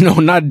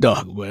 Not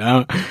dark, but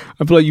I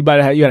feel like you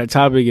had a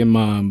topic in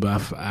mind,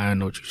 but I don't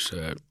know what you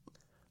said.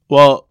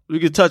 Well, we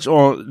could touch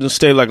on, just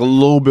stay like a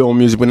little bit on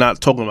music, but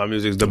not talking about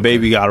music. The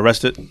baby got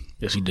arrested.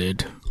 Yes, he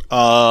did.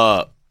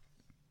 I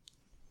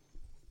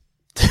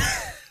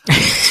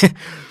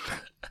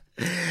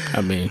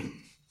mean,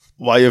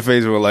 why your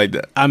face were like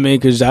that? I mean,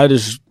 because I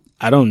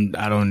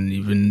don't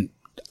even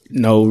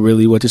know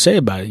really what to say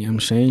about it. You know what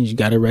I'm saying? He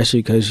got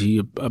arrested because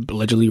he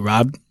allegedly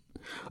robbed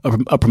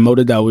a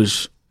promoter that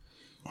was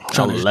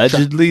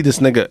allegedly. This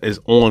nigga is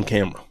on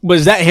camera.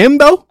 Was that him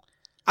though?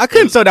 I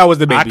couldn't tell that was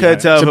the baby. I couldn't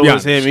tell if it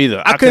was him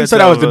either. I couldn't tell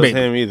that was the baby.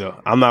 Him either.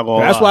 I'm not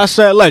gonna. That's why I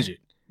said alleged.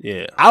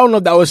 Yeah, I don't know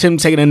if that was him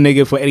taking a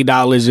nigga for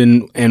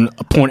 $80 and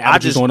pouring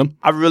averages on him.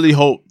 I really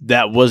hope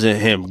that wasn't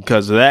him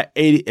because that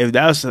if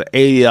that's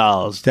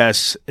 $80,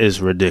 that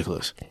is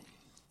ridiculous.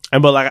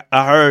 And but like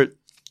I heard,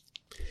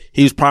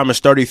 he was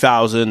promised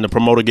 $30,000. The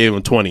promoter gave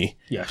him $20,000.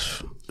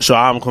 Yes. So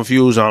I'm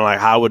confused on like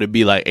how would it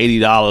be like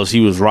 $80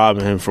 he was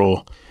robbing him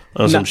for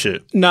some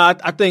shit. No,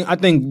 I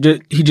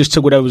think he just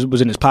took whatever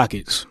was in his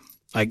pockets.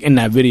 Like in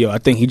that video, I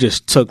think he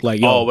just took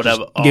like, yo,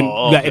 whatever. You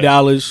got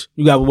 $8,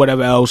 you got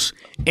whatever else,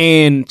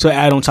 and to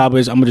add on top of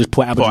this, I'm gonna just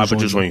pour apple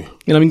juice on you. You know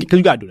what I mean? Because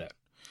you gotta do that.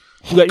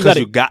 You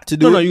got to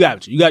do it. No, you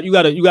got to.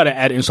 You got to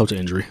add insult to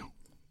injury.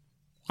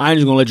 I ain't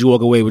just gonna let you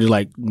walk away with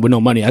no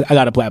money. I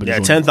gotta put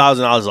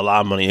 $10,000 is a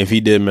lot of money if he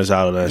did miss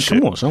out on that shit.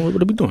 Come on, son, what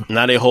are we doing?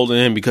 Now they holding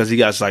him because he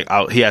got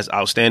he has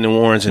outstanding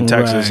warrants in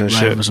Texas and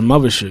shit. For some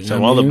other shit.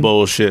 Some other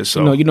bullshit.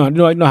 So you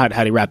know how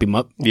they wrap him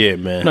up. Yeah,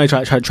 man. You know,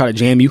 they try to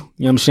jam you. You know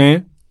what I'm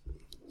saying?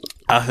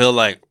 I feel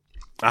like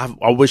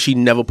I wish he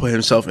never put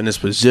himself in this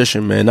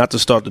position, man. Not to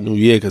start the new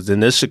year, because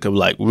then this shit could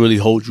really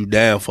hold you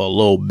down for a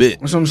little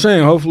bit. That's what I'm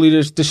saying. Hopefully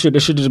this shit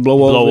just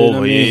blow over.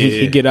 I mean,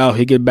 he get out,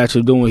 he get back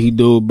to doing what he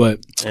do, but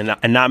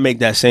and not make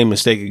that same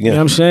mistake again. You know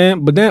what I'm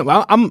saying? But then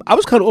I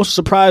was kind of also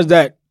surprised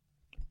that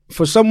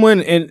for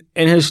someone in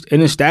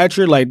his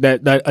stature like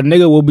that a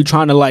nigga will be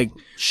trying to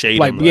shade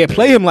him,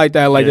 play him like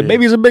that. The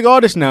baby's a big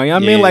artist now. You know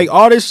what I mean?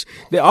 Artists,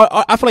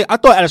 I feel like I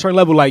thought at a certain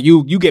level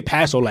you get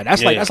past all that.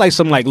 That's that's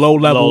some low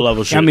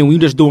level shit. I mean, when you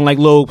just doing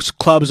little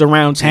clubs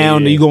around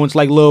town, and you go into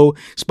little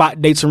spot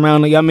dates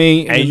around. I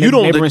mean, and you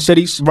don't neighboring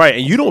cities, right?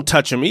 And you don't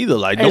touch him either.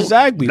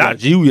 Exactly,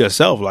 not you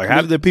yourself.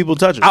 Have the people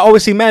touch him. I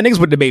always see mad niggas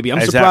with the baby. I'm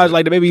surprised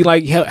the baby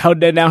held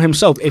that down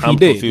himself if he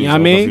did. You know what I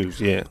mean?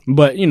 Confused, yeah,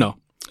 but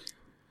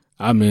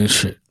I mean,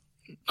 shit.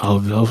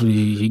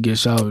 Hopefully he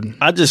gets out.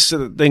 I just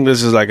think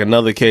this is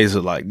another case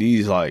of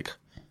these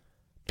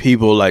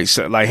people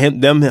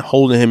them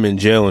holding him in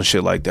jail and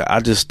shit like that. I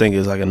just think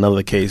it's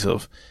another case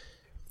of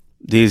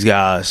these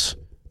guys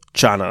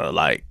trying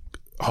to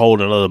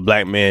hold another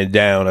black man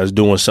down that's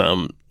doing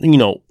something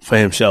for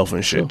himself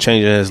and shit,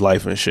 changing his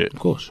life and shit. Of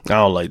course, I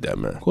don't like that,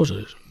 man. Of course it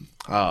is.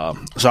 So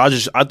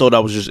I thought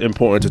that was just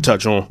important to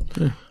touch on.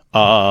 Yeah.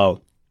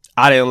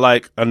 I didn't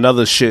like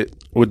another shit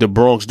with the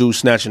Bronx dude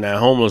snatching that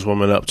homeless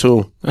woman up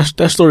too.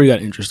 That story got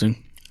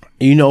interesting.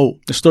 The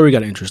story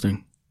got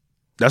interesting.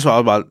 That's what I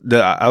was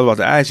about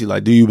to ask you.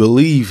 Do you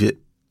believe it?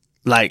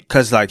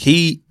 Cause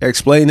he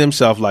explained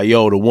himself.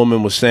 The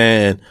woman was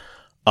saying,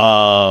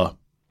 "Yo,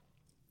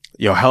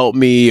 help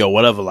me" or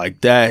whatever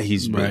like that.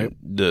 He's right.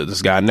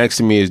 This guy next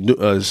to me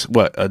is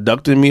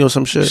abducted me or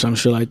some shit. Some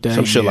shit like that.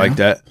 Some shit like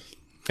that.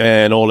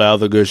 And all that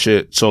other good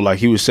shit. So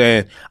he was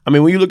saying, I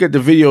mean, when you look at the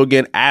video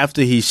again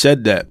after he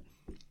said that,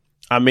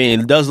 I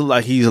mean, it does look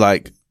like he's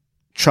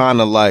trying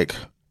to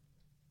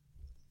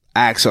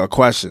ask her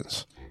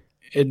questions.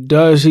 It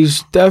does.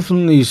 He's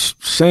definitely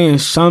saying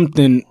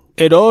something.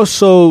 It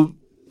also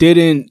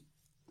didn't,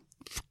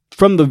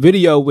 from the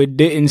video, it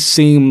didn't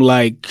seem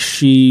like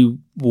she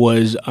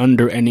was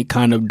under any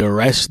kind of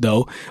duress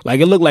though.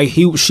 It looked like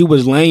she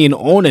was laying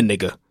on a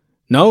nigga.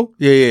 No?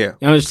 Yeah.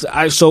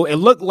 So it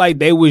looked like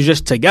they was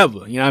just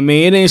together. You know what I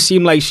mean? It didn't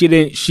seem like she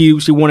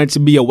wanted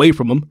to be away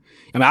from him.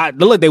 I mean, it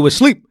looked like they would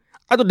sleep.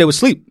 I thought they would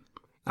sleep.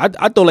 I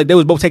thought they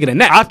was both taking a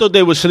nap. I thought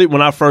they would sleep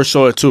when I first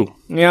saw it too.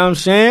 You know what I'm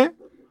saying?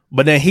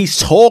 But then he's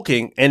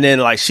talking and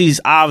then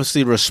she's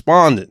obviously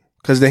responding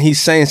because then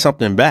he's saying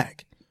something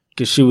back.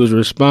 Because she was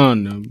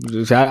responding.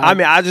 I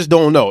mean, I just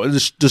don't know.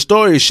 The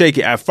story is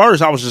shaky. At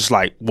first, I was just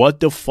what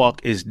the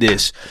fuck is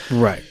this?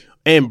 Right.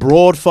 In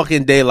broad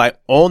fucking daylight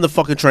on the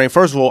fucking train.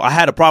 First of all, I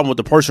had a problem with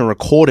the person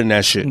recording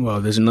that shit. Well,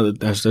 that's another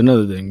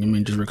thing. I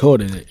mean, just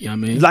recording it. You know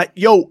what I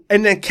mean?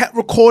 And then kept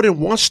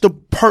recording once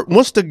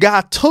the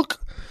guy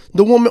took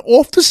the woman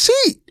off the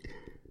seat.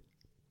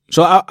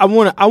 So I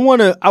want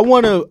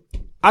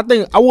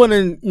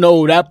to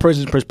know that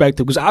person's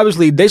perspective because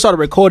obviously they started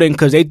recording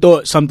because they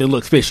thought something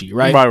looked fishy,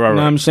 right? Right. You know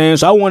what I'm saying?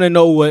 So I want to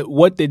know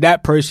what did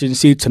that person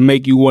see to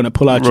make you want to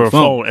pull out your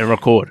phone and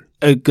record?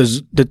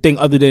 Because the thing,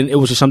 other than it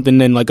was just something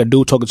then a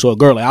dude talking to a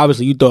girl,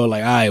 obviously you thought all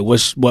right, what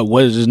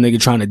is this nigga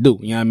trying to do?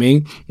 You know what I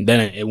mean? And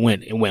then it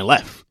went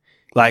left.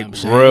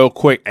 Real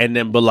quick, and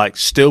then but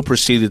still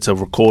proceeded to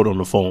record on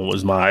the phone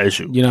was my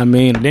issue. You know what I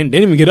mean? Then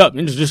didn't even get up.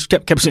 Then just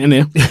kept sitting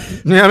there. You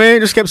know what I mean?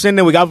 Just kept sitting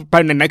there. We got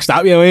probably the next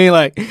stop. You know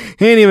what I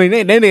mean?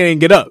 Then they didn't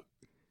get up.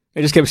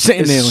 They just kept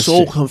sitting there. It's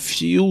so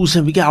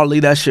confusing. We gotta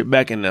leave that shit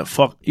back in there.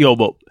 Fuck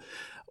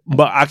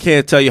but I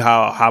can't tell you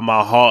how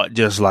my heart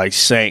just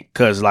sank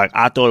because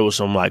I thought it was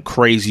some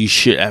crazy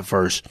shit at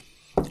first.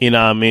 You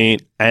know what I mean?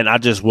 And I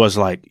just was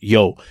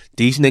yo,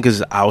 these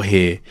niggas out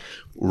here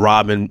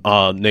robbing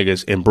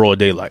niggas in broad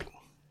daylight.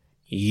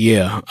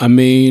 Yeah, I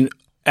mean,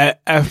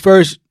 at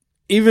first,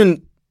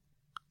 even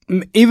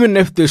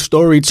if the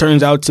story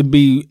turns out to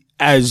be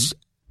as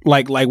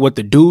like what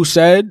the dude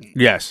said,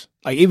 yes,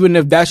 even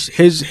if that's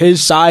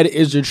his side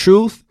is the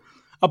truth,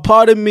 a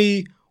part of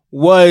me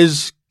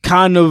was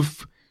kind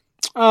of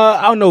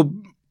I don't know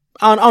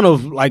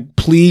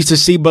pleased to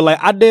see, but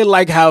I did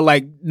how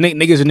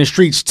niggas in the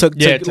streets took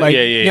you know what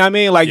I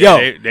mean?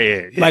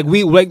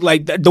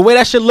 The way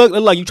that shit looked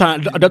like you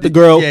trying to abduct the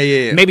girl,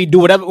 maybe do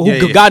whatever,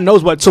 God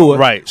knows what to it.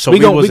 Right. So we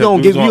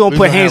gonna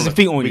put hands and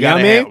feet on you. You know what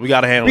I mean? We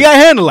gotta handle it. We gotta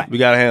handle it. We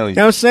gotta handle it. You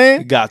know what I'm saying?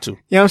 We got to. You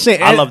know what I'm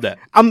saying? I love that.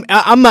 I'm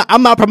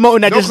not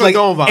promoting that just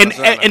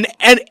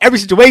in every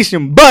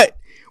situation, but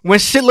when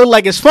shit look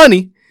like it's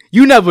funny,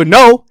 you never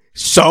know.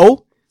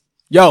 So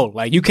yo,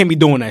 like you can't be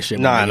doing that shit.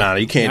 Nah,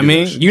 you can't. I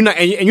mean, you're not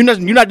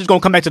just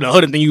gonna come back to the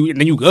hood and then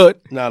you good.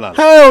 Nah.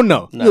 Hell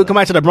no. You come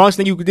back to the Bronx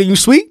and then you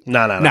sweet.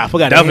 Nah.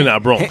 Forgot definitely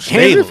not Bronx.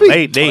 They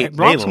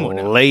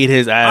laid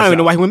his ass. I don't even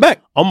know why he went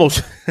back.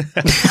 Almost.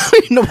 I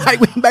don't even know why he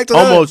went back to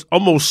the hood.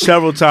 Almost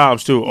several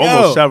times too.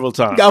 Almost several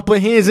times. You gotta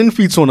put hands and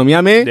feet on him. You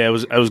know what I mean? Yeah,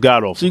 it was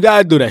god awful. So you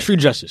gotta do that. Street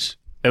justice.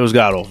 It was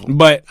god awful.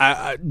 But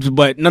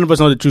but none of us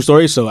know the true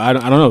story, so I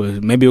don't know.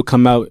 Maybe it'll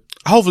come out.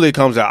 Hopefully it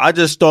comes out. I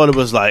just thought it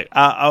was like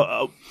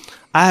I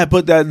had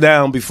put that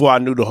down before I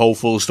knew the whole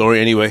full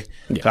story anyway.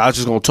 Yeah. So I was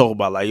just gonna talk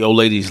about like, yo,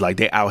 ladies, like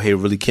they out here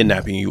really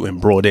kidnapping you in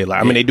broad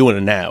daylight. I mean, they doing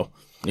it now.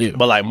 Yeah.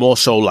 But like more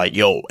so like,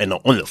 yo, and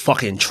on the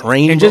fucking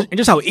train. And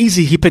just how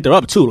easy he picked her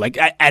up too. Like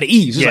at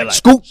ease. Just like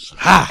scoop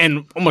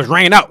and almost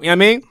ran out. You know what I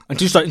mean?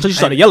 Until she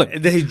started yelling.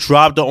 And then he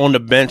dropped her on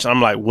the bench.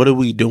 I'm like, what are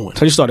we doing?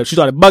 So she started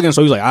bugging,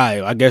 so he's like, all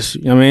right, I guess,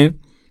 you know what I mean?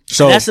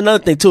 So and that's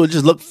another thing too. It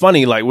just looked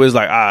funny. Like, where it's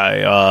like,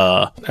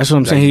 that's what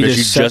I'm saying. He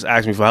just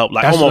asked me for help.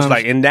 Like, almost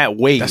like in that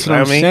way. That's what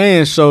I'm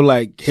saying. So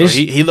like,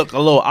 he looked a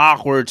little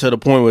awkward to the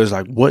point where it's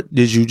like, what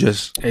did you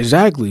just?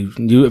 Exactly.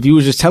 If you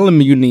was just telling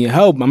me you need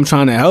help, I'm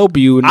trying to help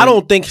you. And I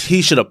don't think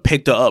he should have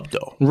picked her up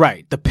though.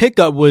 Right. The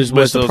pickup was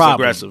the problem.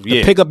 Aggressive.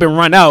 The pickup and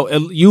run out.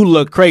 You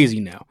look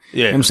crazy now. Yeah,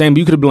 you know what I'm saying, but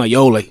you could have been like,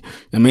 "Yo, like,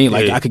 I mean,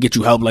 like, I could get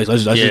you help. Like,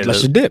 let's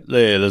just dip.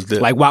 Yeah, let's dip.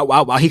 Like,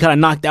 while he kind of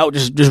knocked out,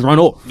 just run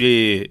off.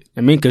 Yeah,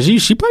 I mean, because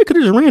she probably could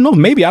have just ran off.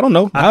 Maybe, I don't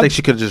know. I think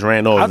she could have just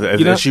ran off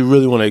if she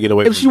really wanted to get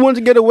away. If she wanted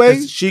to get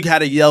away, she had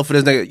to yell for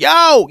this nigga,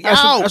 yo,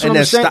 that's and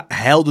then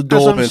held the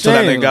door open until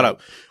that nigga got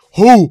up.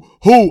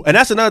 Who? And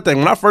that's another thing.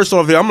 When I first saw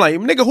the video, I'm like,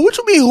 nigga, who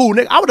you mean who?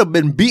 Nigga, I would have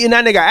been beating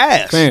that nigga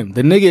ass. Fam,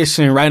 the nigga is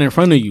sitting right in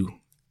front of you.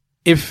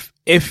 If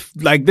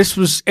this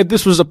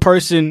was a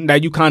person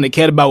that you kind of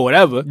cared about,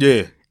 whatever.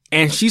 Yeah.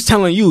 And she's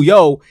telling you,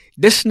 yo,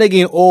 this nigga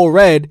in all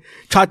red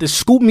tried to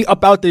scoop me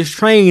up out this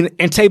train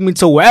and take me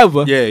to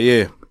wherever.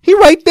 Yeah. He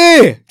right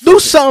there. Do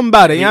something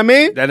about it, you know what I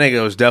mean? That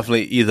nigga was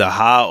definitely either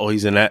high or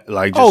he's in that,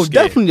 like, just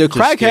scared. Definitely a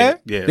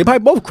crackhead. Yeah. They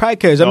probably both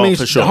crackheads. I mean,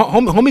 for sure.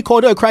 Homie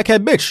called her a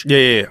crackhead bitch. Yeah.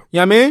 You know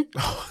what I mean?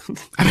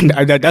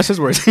 I mean, that's his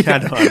words. I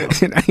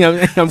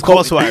know. I'm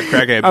called a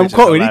crackhead bitch. I'm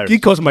quoting. He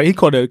called somebody. He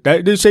called her.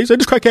 Did say this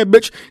crackhead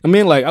bitch? I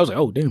mean, like, I was like,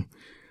 oh, damn.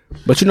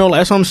 But you know,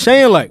 like, that's what I'm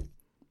saying, like.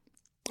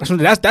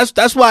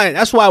 That's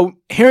why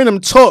hearing him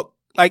talk,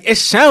 like, it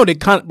sounded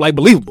kind of like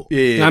believable. Yeah.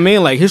 You know what I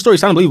mean? Like, his story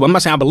sounded believable. I'm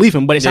not saying I believe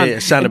him, but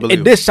it sounded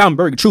believable. It did sound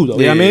very true though.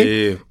 You know what I mean?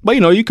 Yeah. But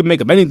you know, you can make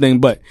up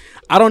anything, but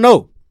I don't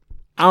know,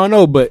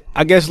 but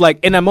I guess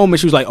like in that moment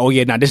she was like, oh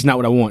yeah, nah, this is not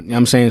what I want. You know what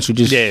I'm saying? So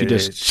she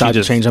just tried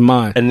to change her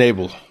mind.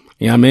 Enable.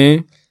 You know what I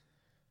mean?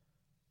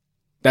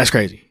 That's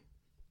crazy.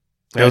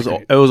 It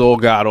was all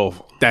god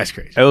awful. That's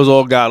crazy. It was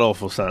all god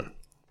awful, son.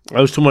 There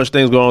was too much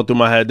things going on through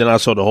my head. Then I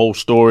saw the whole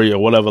story or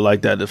whatever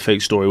like that, the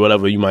fake story,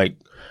 whatever you might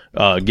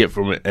get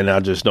from it, and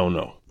I just don't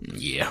know.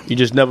 Yeah. You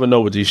just never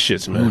know with these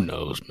shits, man. Who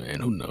knows, man?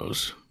 Who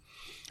knows?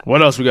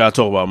 What else we got to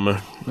talk about,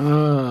 man?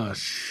 Oh,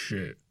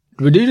 shit.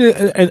 Did you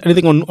do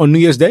anything on New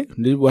Year's Day?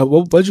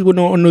 What did you do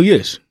on New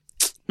Year's?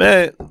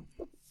 Man, there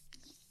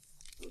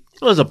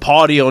was a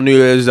party on New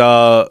Year's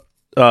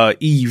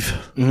Eve.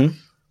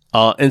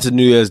 Mm-hmm. Into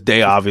New Year's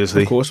Day,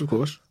 obviously. Of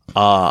course.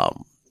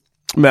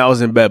 Man, I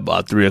was in bed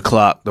by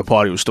 3:00. The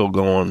party was still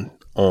going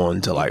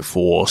on till like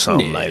 4 or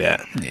something like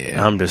that.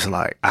 Yeah. I'm just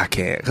like, I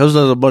can't. Because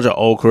there's a bunch of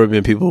old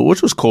Caribbean people,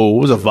 which was cool.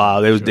 It was a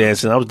vibe. They was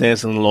dancing. I was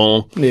dancing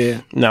along. Yeah.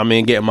 You know what I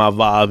mean? Getting my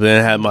vibe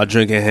in, had my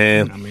drink in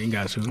hand. I mean,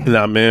 got to. You know what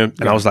I mean?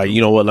 And I was like,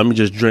 you know what? Let me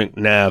just drink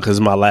now because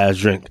it's my last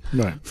drink.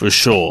 Right. For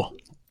sure.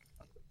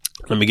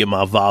 Let me get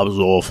my vibes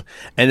off.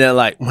 And then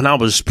like when I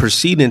was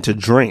proceeding to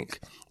drink,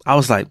 I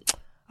was like,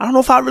 I don't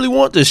know if I really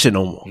want this shit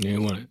no more. You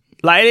didn't want it.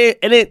 Like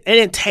it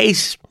didn't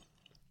taste.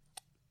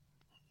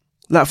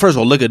 Now, first of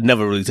all, liquor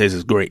never really tastes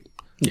as great.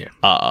 Yeah.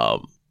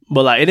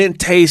 But like it didn't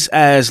taste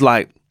as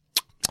like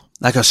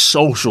a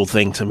social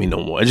thing to me no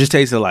more. It just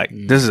tasted like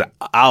this is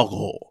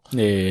alcohol.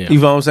 Yeah. You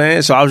know what I'm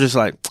saying? So I was just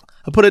like,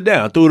 I put it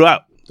down, threw it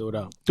out. It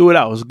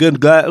was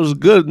good. It was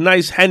good,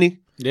 nice Henny.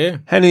 Yeah.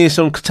 Henny and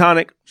some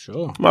tonic.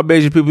 Sure. My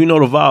basic people, you know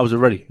the vibes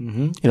already.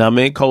 Mm-hmm. You know what I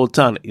mean? Cold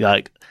tonic.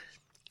 Like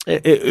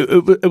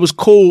it was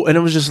cool, and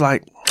it was just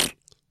like,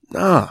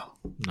 nah.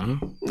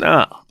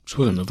 Just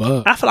wasn't the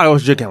vibe. I feel like I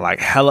was drinking like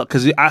hella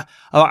because I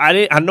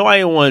know I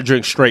didn't want to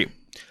drink straight,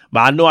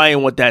 but I know I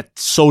didn't want that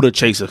soda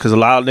chaser because a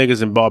lot of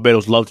niggas in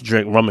Barbados love to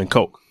drink rum and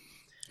coke.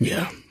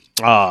 Yeah.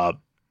 I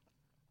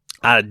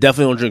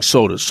definitely don't drink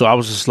sodas, so I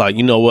was just like,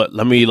 you know what?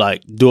 Let me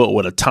like do it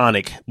with a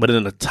tonic. But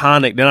in a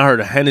tonic, then I heard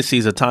a Hennessy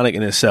is a tonic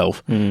in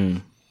itself,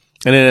 and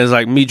then it's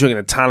like me drinking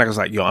a tonic. I was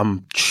like, yo,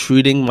 I'm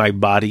treating my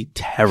body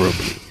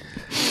terribly.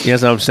 You know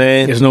what I'm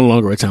saying? It's no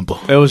longer a temple.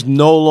 It was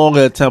no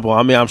longer a temple.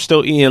 I mean, I'm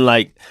still eating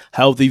like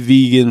healthy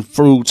vegan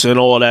fruits and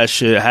all that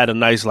shit. I had a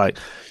nice like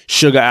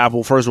sugar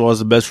apple. First of all, it's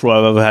the best fruit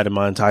I've ever had in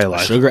my entire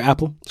life. Sugar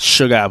apple?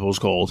 Sugar apple is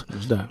called.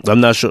 What's that?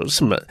 I'm not sure.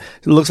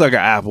 It looks like an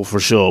apple for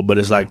sure, but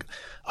it's like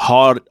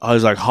hard.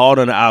 It's like hard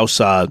on the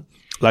outside,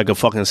 like a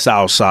fucking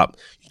soursop.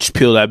 You just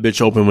peel that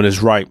bitch open when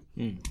it's ripe.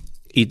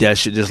 Eat that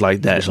shit just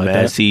like that, Just like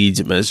man. that.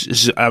 Seeds, man.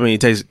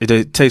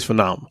 It tastes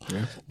phenomenal.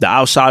 Yeah. The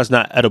outside is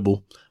not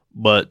edible,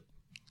 but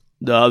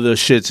the other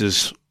shits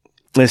is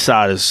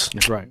inside is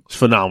That's right. It's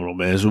phenomenal,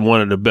 man. It's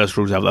one of the best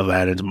fruits I've ever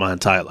had in my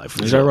entire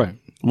life. Is that right?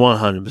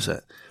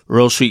 100%.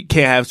 Real sweet.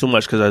 Can't have too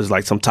much because there's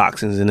like some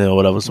toxins in there or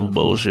whatever, some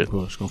bullshit.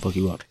 It's gonna fuck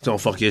you up. It's gonna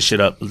fuck your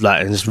shit up.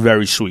 Like, and it's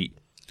very sweet,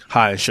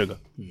 high in sugar.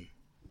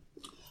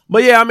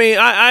 But yeah, I mean,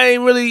 I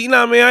ain't really, you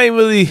know what I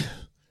mean?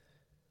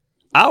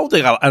 I don't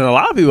think, and a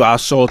lot of people I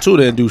saw too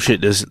didn't do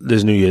shit this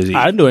New Year's Eve.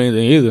 I didn't do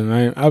anything either,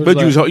 man. I was But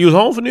like, you was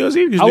home for New Year's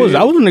Eve? I was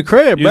in the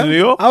crib, You bro. was in New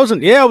York? I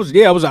was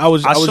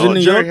in saw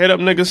New Jerry York. hit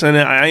up niggas, and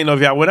I didn't know if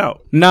y'all went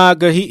out. Nah,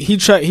 cause he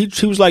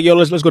was like, yo,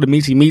 let's go to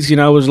Meaty,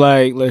 and I was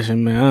like,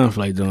 listen, man, I don't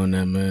feel like doing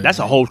that, man. That's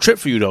a whole trip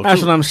for you though.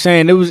 That's too. what I'm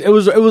saying. It was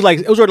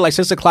already like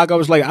 6 o'clock. I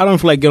was like, I don't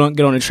feel like get on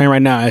the train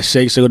right now at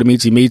 6 to go to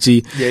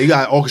Meaty. Yeah, you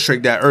gotta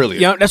orchestrate that earlier.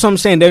 Yeah, that's what I'm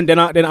saying. Then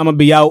I'm gonna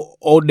be out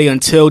all day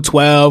until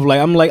 12.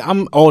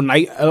 I'm all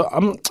night.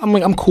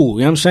 I'm cool.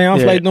 You know what I'm saying? I don't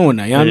feel like doing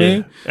that. You know what I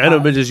mean? And the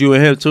bitches you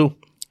and him too.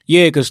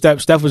 Yeah, because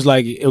Steph was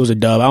like, it was a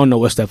dub. I don't know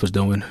what Steph was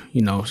doing.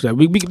 You know, so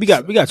we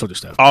got to talk to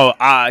Steph. Oh,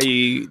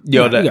 we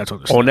gotta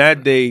talk to Steph. on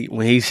that day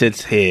when he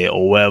sits here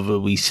or wherever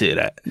we sit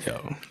at,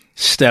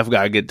 Steph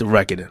gotta get the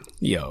reckoning.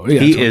 Yo,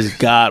 he is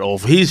god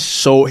awful.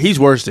 He's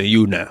worse than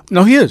you now.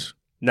 No, he is.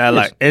 Now,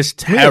 like, it's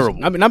He is.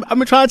 terrible. I mean, I've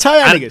been trying to tell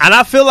y'all niggas. And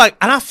I feel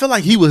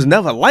like he was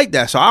never like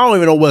that. So I don't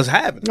even know what's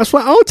happening. That's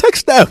why I don't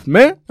text Steph,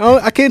 man.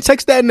 I can't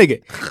text that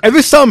nigga. If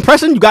it's something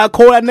pressing, you gotta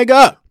call that nigga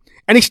up,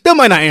 and he still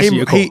might not answer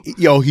your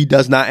call. He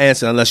does not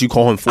answer unless you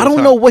call him full I don't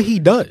time. know what he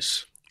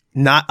does.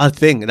 Not a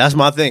thing. That's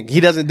my thing. He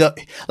doesn't do,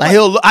 like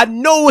I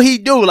know what he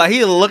do. Like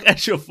he'll look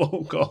at your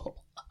phone call.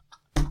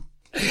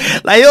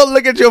 Like he'll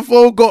look at your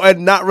phone call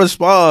and not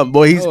respond.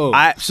 Boy, he's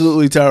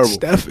absolutely terrible.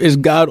 Steph is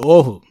god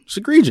awful. It's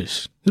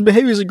egregious. His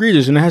behavior is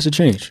egregious, and it has to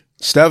change.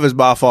 Steph is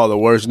by far the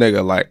worst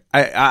nigga. Like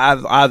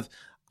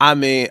I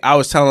mean, I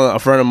was telling a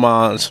friend of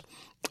mine's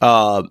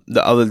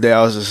the other day.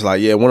 I was just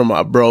like, yeah, one of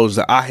my bros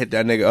that I hit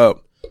that nigga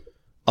up.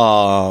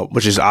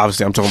 Which is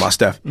obviously I'm talking about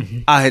Steph.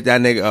 I hit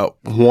that nigga up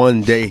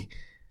one day,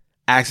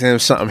 asking him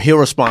something. He'll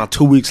respond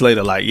 2 weeks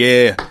later, like,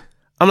 yeah.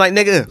 I'm like,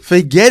 nigga,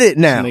 forget it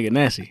now. Nigga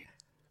nasty.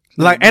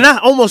 Like, and I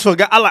almost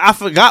forgot. I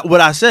forgot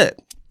what I said.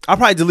 I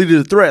probably deleted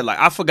the thread. Like,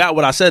 I forgot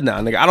what I said now,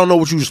 nigga. I don't know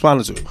what you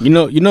responded to. You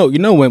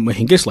know when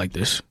he gets like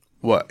this.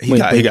 What? He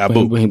got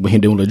boo. When he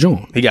doing the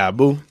joint. He got a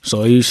boo.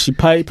 So he's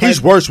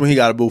worse when he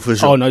got a boo for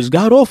sure. Oh no, he's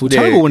god awful.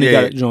 Terrible when he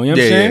got a joint. You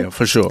know what I'm saying? Yeah,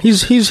 for sure.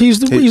 He's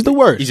the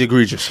worst. He's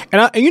egregious.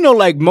 And you know,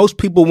 like most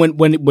people,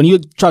 when you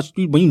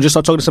just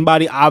start talking to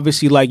somebody,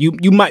 obviously, like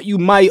you might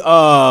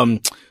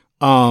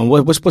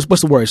what's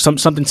the word?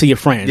 Something to your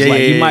friends.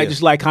 You might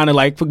just like kind of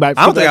like. I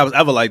don't think I was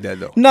ever like that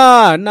though.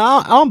 Nah,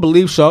 I don't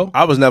believe so.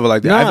 I was never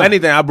like that. Nah. If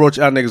anything, I brought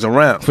y'all niggas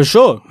around for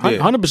sure.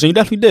 100%. You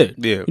definitely did.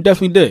 Yeah, you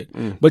definitely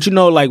did. But you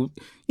know, like.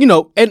 You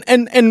know,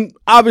 and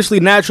obviously,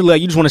 naturally,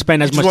 like, you just want to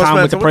spend as much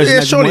time with the person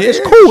as you want. It's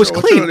cool. It's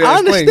clean. I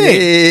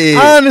understand.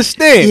 I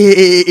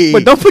understand.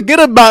 But don't forget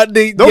about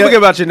Don't forget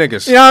about your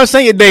niggas. You know what I'm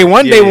saying? Your day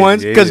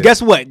ones. Because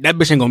guess what? That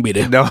bitch ain't gonna be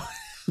there. No.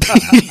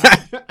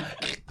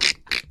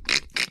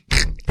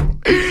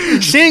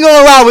 She ain't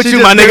gonna ride with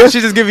you, my nigga.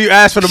 She just give you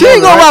ass for the She moment.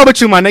 ain't gonna right? ride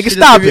with you, my nigga.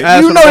 Stop it.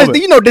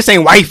 You know this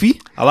ain't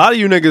wifey. A lot of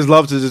you niggas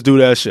love to just do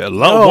that shit.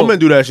 Women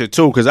do that shit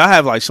too, because I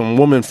have like some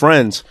women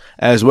friends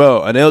as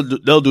well, and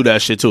they'll do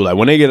that shit too. Like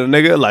when they get a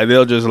nigga, like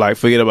they'll just like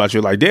forget about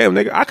you. Like, damn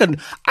nigga, I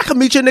can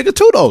meet your nigga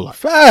too though.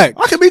 Facts.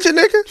 I can meet your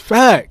nigga.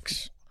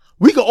 Facts.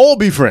 We could all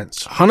be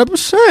friends.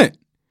 100%.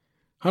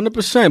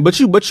 100%.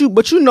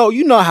 But you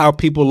know how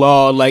people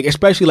are, like,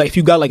 especially like if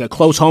you got like a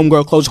close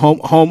homegirl, close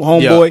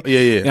homeboy.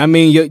 Yeah. I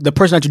mean, the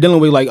person that you're dealing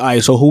with, like, all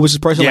right, so who was this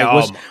person? Yeah,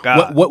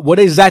 like, what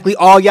exactly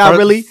are y'all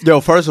really?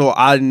 Yo, first of all,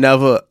 I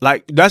never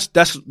like that's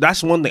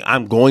one thing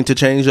I'm going to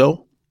change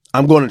though.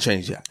 I'm going to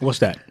change that. What's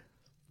that?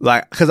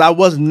 Like, because I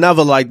was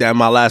never like that in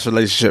my last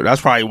relationship.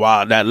 That's probably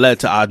why that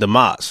led to our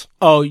demise.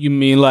 Oh, you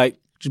mean like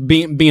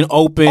being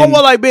open? Oh,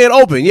 well, like being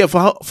open. Yeah,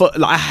 for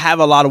like, I have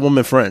a lot of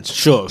women friends.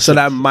 Sure. So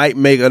that might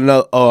make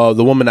another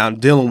the woman I'm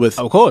dealing with,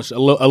 of course, a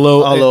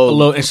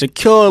little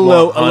insecure, a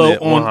little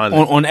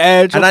on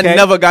edge. And I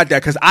never got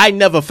that because I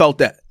never felt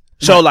that.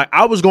 So like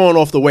I was going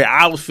off the way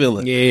I was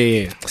feeling.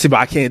 Yeah. See, but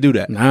I can't do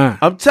that. Nah.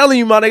 I'm telling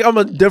you, my nigga, I'm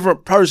a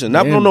different person.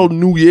 Not no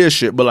New Year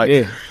shit, but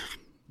like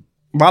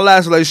my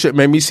last relationship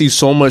made me see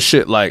so much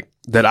shit like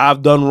that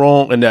I've done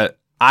wrong and that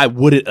I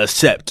wouldn't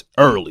accept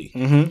early.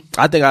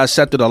 I think I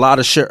accepted a lot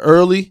of shit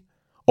early,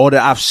 or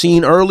that I've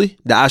seen early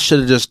that I should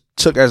have just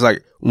took as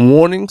like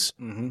warnings,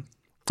 and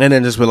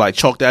then just been like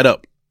chalk that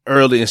up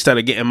early instead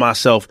of getting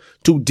myself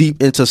too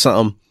deep into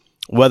something.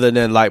 Whether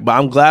than like, but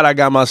I'm glad I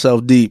got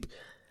myself deep,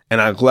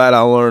 and I'm glad I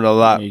learned a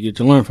lot. You get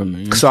to learn from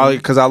it,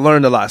 because I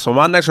learned a lot. So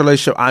my next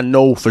relationship, I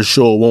know for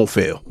sure won't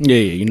fail. Yeah,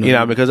 you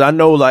know, because I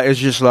know like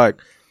it's just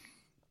like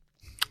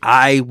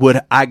I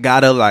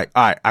gotta like,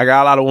 all right, I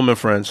got a lot of women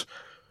friends.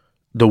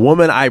 The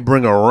woman I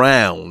bring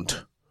around,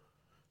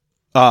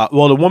 the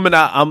woman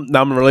I'm in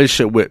a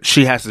relationship with,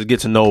 she has to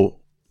get to know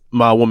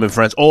my woman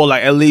friends, or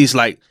like at least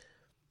like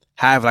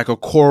have like a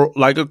core,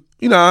 like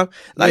You know,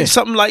 like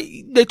something like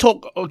they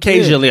talk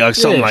occasionally or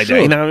something like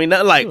that. You know what I mean?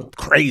 Not like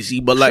crazy,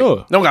 but like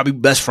they don't gotta be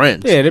best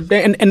friends. Yeah,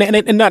 they're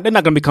not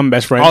going to become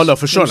best friends. Oh no,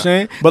 for sure. You know what I'm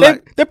saying?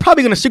 But they're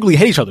probably going to secretly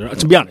hate each other,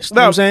 to be honest. You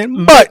know what I'm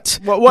saying? But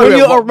when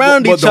you're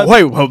around each other.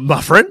 Wait,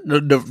 my friend?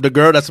 The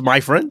girl that's my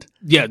friend?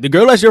 Yeah, the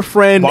girl that's your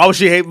friend. Why would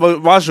she hate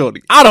my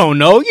shorty? I don't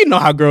know. You know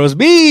how girls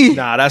be.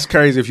 Nah, that's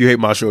crazy if you hate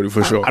my shorty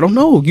for sure. I don't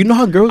know. You know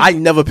how girls. I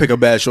never pick a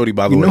bad shorty,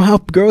 by the way. You know how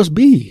girls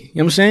be. You know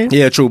what I'm saying?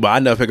 Yeah, true, but I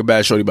never pick a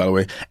bad shorty, by the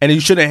way. And you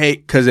shouldn't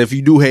hate, because if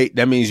you do hate,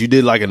 that means you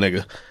did like a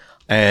nigga.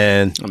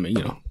 And I mean,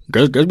 you know,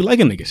 girls be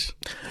liking niggas.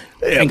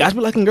 Yeah, and guys be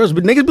liking girls,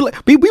 but niggas be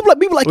like, we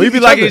be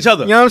liking each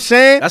other. You know what I'm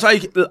saying? That's why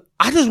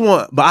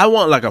I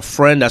want like a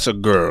friend that's a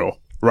girl,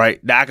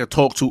 right? That I could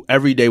talk to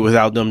every day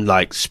without them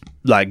like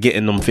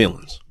getting them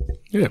feelings.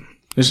 Yeah,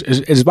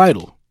 it's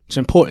vital. It's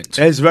important.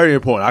 It's very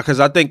important, because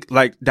I think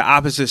like the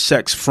opposite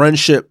sex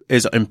friendship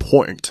is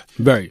important.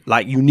 Very,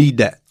 like you need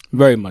that.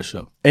 Very much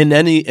so. And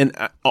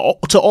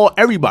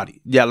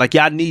everybody. Yeah, like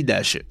y'all need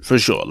that shit for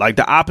sure. Like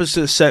the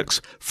opposite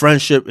sex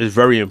friendship is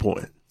very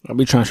important. I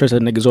be trying to stress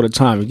that niggas all the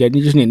time. You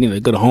just need a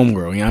good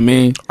homegirl. You know what I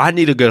mean? I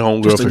need a good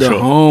homegirl for sure. Just a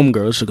good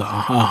homegirl. Just a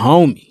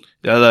homie.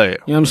 Yeah, like, you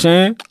know what I'm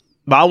saying?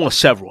 But I want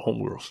several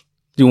homegirls.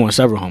 You want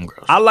several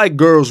homegirls? I like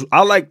girls.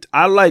 I like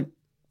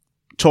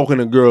talking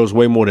to girls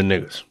way more than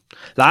niggas.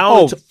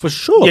 Like, for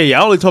sure.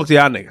 Yeah. I only talk to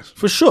y'all niggas.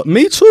 For sure.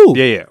 Me too.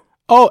 Yeah.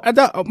 Oh,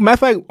 matter of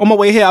fact, on my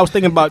way here, I was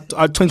thinking about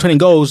our 2020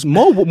 goals.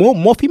 More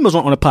females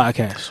on the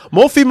podcast.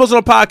 More females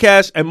on the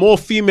podcast, and more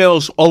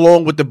females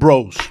along with the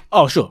bros.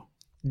 Oh, sure.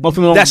 More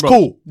females. That's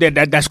cool.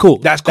 That's cool.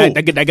 That's cool.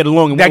 That get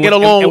along.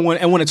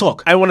 And want to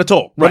talk. I want to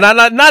talk. Right.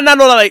 But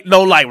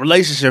not like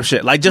relationship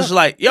shit. Like just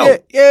like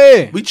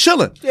yeah. We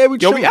chilling. Yeah, we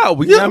chilling. We out.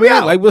 We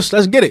out. Like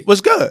let's get it.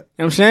 What's good? You know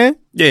what I'm saying?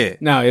 Yeah.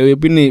 No, we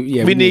need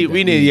that.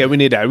 We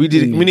need that. We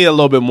need a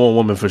little bit more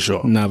women for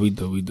sure. Nah, we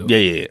do.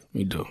 Yeah.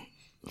 We do.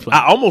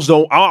 I almost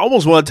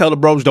want to tell the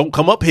bros don't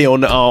come up here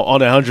on the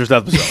 100th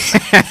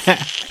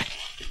episode.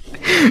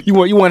 You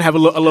want to have a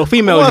little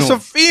female joint. Some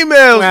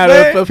females,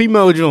 man. A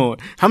female joint.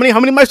 How many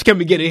mics can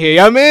we get in here? You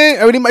know what I mean?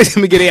 How many mics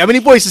can we get in? How many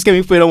voices can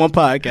we fit on one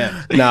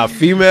podcast? Nah,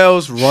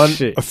 females run.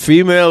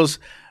 Females,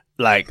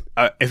 like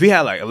if we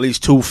had like at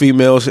least 2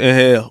 females in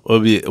here,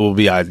 it would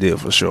be ideal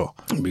for sure.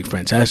 It'd be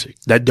fantastic.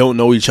 That don't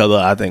know each other,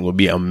 I think would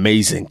be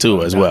amazing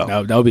too as well.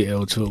 That would be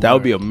ill too. That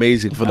would be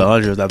amazing for the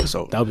 100th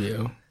episode. That would be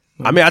ill.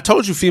 I mean, I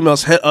told you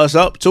females hit us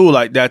up too.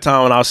 Like that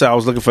time when I said I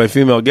was looking for a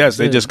female guest,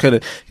 they just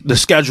couldn't. The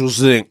schedules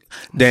didn't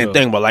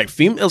thing. But like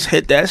females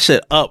hit that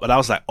shit up, and I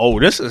was like, "Oh,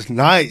 this is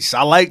nice.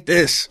 I like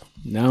this."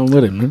 Now I'm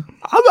with it, man.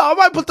 I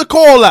might put the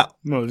call out.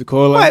 The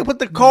call out. Might put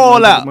the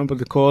call out. Might put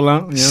the call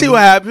out. See what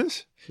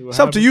happens. It's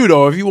up to you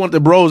though. If you want the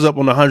bros up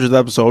on the 100th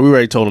episode, we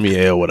already told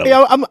them or whatever.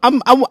 Yeah,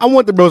 I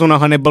want the bros on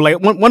 100, but like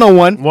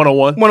 101.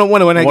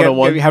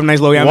 101. Have a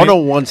nice low.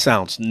 101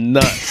 sounds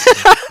nuts.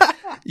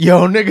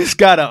 Yo, niggas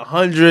got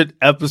 100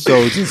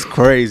 episodes. It's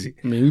crazy.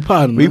 I mean, we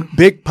potting. We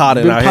big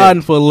potting out here. Been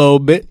potting for a little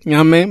bit. You know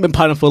what I mean? Been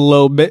potting for a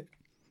little bit.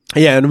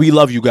 Yeah, and we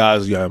love you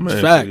guys. Yeah, man.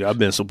 Fact. I've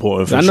been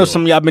supporting for I know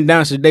some of y'all been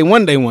down since day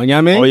one. You know what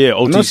I mean? Oh, yeah,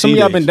 OTC I know some of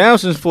y'all been down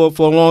since for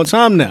a long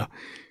time now.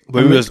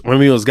 When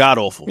we was god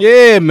awful.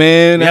 Yeah,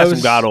 man. We had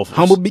some god awful.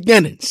 Humble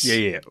beginnings.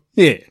 Yeah.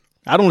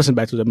 I don't listen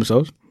back to those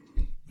episodes.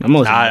 I don't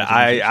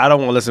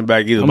want to listen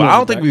back either. But I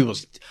don't think we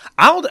was.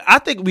 I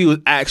think we was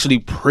actually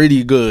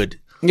pretty good.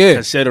 Yeah,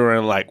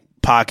 considering like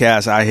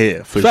podcasts out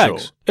here for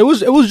Facts. sure.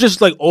 It was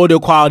just like audio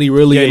quality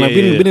really. Yeah, and like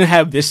we didn't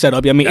have this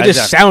setup. I mean, it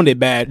just sounded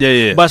bad.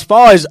 Yeah. But as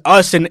far as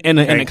us and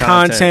the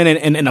content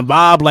and the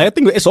vibe, like I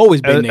think it's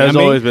always been there. It's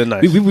always been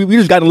nice. We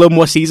just got a little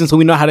more seasons, so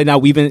we know how to now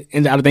weave in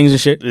and out of things and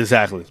shit.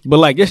 Exactly. But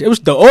like it was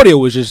the audio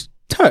was just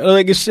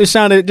like it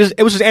sounded just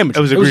it was just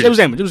amateur. It was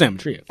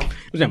amateur. Yeah.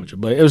 It was amateur.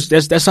 But it was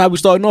that's how we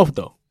started off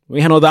though.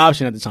 We had no other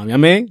option at the time. You know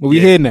what I mean? But we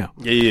here now.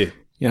 Yeah.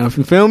 You know, if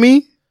you feel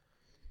me?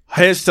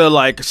 Here's to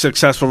like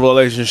successful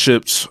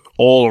relationships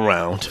all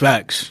around.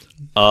 Facts.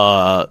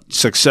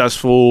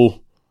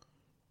 Successful,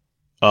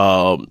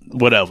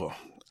 whatever.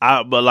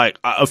 But like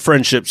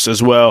friendships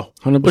as well.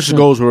 100%. Which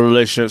goes with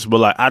relationships.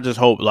 But like, I just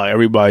hope like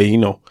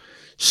everybody,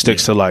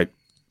 sticks to like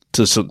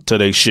to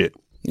their shit.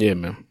 Yeah,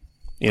 man.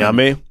 You know what I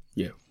mean?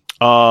 Yeah.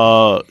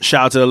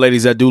 Shout out to the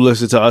ladies that do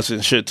listen to us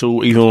and shit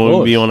too, even when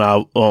we be on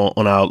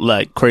our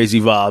like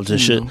crazy vibes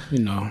and shit. You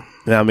know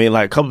what I mean?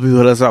 Like a couple people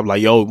hit us up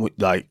like, yo,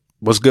 like,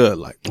 what's good?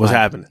 Like, what's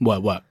happening?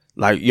 What?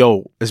 Like,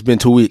 yo, it's been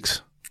 2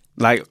 weeks.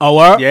 Like, oh,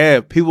 what?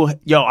 Yeah, people,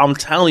 yo, I'm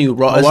telling you,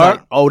 bro. It's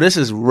like, this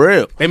is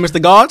real. They missed the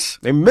gods?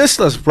 They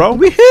missed us, bro.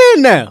 We here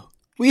now.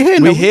 We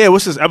here.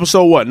 What's this,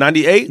 episode what,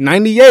 98?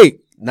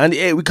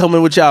 98. We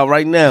coming with y'all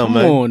right now,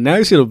 man. Come on, now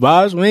you see the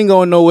vibes. We ain't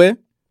going nowhere.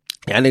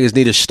 Y'all niggas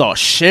need to start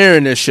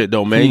sharing this shit,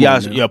 though, man. You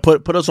guys,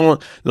 put us on,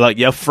 like,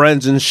 your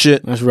friends and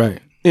shit. That's right.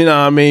 You know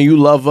what I mean? You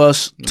love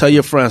us. Tell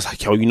your friends,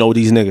 like, yo, you know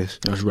these niggas.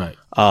 That's right.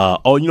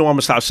 I'm going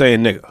to stop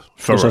saying nigga.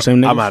 For real.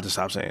 I'm going to have to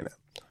stop saying that.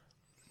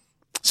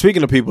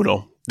 Speaking of people,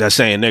 though, that's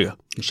saying nigga.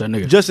 What's that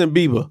nigga? Justin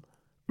Bieber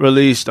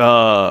released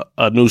a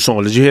new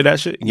song. Did you hear that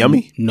shit?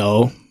 Yummy?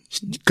 No.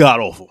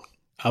 God awful.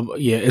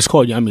 Yeah, it's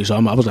called Yummy. So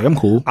I was like, I'm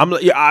cool.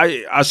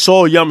 I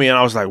saw Yummy and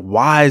I was like,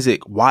 why is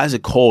it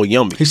called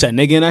Yummy? He said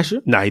nigga in that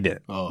shit? Nah, he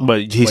didn't.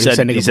 But he said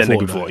nigga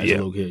before. Yeah.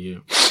 Little kid, yeah.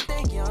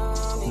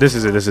 This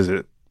is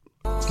it.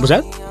 What's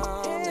that?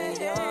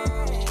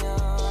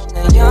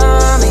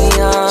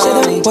 Say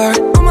the word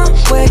on my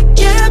way.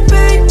 Yeah,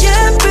 babe.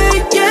 Yeah,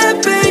 babe. Yeah,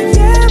 babe.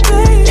 Yeah,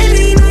 babe.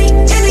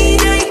 Any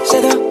night.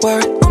 Say the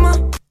word on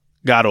my.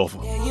 God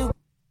awful.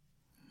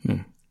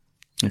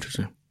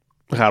 Interesting.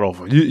 God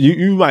awful.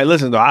 You might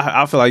listen though.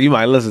 I feel like you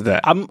might listen to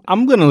that. I'm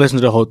gonna listen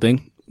to the whole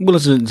thing. I'm gonna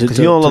listen to. Because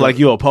you don't look like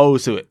you're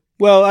opposed to it.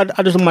 Well, I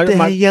just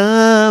my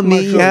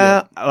yummy.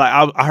 Yeah.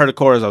 Like I heard the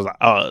chorus. I was like,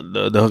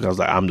 the hook. I was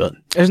like, I'm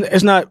done.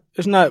 It's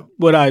not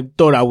what I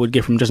thought I would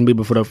get from Justin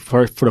Bieber for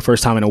the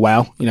first time in a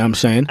while. You know what I'm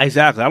saying?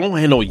 Exactly. I don't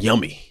hear no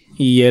yummy.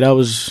 Yeah, that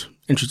was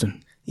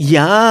interesting.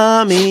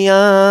 Yummy.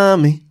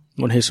 Want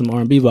to hear some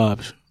R&B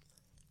vibes?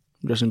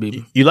 Justin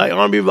Bieber. You like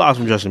R&B vibes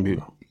from Justin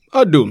Bieber?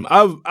 I do.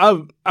 I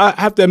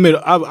have to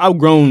admit, I've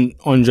grown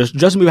on Justin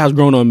Bieber has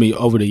grown on me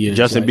over the years.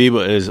 Justin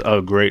Bieber is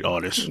a great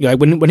artist. Like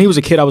when he was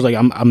a kid, I was like,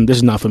 this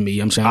is not for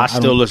me. I'm saying I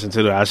still listen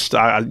to that.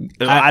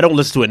 I don't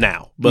listen to it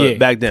now, but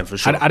back then for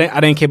sure. I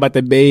didn't care about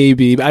the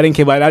baby. I didn't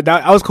care about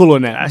that. I was cool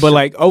on that. But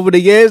like over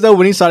the years though,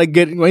 when he started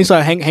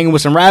hanging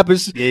with some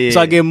rappers,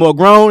 started getting more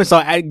grown, and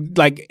started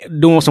like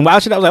doing some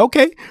wild shit, I was like,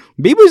 okay,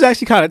 Bieber's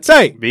actually kind of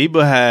tight.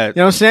 Bieber had, you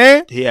know what I'm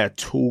saying? He had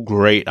 2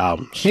 great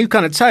albums. He was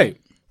kind of tight.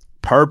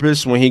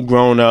 Purpose, when he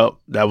grown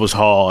up, that was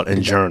hard,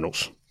 and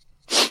Journals.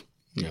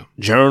 Yeah,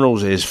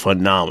 Journals is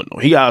phenomenal.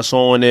 He got a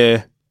song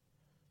there,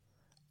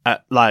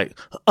 like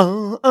you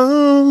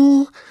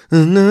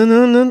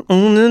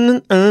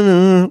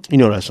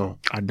know that song?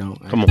 I don't.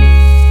 Come on.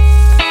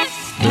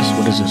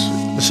 What is this?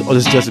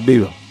 This is Justin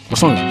Bieber. What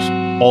song is this?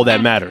 All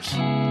That Matters.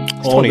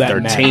 It's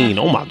 2013.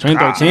 Oh my god.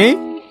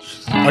 2013.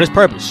 Oh, this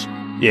Purpose.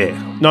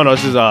 Yeah. No,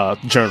 this is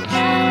Journals.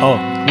 Oh,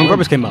 when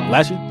Purpose came out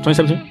last year,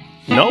 2017.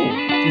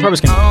 No.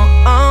 Purpose came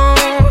out.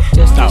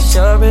 Just as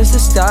sure as the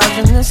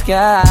stars in the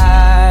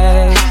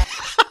sky.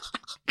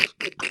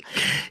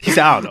 He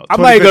said, I don't know. I'm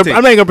not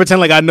even gonna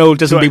pretend like I know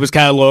Justin Bieber's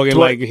catalog and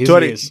like his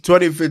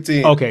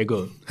 2015. Okay,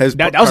 good.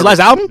 That was his last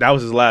album? That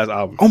was his last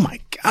album. Oh my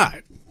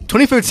god.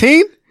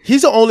 2015?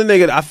 He's the only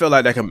nigga that I feel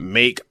like that can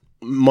make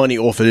money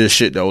off of this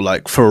shit though,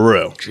 like for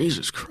real.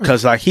 Jesus Christ.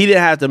 Because like he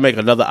didn't have to make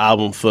another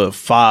album for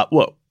 5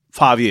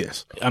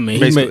 years. I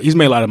mean, he's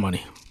made a lot of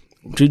money.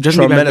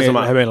 Justin Bieber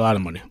has made a lot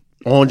of money.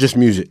 On just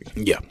music.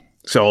 Yeah.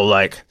 So,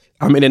 like,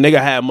 I mean, the nigga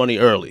had money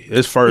early.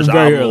 His first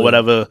album or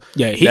whatever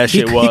that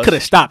shit was. He could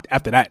have stopped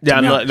after that.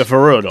 Yeah,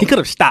 for real, though. He could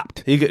have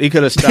stopped. He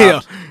could have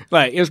stopped.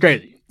 Like, it was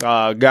crazy.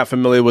 Got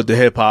familiar with the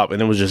hip-hop, and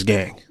it was just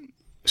gang.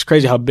 It's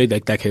crazy how big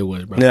that kid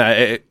was, bro.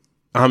 Yeah,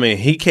 I mean,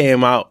 he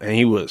came out, and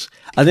he was...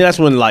 I think that's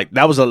when, like,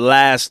 that was the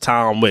last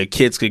time where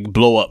kids could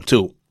blow up,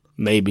 too.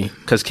 Maybe.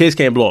 Because kids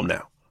can't blow up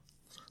now.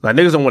 Like,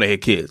 niggas don't want to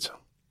hit kids.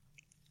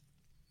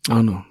 I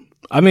don't know.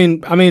 I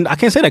mean, I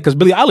can't say that because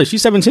Billie Eilish,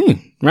 she's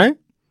 17, right?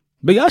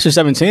 Billie Eilish is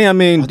 17. I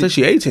mean, I think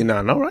she's 18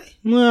 now, no, right?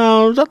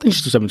 No, I think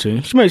she's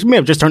 17. She may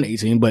have just turned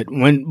 18,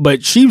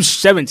 but she was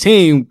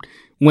 17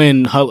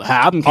 when her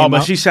album came out.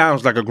 But she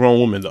sounds like a grown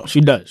woman though.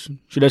 She does.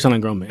 She does sound like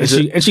a grown man,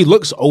 and she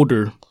looks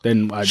older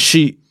than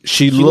she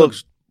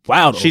looks.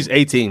 Wow, she's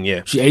 18.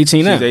 Yeah, she's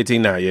 18 now. She's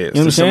 18 now. Yeah, you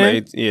know what I'm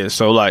saying? Yeah,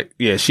 so like,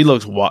 yeah, she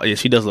looks wild. Yeah,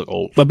 she does look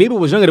old. But Bieber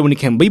was younger when he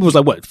came. Bieber was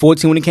like what,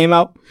 14 when he came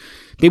out.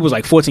 Bieber was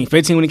like 14,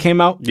 15 when he came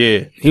out.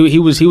 Yeah. He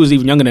was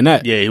even younger than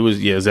that. Yeah, he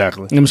was. Yeah,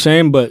 exactly. You know what I'm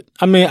saying? But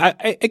I mean,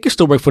 it can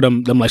still work for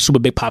them like super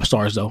big pop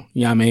stars though.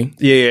 You know what I mean?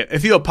 Yeah.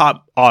 If you're a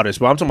pop artist,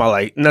 but I'm talking about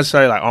like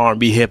necessarily like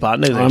R&B, hip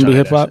hop. R&B,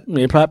 hip hop.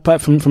 Yeah,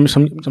 pop from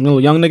some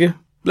little young nigga.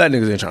 Black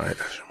niggas ain't trying to hit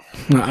that shit.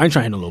 No, I ain't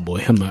trying to hit no little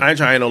boy. I'm not. I ain't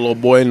trying to hit no little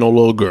boy and no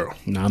little girl.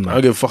 No, I'm not. I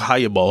don't give a fuck how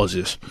your balls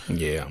is.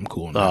 Yeah, I'm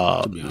cool on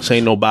that, this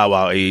ain't no Bow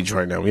Wow age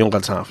right now. We don't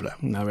got time for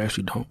that. No, we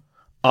actually don't.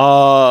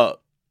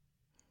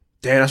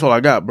 Damn, that's all I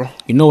got, bro.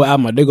 You know what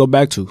album I did go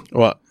back to?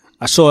 What?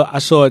 I saw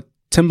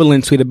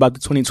Timbaland tweet about the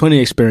 2020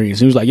 experience.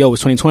 He was like, "Yo,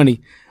 it's 2020.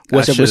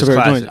 What's your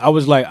favorite joint?" I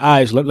was like, "All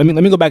right, let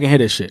me go back and hear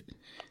this shit."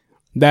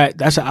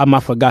 That's an album I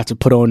forgot to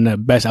put on the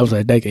best albums of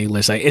the decade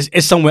list. Like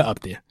it's somewhere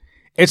up there.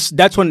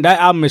 That's when that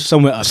album is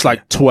somewhere up. It's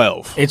like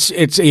 12. It's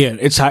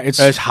high.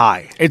 It's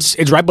high.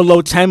 It's right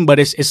below 10, but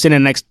it's in the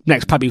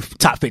next probably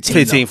top 15.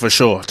 15 for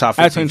sure. Top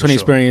 15. That 2020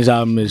 experience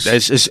album is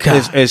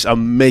it's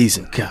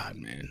amazing. God,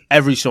 man.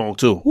 Every song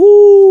too.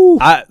 Woo.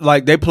 I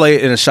like they play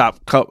it in a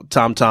shop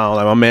time.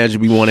 Like my manager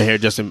be want to hear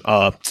Justin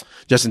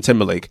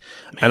Timberlake,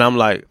 and I'm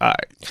like, all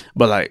right,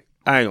 but like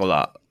I ain't gonna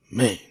lie,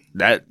 man.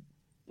 That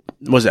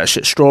what's that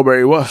shit?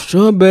 Strawberry what?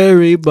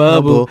 Strawberry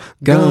bubble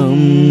gum,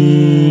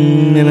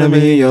 and I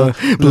mean your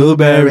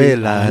blueberry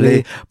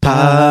lollipop.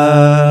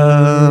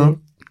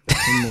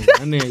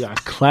 That nigga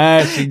got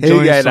classic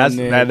joints on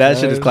there. That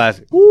shit is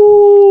classic.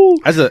 Woo.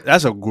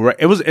 That's a great.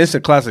 It was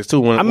instant classics too.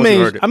 When you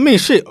heard it. I mean,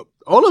 shit.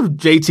 All of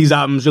JT's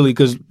albums really,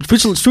 because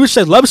Future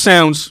says Love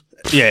sounds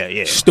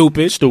yeah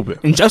stupid,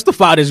 and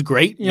Justified is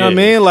great. You know what I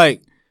mean?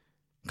 Like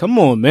Come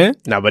on, man.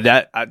 Nah, but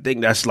I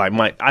think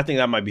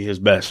that might be his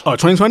best. Oh,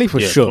 2020 for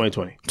sure.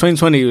 2020.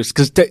 2020 was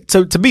because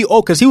to be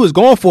old because he was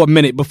gone for a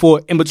minute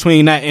before in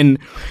between that and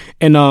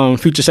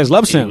Future Sex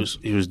Love Sounds.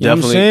 He was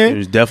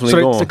definitely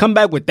so gone. to come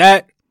back with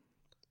that.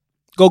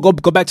 Go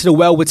back to the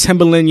well with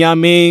Timberland, you know what I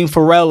mean?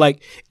 Pharrell,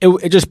 like it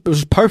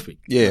was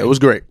perfect. Yeah, it was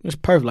great. It was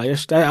perfect. Like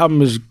that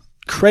album is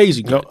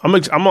crazy. No, I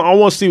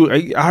want to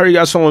see. I heard you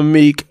got something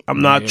Meek.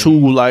 I'm not too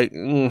like. I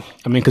mean,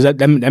 because that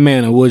Man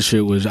in the Woods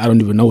shit was. I don't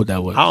even know what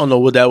that was. I don't know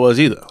what that was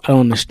either. I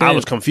don't understand. I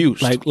was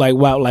confused. Like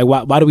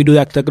why do we do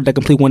that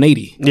complete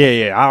 180?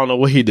 Yeah. I don't know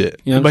what he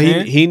did. You know but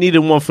he needed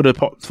one for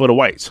the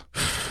whites.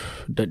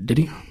 Did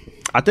he?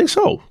 I think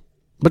so.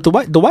 But the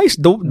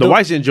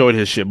whites enjoyed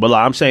his shit. But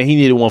like, I'm saying he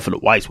needed one for the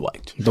white.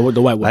 The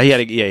white. Like,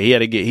 he had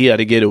to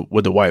get it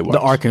with the white. The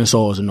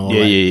Arkansas and all.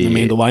 Yeah. I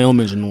mean the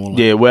Wyomings and all.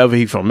 Yeah, wherever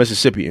he from,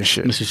 Mississippi and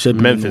shit.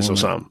 Memphis or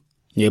something.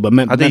 Yeah, but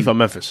I think he's from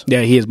Memphis.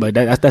 Yeah, he is, but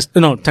that's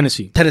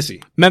Tennessee.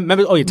 Tennessee.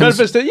 Memphis. Oh yeah,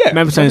 Tennessee.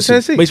 Memphis,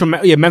 Tennessee. But he's from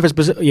Memphis.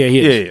 Yeah, he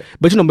is. Yeah.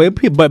 But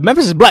but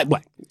Memphis is black. You know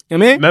what I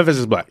mean? Memphis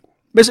is black.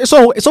 But it's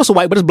also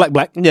white, but it's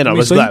black. Yeah, no, I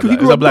mean, it's black.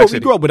 It's a black city.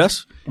 He grew up with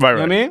us. Right. You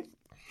know what I mean?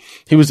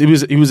 He was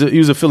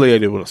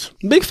affiliated with us.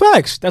 Big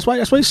facts. That's why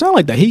he sound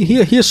like that.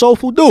 He a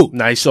soulful dude.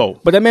 Nah, he's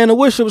soul. But that Man in the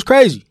Woods shit was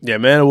crazy. Yeah,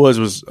 Man in the Woods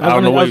was. I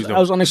don't know what he was doing. That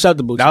was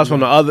unacceptable. That was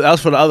from the other. That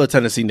was for the other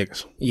Tennessee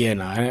niggas.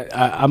 Yeah,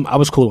 I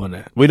was cool on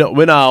that. We don't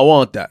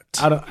want that.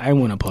 I ain't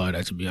want to part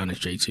of that, to be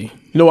honest, JT. You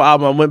know what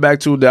album I went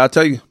back to? Did I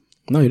tell you?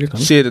 No, you didn't.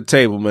 Shit at the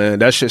Table, man.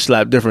 That shit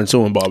slapped different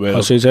too in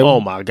Barbados.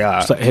 Oh my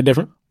god, hit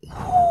different.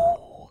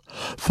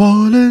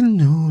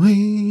 Falling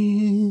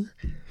away.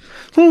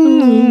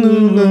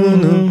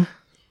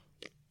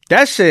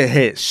 That shit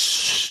hit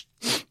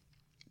stupid.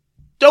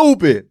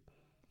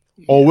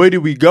 Or Where Did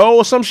We Go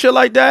or some shit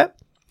like that.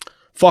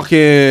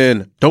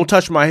 Fucking Don't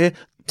Touch My Head.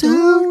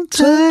 Don't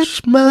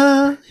touch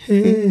my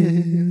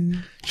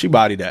head. She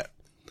bodied that.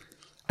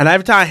 And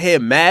every time I hear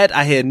Mad,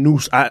 I hear new.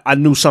 I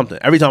knew something.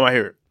 Every time I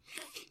hear it,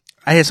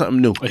 I hear something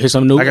new. I hear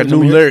something new. Like a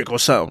new lyric or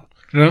something.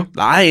 Yeah.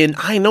 Like,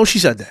 I ain't know she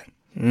said that.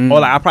 Or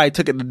like I probably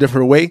took it a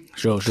different way.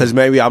 Sure. Because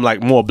maybe I'm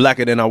like more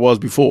blacker than I was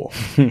before.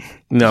 You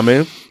know what I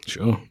mean?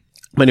 Sure.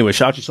 But anyway,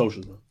 shout out your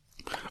socials, man.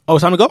 Oh,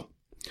 it's time to go?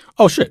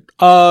 Oh shit.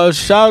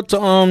 Shout out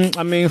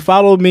to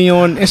follow me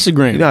on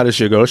Instagram. You know how this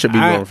shit goes. It should be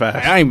going fast.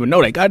 I didn't even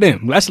know that.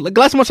 Goddamn. Last time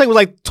I checked was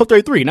like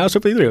 12:33. Now it's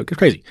 12:33. It's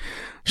crazy.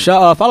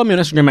 Follow me on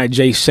Instagram at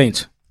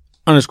JSaint_.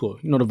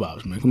 You know the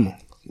vibes, man. Come on.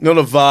 You know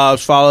the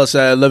vibes. Follow us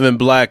at Living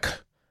Black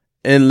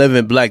and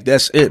Living Black.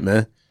 That's it,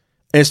 man.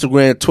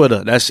 Instagram,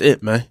 Twitter. That's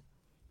it, man.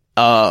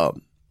 I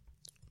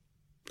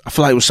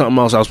feel like it was something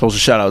else I was supposed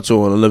to shout out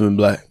to on the Living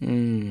Black.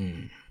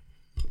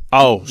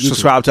 Oh,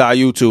 subscribe to our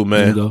YouTube,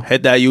 man.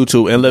 Hit that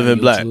YouTube and Living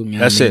Black.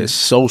 That's it. It's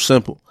so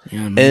simple.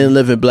 And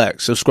Living Black.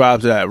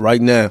 Subscribe to that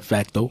right now.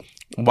 Facto.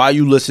 While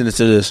you listening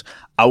to this,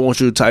 I want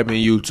you to type in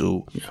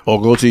YouTube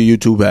or go to your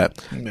YouTube app,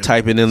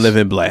 type in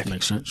Living Black.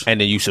 Makes sense. And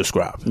then you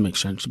subscribe. It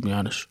makes sense, to be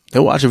honest.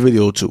 Then watch a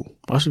video too.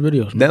 Watch the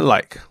videos. Man. Then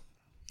like.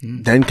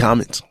 Then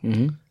comment.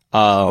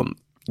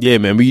 Yeah,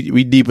 man,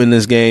 we deep in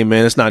this game,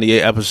 man. It's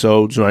 98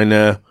 episodes right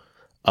now.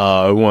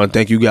 We want to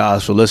thank you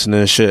guys for listening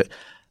and shit.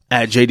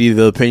 At JD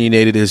The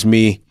Opinionated is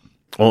me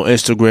on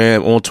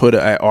Instagram, on Twitter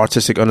at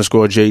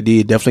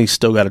artistic_JD. Definitely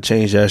still got to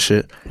change that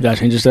shit. You got to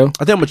change it still?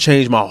 I think I'm going to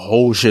change my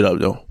whole shit up,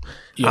 though.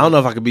 Yeah. I don't know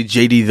if I could be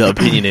JD The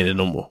Opinionated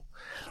no more.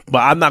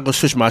 But I'm not going to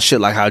switch my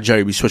shit like how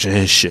Jerry be switching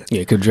his shit. Yeah,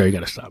 because Jerry got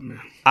to stop, man.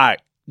 All right,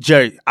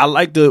 Jerry, I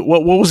like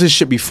what was his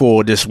shit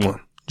before this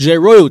one? J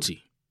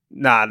Royalty.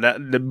 Nah,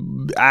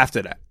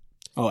 after that.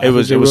 Oh, it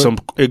was some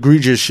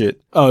egregious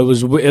shit. Oh, it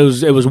was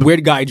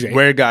Weird Guy J.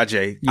 Weird Guy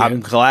J. Yeah. I'm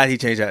glad he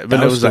changed that.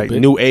 But that it was stupid.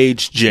 like New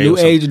Age J. New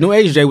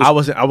Age J. I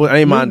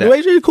didn't mind that. New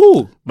Age J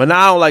cool. But now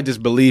I don't like this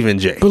Believe in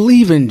J.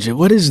 Believe in J.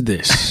 What is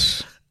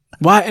this?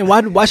 Why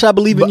should I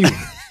believe in you?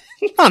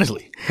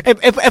 Honestly,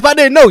 if I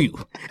didn't know you,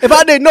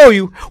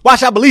 why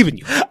should I believe in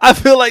you? I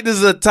feel like this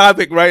is a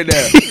topic right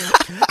now.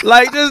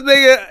 Like this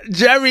nigga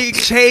Jerry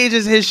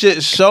changes his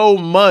shit so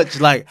much.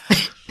 Like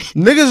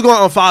niggas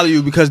gonna unfollow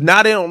you because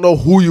now they don't know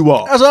who you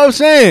are. That's what I'm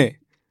saying.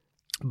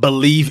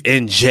 Believe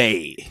in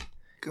J.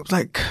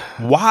 Like,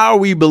 why are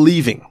we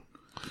believing?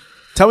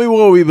 Tell me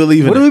what we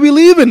believe in. What are we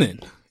believing in? You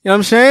know what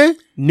I'm saying?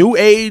 New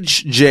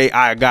Age J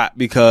I got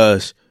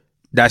because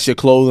that's your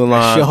clothing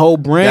line. That's your whole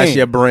brand. That's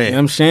your brand. You know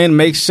what I'm saying?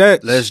 Makes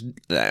sense.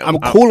 I'm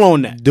cool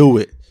on that. Do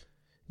it.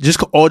 Just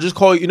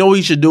call, you know what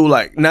you should do?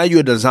 Like, now you're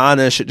a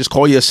designer and shit. Just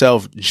call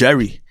yourself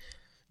Jerry.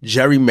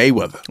 Jerry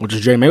Mayweather. Which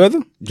is Jerry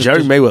Mayweather?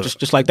 Jerry Mayweather.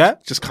 Just like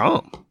that? Just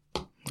calm.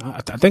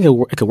 I think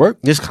it could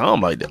work. Just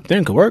calm like that. I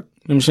think it could work.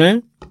 You know what I'm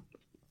saying?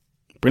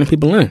 Bring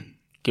people in.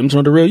 Give them to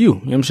know the real you. You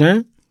know what I'm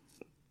saying?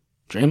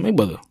 Jerry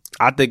Mayweather.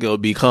 I think it'll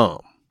be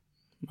calm.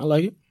 I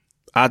like it.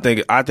 I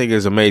think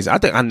it's amazing. I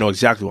think I know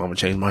exactly what I'm gonna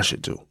change my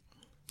shit to.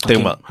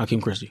 Think about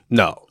Hakeem Christie.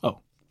 No.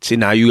 Oh. See,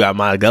 now you got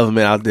my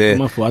government out there.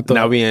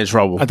 Now we in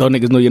trouble. I thought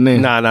niggas know your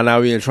name. Nah,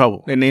 now we in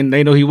trouble. They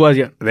know he was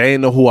yet. They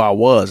ain't know who I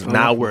was.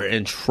 Now we're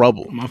in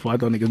trouble. My fault. I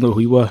thought niggas know who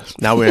he was.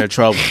 Now we're in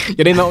trouble.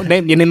 Your name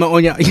not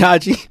on your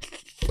IG?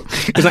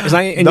 It's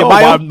not in your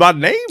bio? My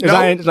name?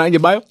 It's not in your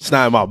bio? It's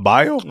not in my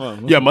bio?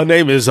 Yeah, my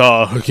name is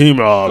Hakeem.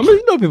 I mean,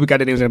 you know people got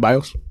their names in their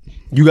bios.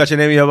 You got your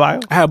name in your bio?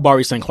 I have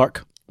Barry St.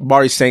 Clark.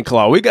 Barry St.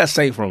 Clark. Where you got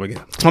Saint from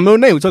again? It's my middle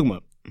name. We're talking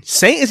about.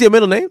 Saint is your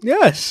middle name?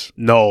 Yes.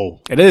 No.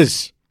 It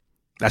is.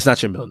 That's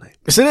not your middle name.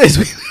 Yes, it is.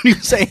 What are you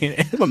saying?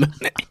 It's my middle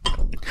name.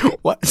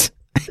 What?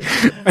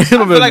 I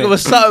feel like it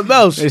was something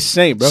else. It's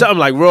Saint, bro. Something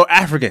like real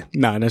African.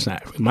 Nah, that's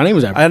not African. My name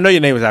is African. I know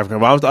your name is African,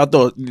 but I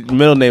thought your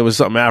middle name was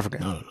something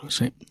African. No,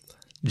 Saint.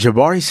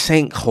 Jabari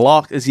St.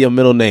 Clark is your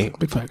middle name.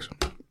 Big facts.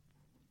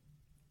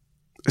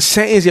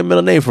 Saint is your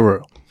middle name for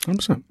real.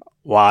 100%.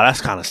 Wow,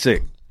 that's kind of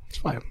sick. It's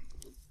fine.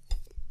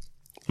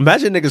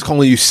 Imagine niggas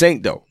calling you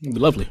Saint though. It'd be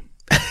lovely.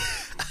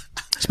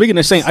 Speaking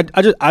of Saint,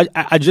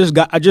 I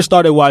just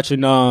started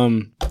watching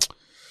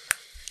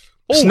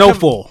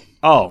Snowfall.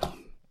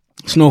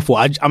 Snowfall.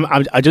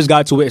 I just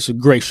got to it. It's a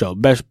great show.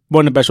 One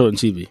of the best shows on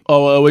TV.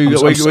 Oh, where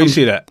you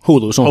see that?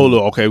 Hulu. It's on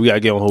Hulu. Okay, we gotta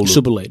get on Hulu.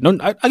 Super late. No,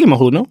 I give my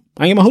Hulu. No,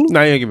 I ain't get my Hulu.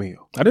 No, you didn't give me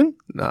your. I didn't.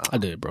 Nah, I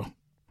did, bro.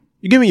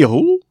 You give me your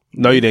Hulu?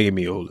 No, you didn't give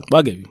me your Hulu. What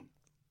I gave you?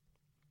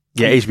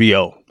 Yeah,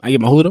 HBO. I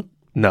get my Hulu though.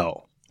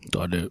 No,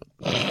 I did.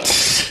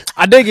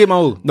 I did get my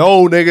Hulu.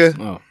 No, nigga.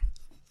 Oh,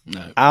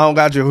 no. I don't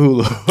got your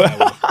Hulu.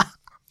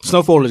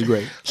 Snowfall is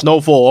great.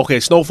 Snowfall. Okay,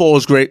 Snowfall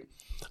is great.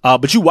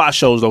 But you watch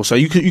shows though, so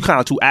you kind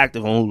of too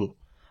active on Hulu.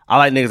 I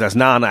like niggas that's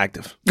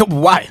non-active.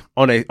 Why?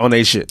 On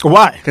they shit.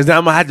 Why? Because now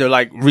I'm gonna have to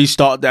like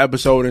restart the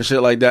episode and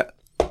shit like that.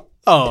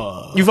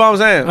 You feel what I'm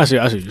saying? I see.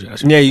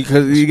 Yeah,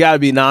 because you gotta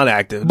be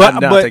non-active. But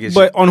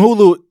on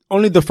Hulu,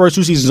 only the first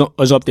 2 seasons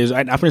is up there.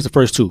 I finished the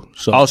first 2.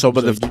 So also,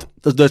 but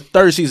the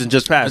third season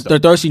just passed. The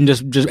third season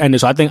just ended.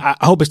 So I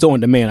hope it's still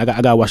on demand.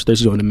 I gotta watch the third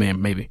season on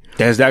demand. Maybe.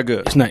 Yeah, is that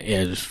good? It's not.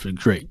 Yeah, it's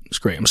great. It's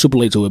great. I'm super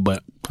late to it,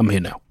 but I'm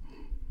here now.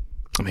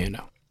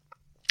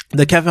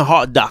 The Kevin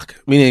Hart doc.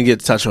 We didn't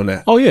get to touch on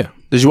that. Oh yeah.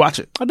 Did you watch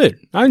it? I did.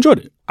 I enjoyed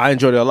it. I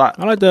enjoyed it a lot.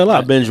 I liked it a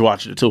lot. I binge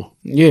watched it too.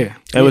 Yeah.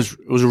 It was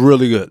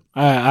really good.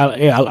 I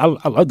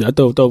loved it. I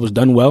thought it was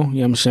done well. You know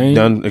what I'm saying?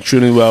 Done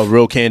extremely well.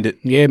 Real candid.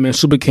 Yeah, man.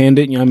 Super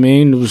candid. You know what I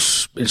mean? It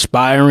was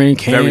inspiring.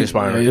 Very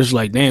inspiring. It was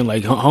like, damn,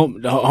 like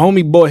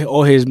homie boy,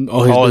 all his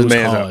cars,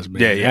 man.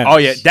 Yeah. Oh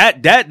yeah.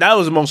 That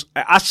was the most.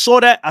 I saw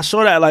that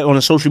like on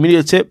a social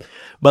media tip,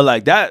 but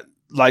like that,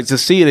 like to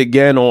see it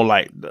again on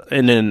like,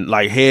 and then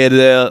like head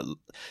there.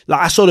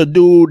 Like I saw the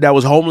dude that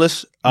was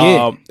homeless,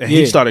 and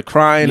he started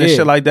crying and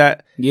shit like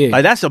that. Yeah,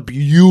 like that's a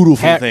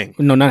beautiful thing.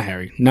 No, not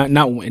Harry. Not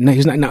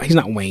he's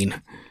not Wayne.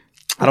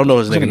 I don't know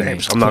his nigga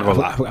names. I'm not gonna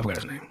lie. I forgot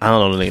his name. I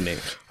don't know the nigga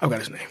names. I forgot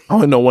his name. I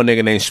only know one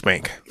nigga named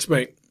Spank.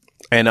 Spank.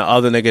 And the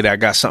other nigga that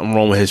got something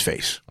wrong with his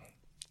face.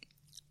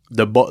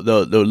 The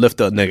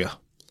lifter nigga.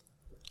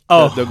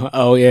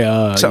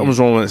 Something was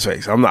wrong with his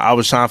face. I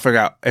was trying to figure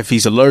out if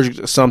he's allergic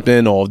to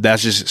something or if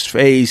that's just his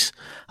face.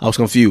 I was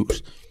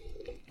confused.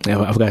 Yeah,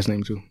 I forgot his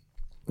name too.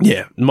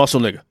 Yeah,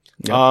 muscle nigga.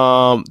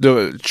 Yep.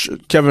 The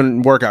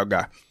Kevin workout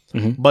guy.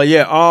 Mm-hmm. But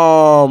yeah,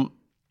 I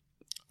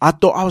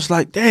was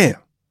like, damn,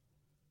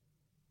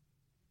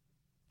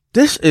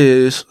 this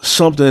is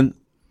something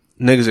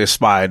niggas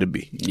aspire to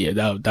be. Yeah,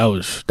 that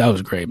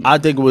was great, man. I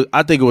think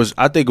it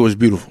was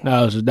beautiful.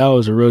 That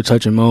was a real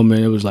touching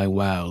moment. It was like,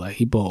 wow, like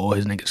he bought all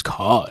his niggas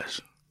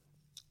cars.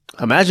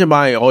 Imagine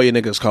buying all your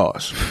niggas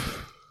cars.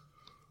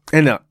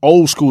 And the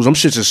old schools, them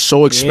shits is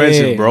so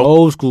expensive, bro.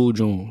 Old school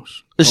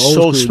Jones. It's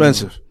so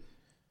expensive.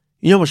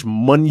 You know how much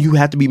money you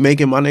have to be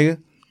making, my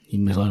nigga? He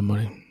makes a lot of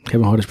money.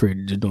 Kevin Hart is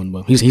pretty just doing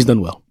well. He's done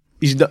well.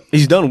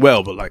 He's done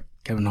well, but like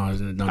Kevin Hart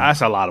isn't done.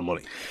 That's a lot of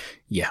money.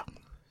 Yeah.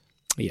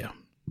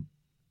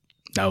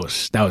 That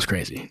was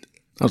crazy.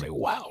 I was like,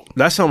 wow.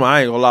 That's something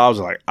I ain't gonna lie. I was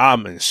like,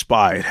 I'm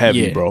inspired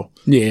heavy, bro.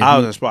 Yeah, I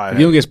was inspired. If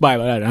you don't get inspired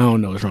by that, I don't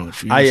know what's wrong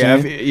with you.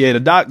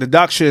 The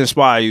doc should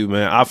inspire you,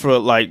 man. I feel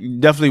like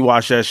definitely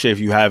watch that shit if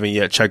you haven't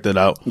yet. Checked it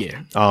out.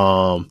 Yeah, it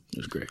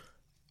was great.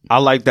 I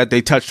like that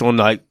they touched on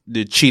like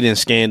the cheating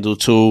scandal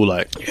too.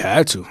 Like, I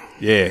had to.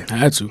 Yeah, I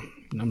had to. You know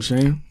what I'm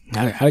saying?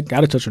 I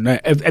got to touch on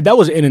that. If that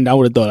was in, and I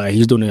would have thought like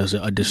he's doing us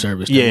a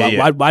disservice.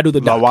 Why do the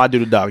doc? Why do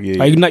the doc?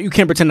 Yeah, like, you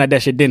can't pretend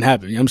that shit didn't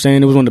happen. You know what I'm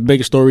saying? It was one of the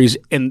biggest stories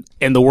in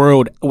the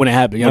world when it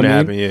happened. You know what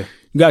I mean? Yeah.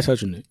 You got to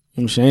touch on it. You know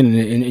what I'm saying?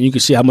 And you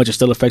can see how much it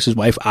still affects his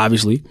wife,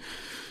 obviously.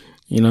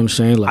 You know what I'm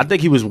saying? Like, I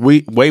think he was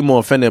way more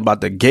offended about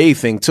the gay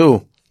thing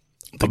too.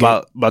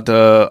 About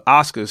the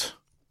Oscars.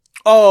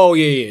 Oh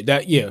yeah.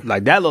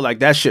 Like that looked like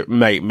that shit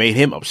made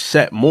him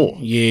upset more.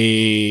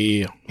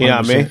 Yeah. You know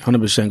what I mean?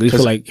 100%. Because he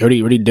feel like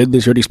he already did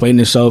this, he already explained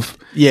himself.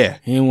 Yeah.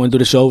 He didn't want to do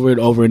this over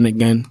and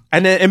again.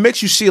 And then it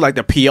makes you see like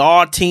the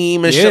PR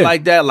team and shit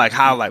like that, like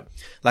how like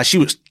she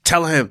was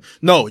telling him,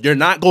 no, you're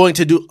not going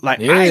to do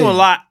like I ain't gonna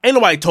lie, ain't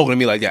nobody talking to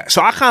me like that.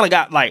 So I kind of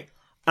got like,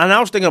 and I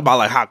was thinking about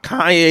like how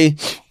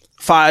Kanye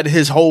fired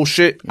his whole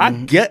shit.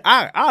 Mm-hmm.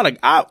 I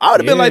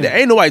would have been like that.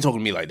 Ain't nobody talking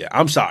to me like that.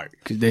 I'm sorry.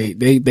 Cause they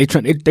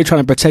trying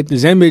to protect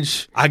his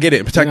image. I get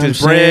it. Protect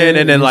his brand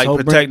and then like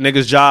protect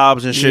niggas'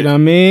 jobs and shit. You know what I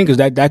mean? Because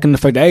that can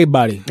affect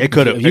everybody. It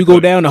could have. If you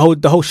go down,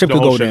 the whole ship could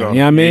go down. You know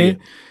what I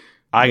mean?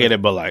 I get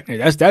it, but like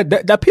that's that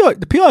PR.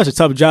 The PR is a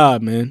tough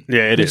job, man.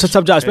 Yeah, it's a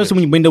tough job,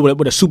 especially when you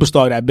with a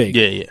superstar that big.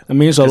 Yeah. I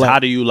mean, so like, how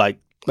do you like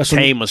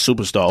tame a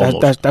superstar?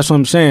 That's what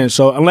I'm saying.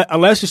 So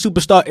unless your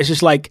superstar is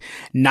just like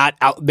not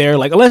out there,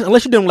 like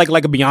unless you're doing like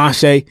a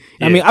Beyonce.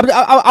 Yeah. I mean,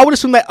 I would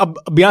assume that a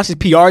Beyonce's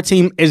PR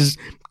team is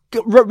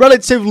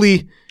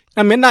relatively.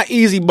 I mean, not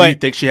easy, but do you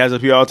think she has a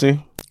PR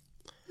team?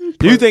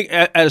 Do you think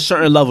at a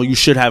certain level you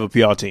should have a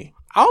PR team?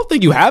 I don't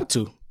think you have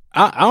to.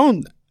 I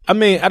don't. I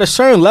mean, at a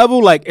certain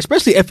level, like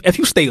especially if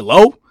you stay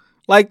low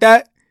like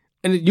that,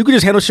 and you can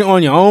just handle shit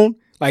on your own.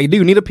 Like, do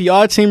you need a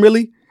PR team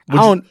really?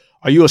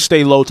 Are you a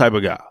stay low type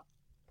of guy?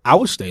 I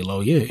would stay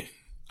low, yeah.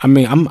 I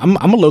mean, I'm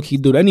a low key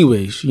dude,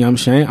 anyways. You know what I'm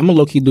saying? I'm a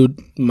low key dude.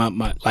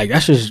 My like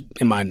that's just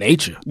in my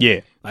nature.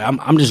 Yeah. Like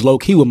I'm just low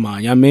key with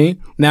mine. You know what I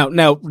mean?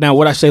 Now,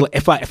 what I say, like,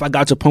 if I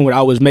got to a point where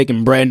I was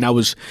making bread and I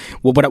was,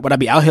 would I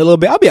be out here a little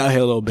bit? I'll be out here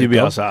a little bit. You'll be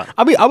outside.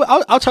 I'll be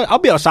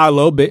outside a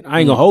little bit.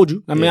 I ain't gonna hold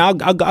you. I mean,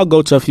 I'll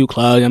go to a few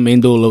clubs. I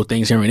mean, do little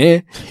things here and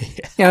there.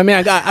 You know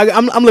what I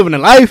mean? I'm living a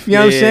life. You know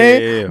what I'm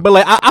saying? Yeah. But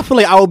like, I feel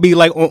like I would be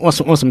like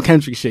on some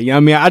country shit. You know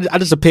what I mean? I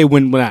just appear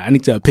when I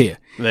need to appear.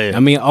 Yeah.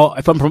 I mean,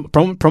 if I'm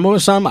promoting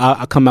something,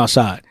 I come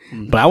outside.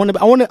 But I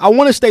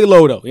want to stay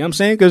low though. You know what I'm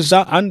saying? Because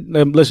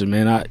listen,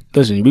 man.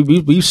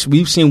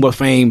 We've seen what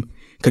fame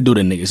could do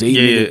to niggas.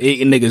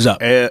 Eating niggas up.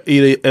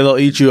 It'll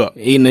eat you up.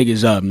 Eating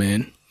niggas up,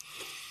 man.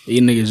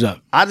 Eating niggas up.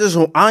 I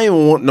don't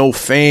even want no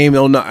fame,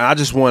 no nothing. I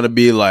just want to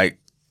be like,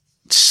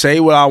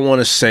 say what I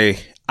want to say.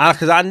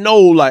 Because I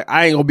know, like,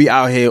 I ain't gonna be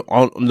out here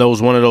on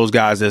one of those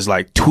guys that's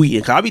like tweeting.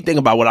 Because I be thinking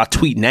about what I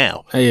tweet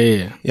now. Yeah.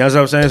 You know what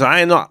I'm saying? So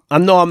I know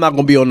I'm not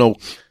gonna be on no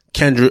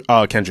Kevin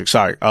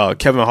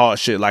Hart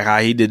shit, like how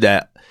he did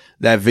that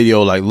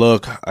video, like,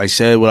 look, I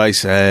said what I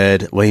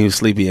said when he was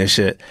sleepy and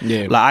shit.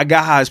 Yeah. Like, I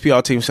got how his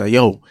PR team said,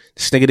 yo,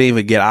 this nigga didn't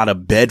even get out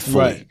of bed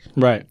fully.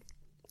 Right.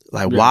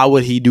 Like, why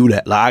would he do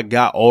that? Like, I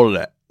got all of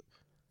that.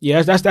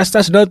 Yeah, that's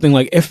another thing.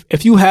 Like,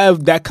 if you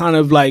have that kind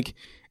of like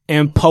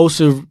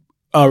impulsive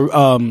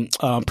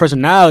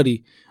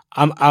personality,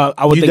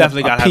 I would think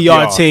definitely a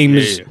PR team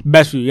is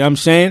best for you. You know what I'm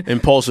saying?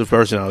 Impulsive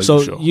personality. So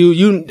for sure.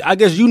 you I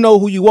guess you know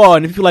who you are,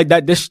 and if you feel like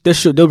that this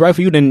should do right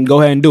for you, then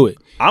go ahead and do it.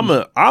 I'm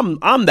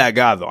that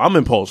guy though. I'm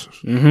impulsive.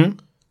 Mm-hmm.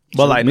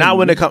 But like not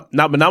when it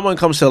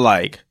comes to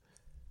like.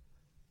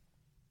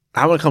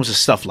 Not when it comes to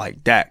stuff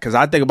like that, because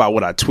I think about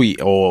what I tweet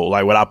or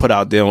like what I put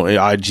out there on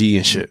IG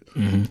and shit.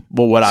 Mm-hmm.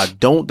 But what I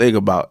don't think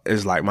about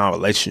is like my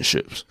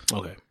relationships.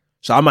 Okay.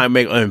 So I might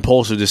make an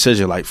impulsive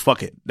decision, like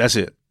fuck it, that's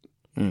it.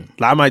 Like,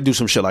 I might do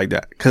some shit like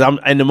that because I'm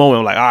in the moment.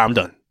 I'm like, all right, I'm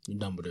done. You're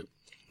done with it.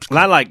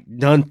 Not like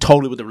done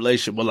totally with the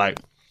relationship, but like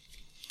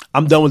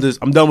I'm done with this.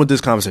 I'm done with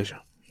this conversation.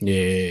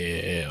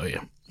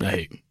 Yeah. I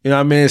hate. You know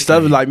what I mean?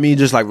 Instead of like me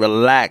just like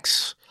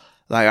relax.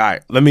 Like, all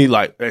right, let me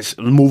like let's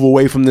move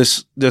away from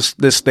this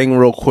thing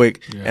real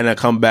quick and then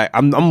come back.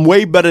 I'm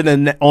way better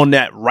than on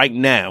that right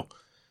now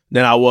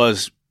than I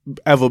was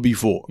ever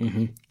before.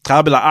 Mm-hmm.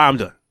 I'll be like, I'm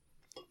done.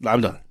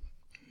 I'm done.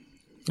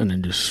 And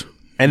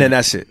then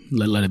that's it.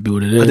 Let it be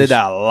what it is. I did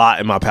that a lot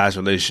in my past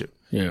relationship.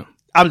 Yeah.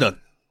 I'm done.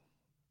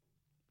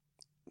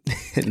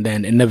 And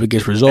then it never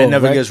gets resolved. It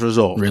never gets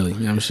resolved. Really. You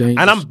know what I'm saying?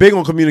 And I'm big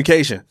on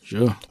communication.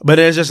 Sure. But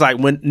it's just like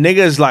when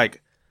niggas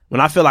like, when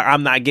I feel like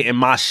I'm not getting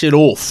my shit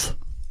off.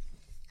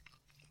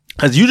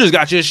 Cause you just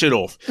got your shit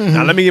off. Mm-hmm.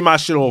 Now let me get my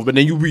shit off. But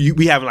then you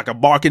be having like a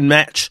barking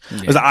match. Yeah.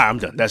 It's like, all right, I'm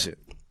done. That's it.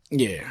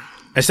 Yeah.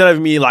 Instead of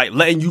me like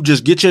letting you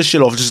just get your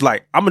shit off, just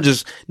like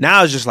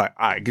now it's just like,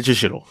 all right, get your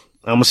shit off.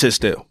 I'm gonna sit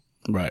still.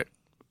 Right.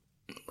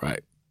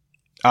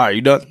 All right,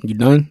 you done? You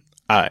done?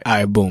 All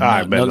right, boom.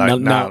 All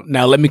right,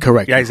 now let me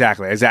correct you. Yeah,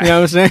 exactly. You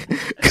know what I'm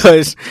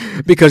saying?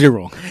 Because you're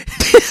wrong.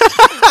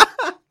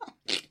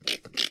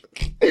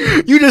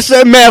 You just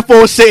said mad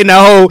false shit in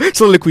that whole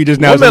soliloquy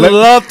just now. Women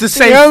love to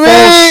say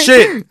false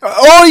shit.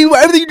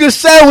 Everything you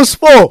just said was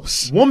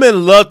false.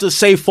 Women love to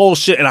say false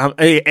shit, and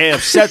it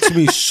upsets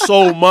me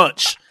so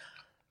much.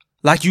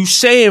 Like, you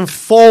saying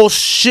false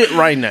shit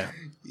right now.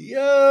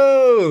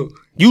 Yo.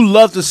 You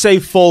love to say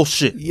false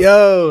shit.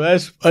 Yo,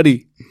 that's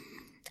funny.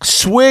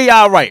 Swear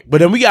y'all right, but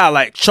then we gotta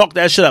like chalk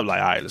that shit up.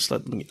 Like, all right, let's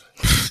let me.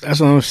 That's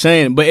what I'm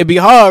saying. But it'd be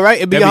hard, right?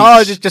 It'd be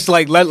hard just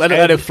like let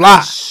it fly.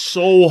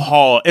 So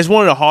hard. It's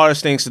one of the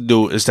hardest things to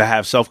do is to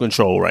have self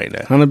control right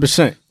now.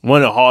 100%.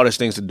 One of the hardest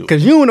things to do.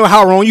 Because you don't know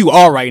how wrong you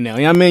are right now.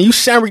 You know what I mean? You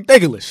sound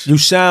ridiculous. You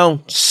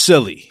sound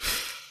silly.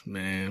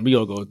 Man, we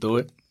all go through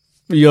it.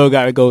 We all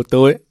gotta go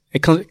through it.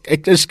 It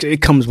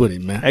comes with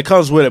it, man. It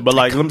comes with it, but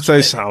like, let me tell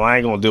you something. I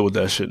ain't gonna deal with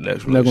that shit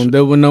next. I'm not gonna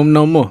deal with no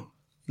more.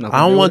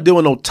 I don't want to deal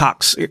with no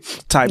toxic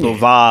type of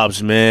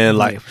vibes, man.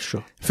 Like, for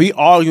sure. If we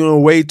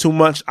arguing way too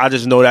much, I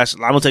just know I'm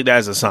gonna take that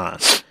as a sign.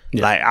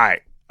 Yeah. Like, all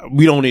right,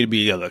 we don't need to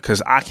be together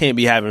because I can't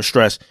be having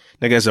stress.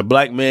 Nigga, as a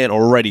black man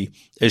already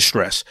is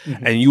stress,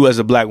 and you as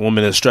a black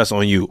woman is stress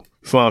on you.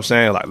 You feel what I'm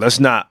saying? Like,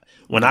 let's not.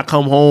 When I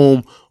come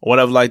home or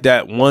whatever like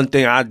that, one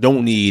thing I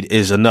don't need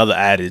is another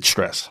added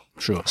stress.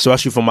 Sure,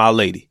 especially for my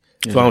lady.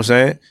 You feel what I'm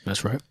saying?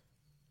 That's right.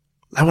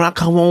 Like when I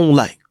come home,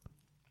 like,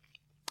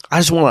 I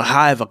just want to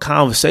have a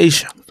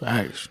conversation.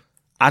 Thanks.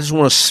 I just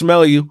want to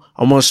smell you.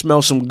 I want to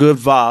smell some good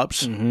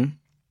vibes.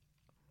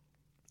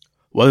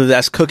 Whether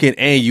that's cooking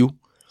and you.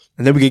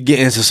 And then we could get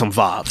into some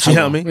vibes. You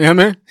know what I mean? You know what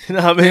I mean? You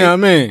know what I mean? You know what I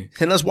mean?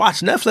 And let's watch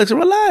Netflix and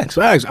relax.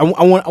 Facts. I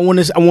want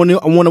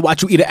to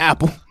watch you eat an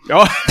apple.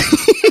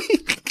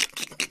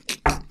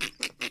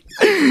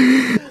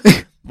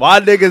 Why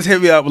niggas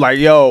hit me up like,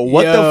 yo,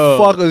 what the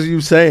fuck is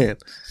you saying?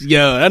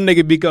 Yo, that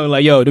nigga be going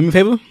like, yo, do me a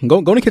favor? Go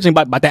in the kitchen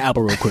and bite that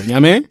apple real quick. You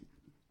know what I mean?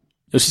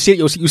 You see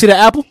that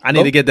apple? I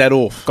need to get that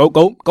off.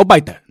 Go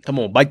bite that. Come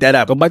on, bite that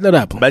apple. Go bite that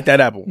apple. Bite that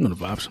apple. You know the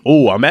vibes.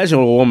 Oh, imagine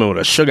a woman with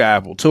a sugar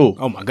apple too.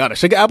 Oh my God, a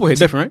sugar apple hit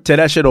different, right? Tear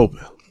that shit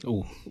open.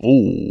 Ooh.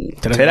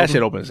 Tear that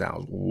shit open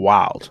sounds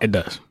wild. It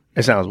does.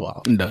 It sounds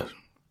wild. It does.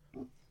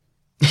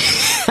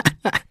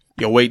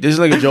 Yo, wait, this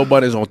nigga Joe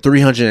Budden is on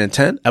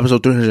 310?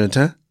 Episode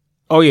 310?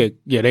 Oh yeah.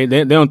 Yeah,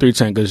 they on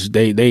 310 because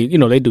they do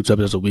 2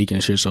 episodes a week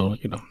and shit, so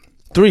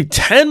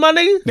 310, my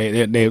nigga?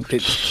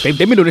 They've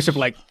been doing this shit for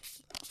like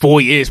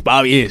 4 years,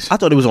 5 years. I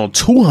thought it was on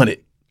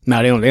 200.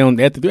 Nah, they're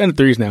at the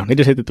threes now. They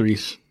just hit the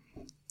threes.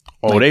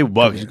 Oh, they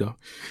bugging.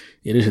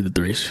 Yeah, they just hit the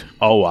threes.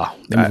 Oh wow.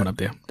 They're moving up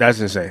there. That's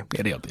insane.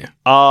 Yeah, they up there.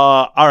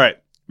 All right.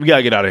 We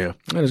gotta get out of here.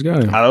 Let's go.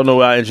 I don't know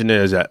where our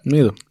engineer is at.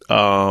 Neither.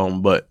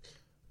 But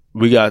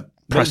we got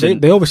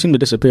they always seem to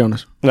disappear on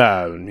us.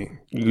 Nah,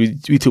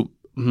 we too.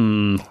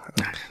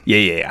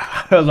 Yeah.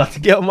 I was about to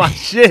get on my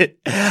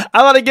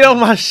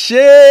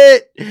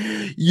shit.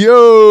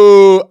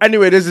 Yo.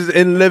 Anyway, this is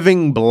In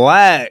Living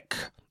Black.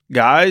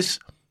 Guys,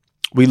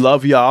 we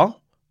love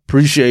y'all.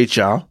 Appreciate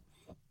y'all.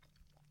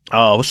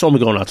 What song we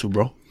going out to,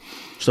 bro?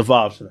 What's the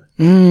vibes today?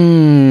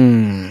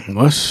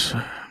 What's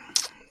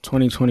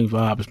 2020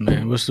 vibes,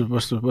 man? What's the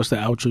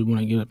outro you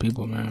want to give to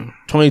people, man?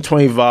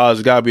 2020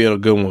 vibes gotta be a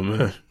good one,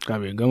 man.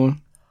 Gotta be a good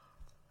one.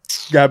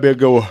 Gotta be a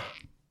good one.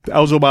 I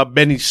was on my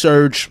Benny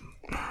Surge.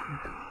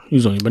 You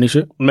was on your Benny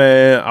shit?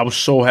 Man, I was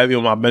so heavy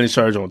on my Benny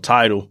Surge on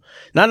Tidal.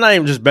 Not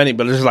even just Benny,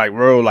 but it's like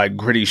real like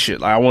gritty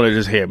shit. Like I want to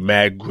just hear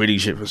mad gritty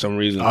shit for some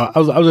reason. I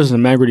was listening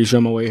to mad gritty shit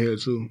on my way here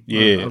too.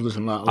 Yeah. I was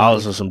listening a lot. I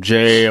was listening to some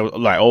Jay,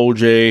 like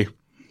OJ.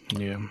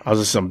 Yeah. I was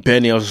listening to some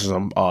Benny. I was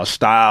listening to some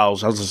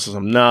Styles. I was listening to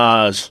some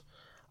Nas.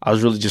 I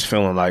was really just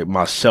feeling like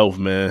myself,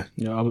 man.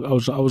 Yeah, I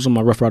was on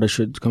my Rough Rider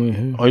shit coming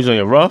here. Oh, you was on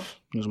your Rough?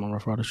 I was on my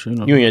Rough Rider shit.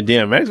 You and your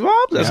DMX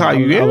vibes? That's how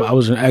you get? I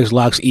was in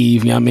X-Locks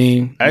Eve, you know what I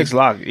mean?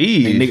 X-Locks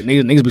Eve?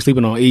 Niggas be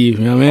sleeping on Eve,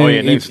 you know what I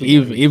mean? Oh,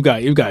 yeah, Eve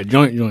got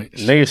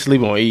joints. Niggas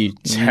sleep on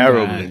Eve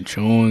terribly.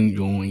 Joint,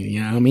 you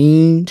know what I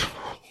mean?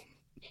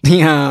 You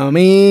know what I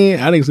mean?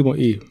 I didn't sleep on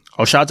Eve.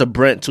 Oh, shout out to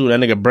Brent, too.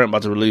 That nigga Brent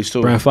about to release,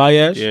 too. Brent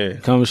Fayez? Yeah.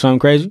 Coming with something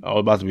crazy? Oh,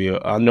 about to be,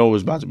 I know it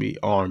was about to be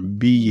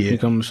R&B, yeah. You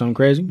coming with something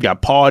crazy? You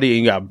got Party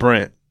and you got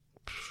Brent.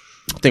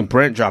 I think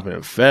Brent dropping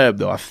in Feb,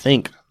 though, I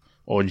think.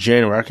 Or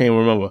January, I can't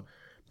remember.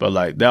 But,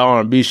 like, that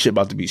R&B shit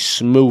about to be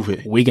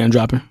smooth. Weekend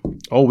dropping?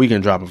 Oh,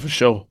 Weekend dropping for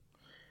sure.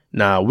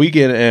 Nah,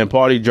 Weekend and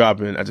Party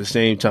dropping at the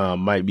same time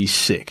might be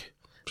sick.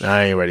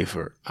 I ain't ready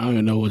for it. I don't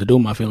even know what to do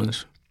with my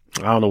feelings.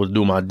 I don't know what to do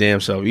with my damn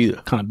self either.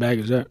 What kind of bag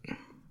is that?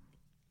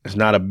 It's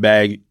not a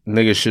bag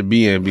niggas should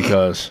be in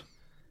because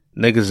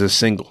niggas are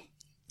single.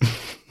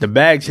 The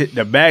bags hit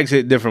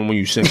different when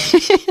you single.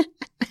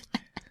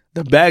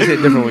 The bags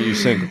hit different when you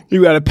single.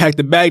 You gotta pack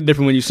the bag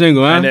different when you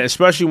single, huh? And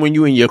especially when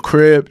you in your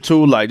crib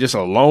too, like just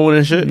alone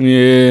and shit.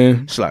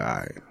 Yeah. It's like, all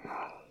right.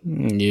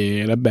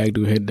 Yeah, that bag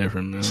do hit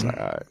different, man. It's like,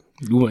 all right.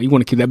 You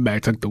want to keep that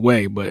bag tucked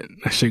away, but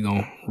that shit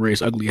gonna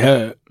raise ugly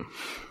head.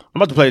 I'm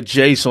about to play a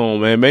Jay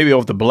song, man. Maybe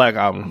off the Black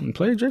album.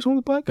 Play a Jay song on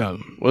the Black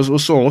album. What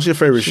song? What's your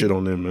favorite shit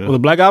on there, man? On the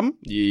Black album?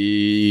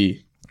 Yeah.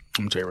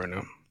 I'm gonna tell you right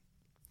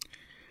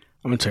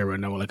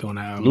now. What I like on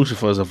the album.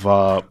 Lucifer's a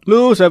vibe.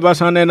 Lucifer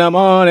Sunday in the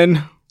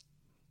morning.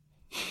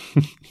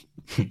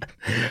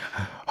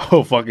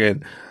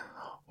 fucking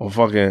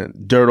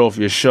dirt off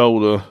your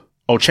shoulder.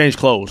 Oh, Change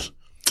Clothes.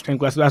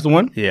 That's the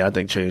one? Yeah, I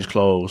think Change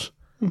Clothes.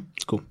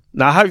 It's cool.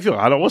 Now, how you feel?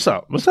 What's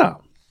up?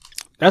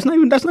 That's not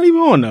even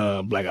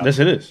on Black Album. Yes,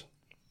 it is.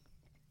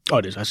 Oh,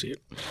 it is. I see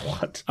it.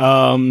 What?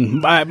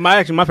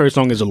 My favorite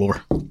song is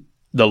Allure.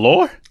 The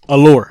Lore?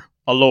 Allure.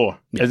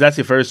 Yeah. Is that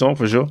your first song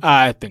for sure?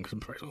 I think it's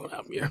the first song on the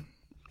album, yeah.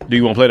 Do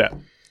you want to play that?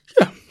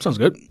 Yeah, sounds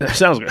good.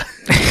 Sounds good.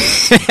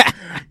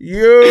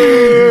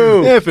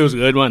 Yo! Yeah, it feels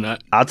good. Why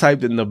not? I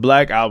typed in the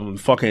Black album.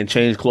 Fucking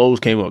Change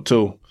Clothes came up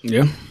too.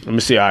 Yeah. Let me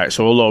see. All right,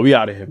 so Lord, we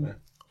out of here, man.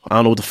 I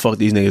don't know what the fuck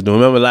these niggas doing.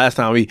 Remember last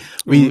time we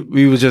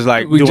was just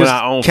like doing just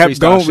our own kept freestyle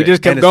going. shit. We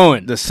just kept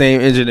going. The same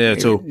engineer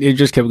too. It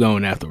just kept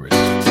going afterwards.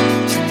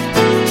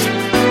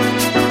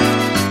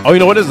 Oh, you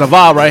know what? This is a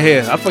vibe right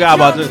here. I forgot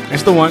about this.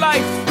 It's the one.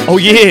 Oh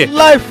yeah,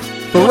 Life.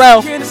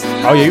 Pharrell.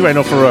 Oh yeah, you already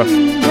know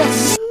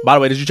Pharrell. By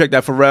the way, did you check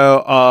that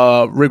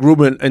Pharrell Rick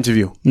Rubin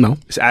interview? No.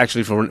 It's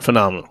actually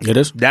phenomenal. It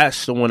is?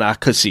 That's the one I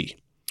could see.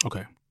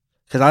 Okay.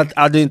 Because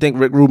I didn't think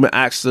Rick Rubin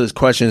asked those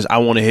questions I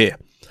want to hear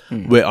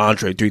with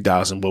Andre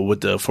 3000. But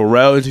with the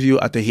Pharrell interview,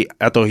 I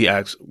thought he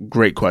asked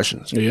great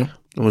questions. Yeah.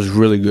 It was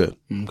really good.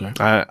 Okay.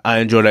 I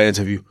enjoyed that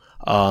interview.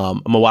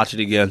 I'm gonna watch it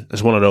again.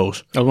 It's one of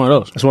those. That's one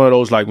of those. It's one of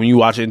those like when you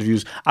watch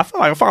interviews. I feel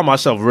like I find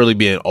myself really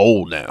being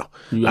old now.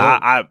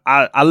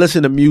 I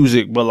listen to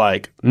music, but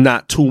like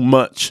not too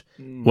much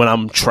when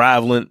I'm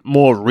traveling.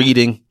 More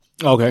reading.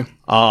 Okay.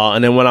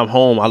 And then when I'm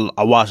home,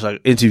 I watch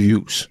like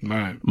interviews.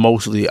 Right.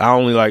 Mostly, I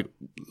only like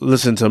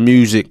listen to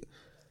music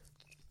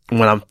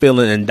when I'm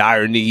feeling in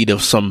dire need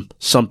of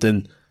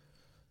something.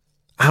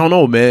 I don't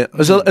know, man.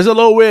 It's a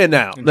little weird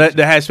now. That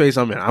the headspace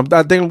I'm in.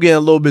 I think I'm getting a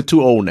little bit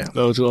too old now. A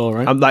little too old,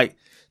 right? I'm like,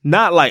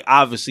 not like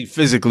obviously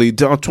physically.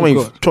 I'm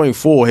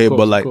 24 here,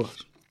 but like,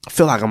 I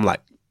feel like I'm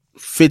like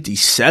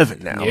 57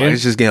 now. Yeah. Like,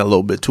 it's just getting a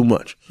little bit too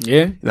much. Yeah.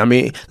 You know what I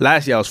mean,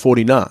 last year I was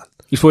 49.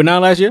 You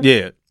 49 last year?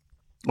 Yeah.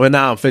 Well,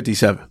 now I'm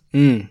 57.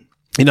 You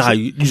know how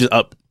you just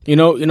up. You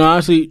know.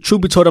 Honestly,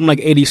 truth be told, I'm like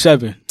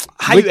 87.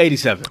 How you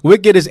 87?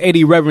 Wicked is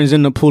 80 reverends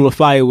in the pool of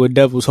fire with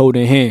devils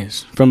holding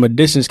hands. From a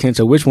distance can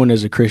tell which one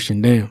is a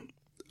Christian. Damn.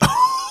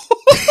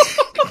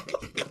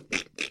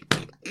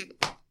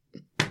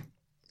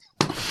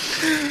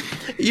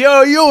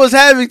 Yo, you was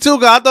having too,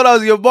 cause I thought I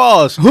was your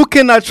boss. Who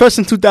can I trust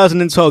in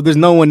 2012? There's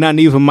no one, not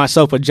even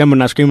myself, a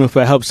Gemini screaming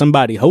for help.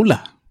 Somebody,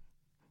 hola.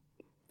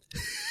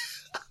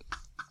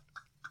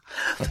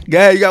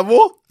 Yeah, you got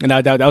more? And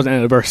that was the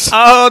end of the verse.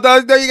 Oh,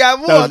 that you got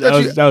more. That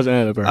was the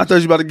end of the verse. I thought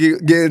you about to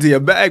get into your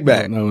bag.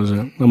 That was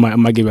it. I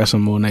might give you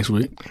some more next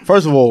week.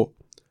 First of all,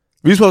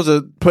 we supposed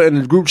to put in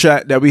the group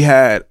chat that we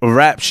had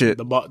rap shit.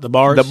 The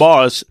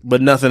bars,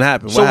 but nothing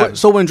happened.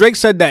 So when Drake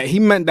said that,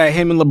 he meant that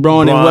him and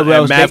LeBron and whoever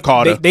else, Mav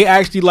Carter, they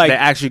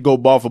actually go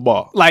bar for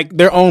bar, like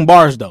their own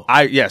bars though.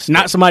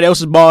 Not somebody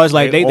else's bars.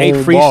 Like they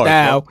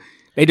freestyle. Bars,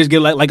 they just get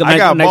like a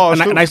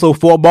nice little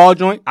 4-ball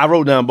joint. I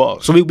wrote down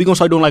bars. So we gonna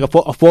start doing like a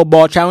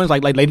 4-ball challenge,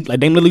 like Dame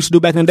Lillard used to do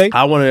back in the day.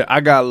 I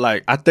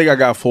think I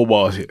got 4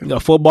 balls here. A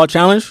 4-ball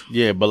challenge?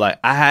 Yeah, but like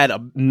I had a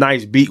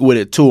nice beat with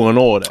it too and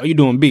all that. Are you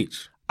doing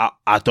beats?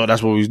 I thought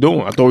that's what we was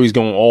doing. I thought we was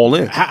going all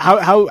in.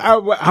 How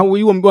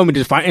you want me to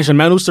just find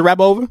instrumentals to rap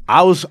over?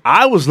 I was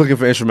looking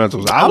for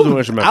instrumentals. I was doing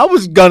instrumentals. I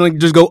was gonna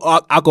just go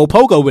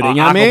Acapulco with it. You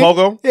know what I mean?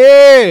 Acapulco?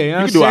 Yeah,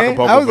 you can do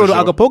Acapulco. I was going to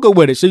Acapulco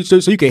with it, so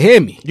you can hear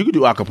me. You can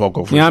do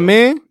Acapulco. You know what I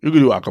mean? You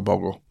can do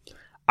Acapulco.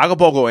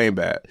 Acapulco ain't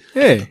bad.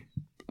 Yeah,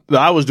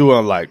 I was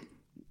doing like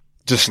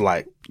just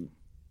like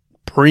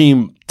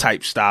Preem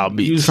type style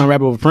beats. You was trying to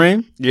rap over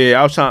Preem? Yeah,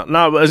 I was trying.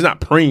 No, it's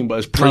not Preem, but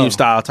it's Preem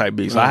style type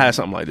beats. So I had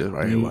something like this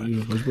right here.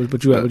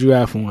 What you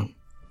have for him?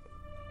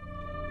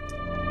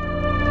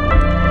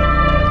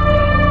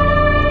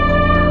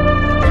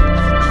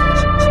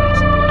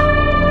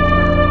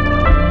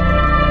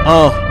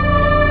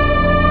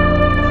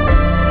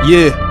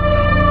 Yeah.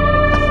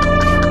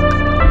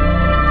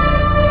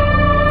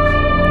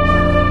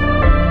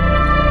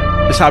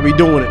 That's how we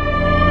doing it.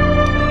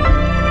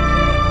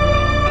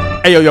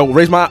 Hey yo,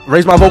 raise my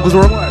vocals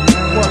real quick.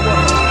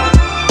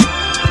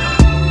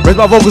 Raise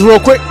my vocals real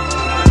quick.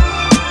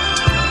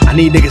 I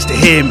need niggas to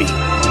hear me.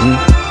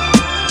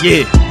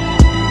 Yeah.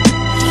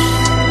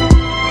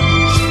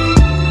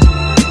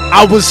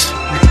 I was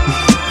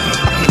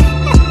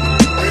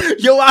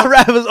yo, our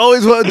rappers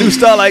always want to do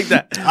stuff like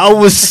that.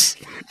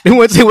 They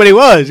wouldn't say what he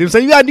was. You know what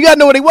I'm saying? You gotta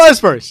know what he was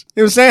first.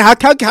 You know what I'm saying? How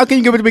can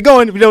you get it to be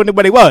going if you don't know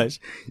what he was?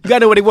 You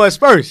gotta know what he was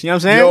first. You know what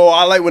I'm saying? Yo,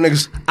 I like when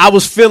niggas. I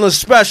was feeling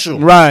special.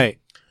 Right.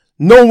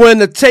 Know when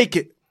to take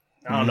it.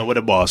 I don't know what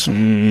it was.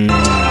 Feeling.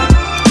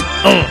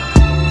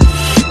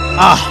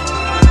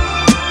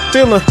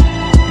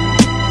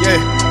 Yeah.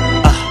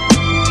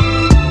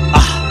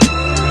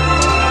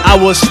 I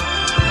was.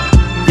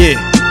 Yeah.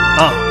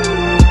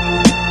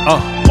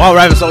 Why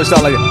rappers always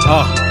sound like it?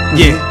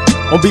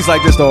 Yeah. On beats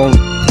like this though only.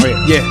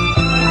 Oh,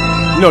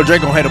 yeah. You know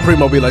Drake gonna have a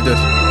Primo beat like this.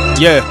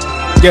 Yeah.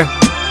 Yeah.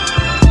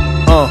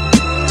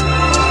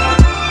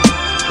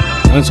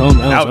 It's home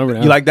now. It's over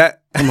now. You like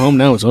that? I'm home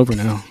now. It's over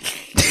now.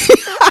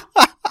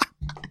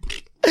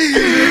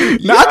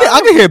 No,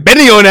 I can hear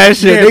Benny on that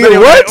shit. Yeah, nigga,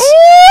 what? Like,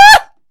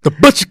 the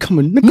butcher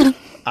coming, nigga.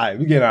 All right,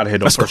 we getting out of here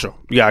though. For sure.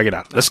 We gotta get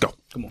out. Let's go.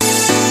 Come on.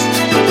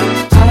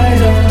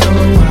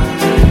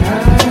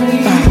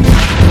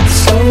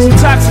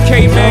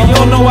 Intoxicate, man. You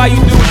don't know why you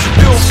do what you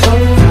do.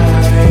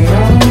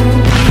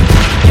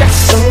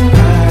 Yes.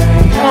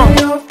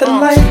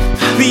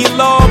 The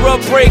law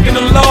of breaking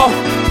the law.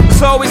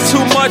 It's always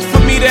too much for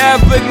me to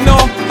ever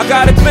ignore. I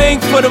got a thing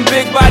for them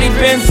big body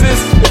Benzes.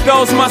 It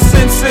dulls my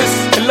senses.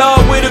 In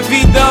love with a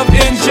V-dub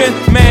engine.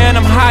 Man,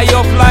 I'm high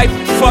off life.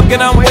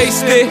 Fucking, I'm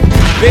wasted.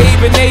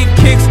 Babe and 8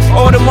 kicks,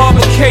 all the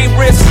Marvel K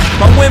wrists.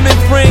 My women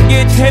friend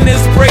get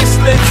tennis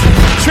bracelets.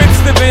 Trips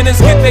to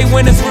Venice, get they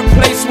winners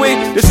replaced with.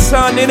 The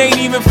sun, it ain't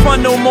even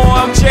fun no more,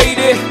 I'm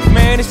jaded.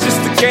 Man, it's just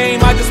a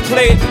game, I just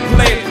play it.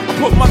 I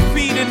put my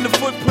feet in the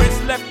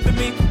footprints left to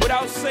me.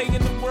 Without saying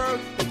the word,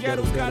 the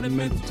ghetto's got a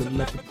mental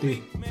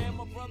telepathy. Man,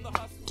 my brother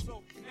hustles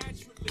so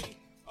naturally.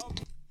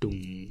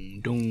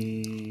 Doom, doom.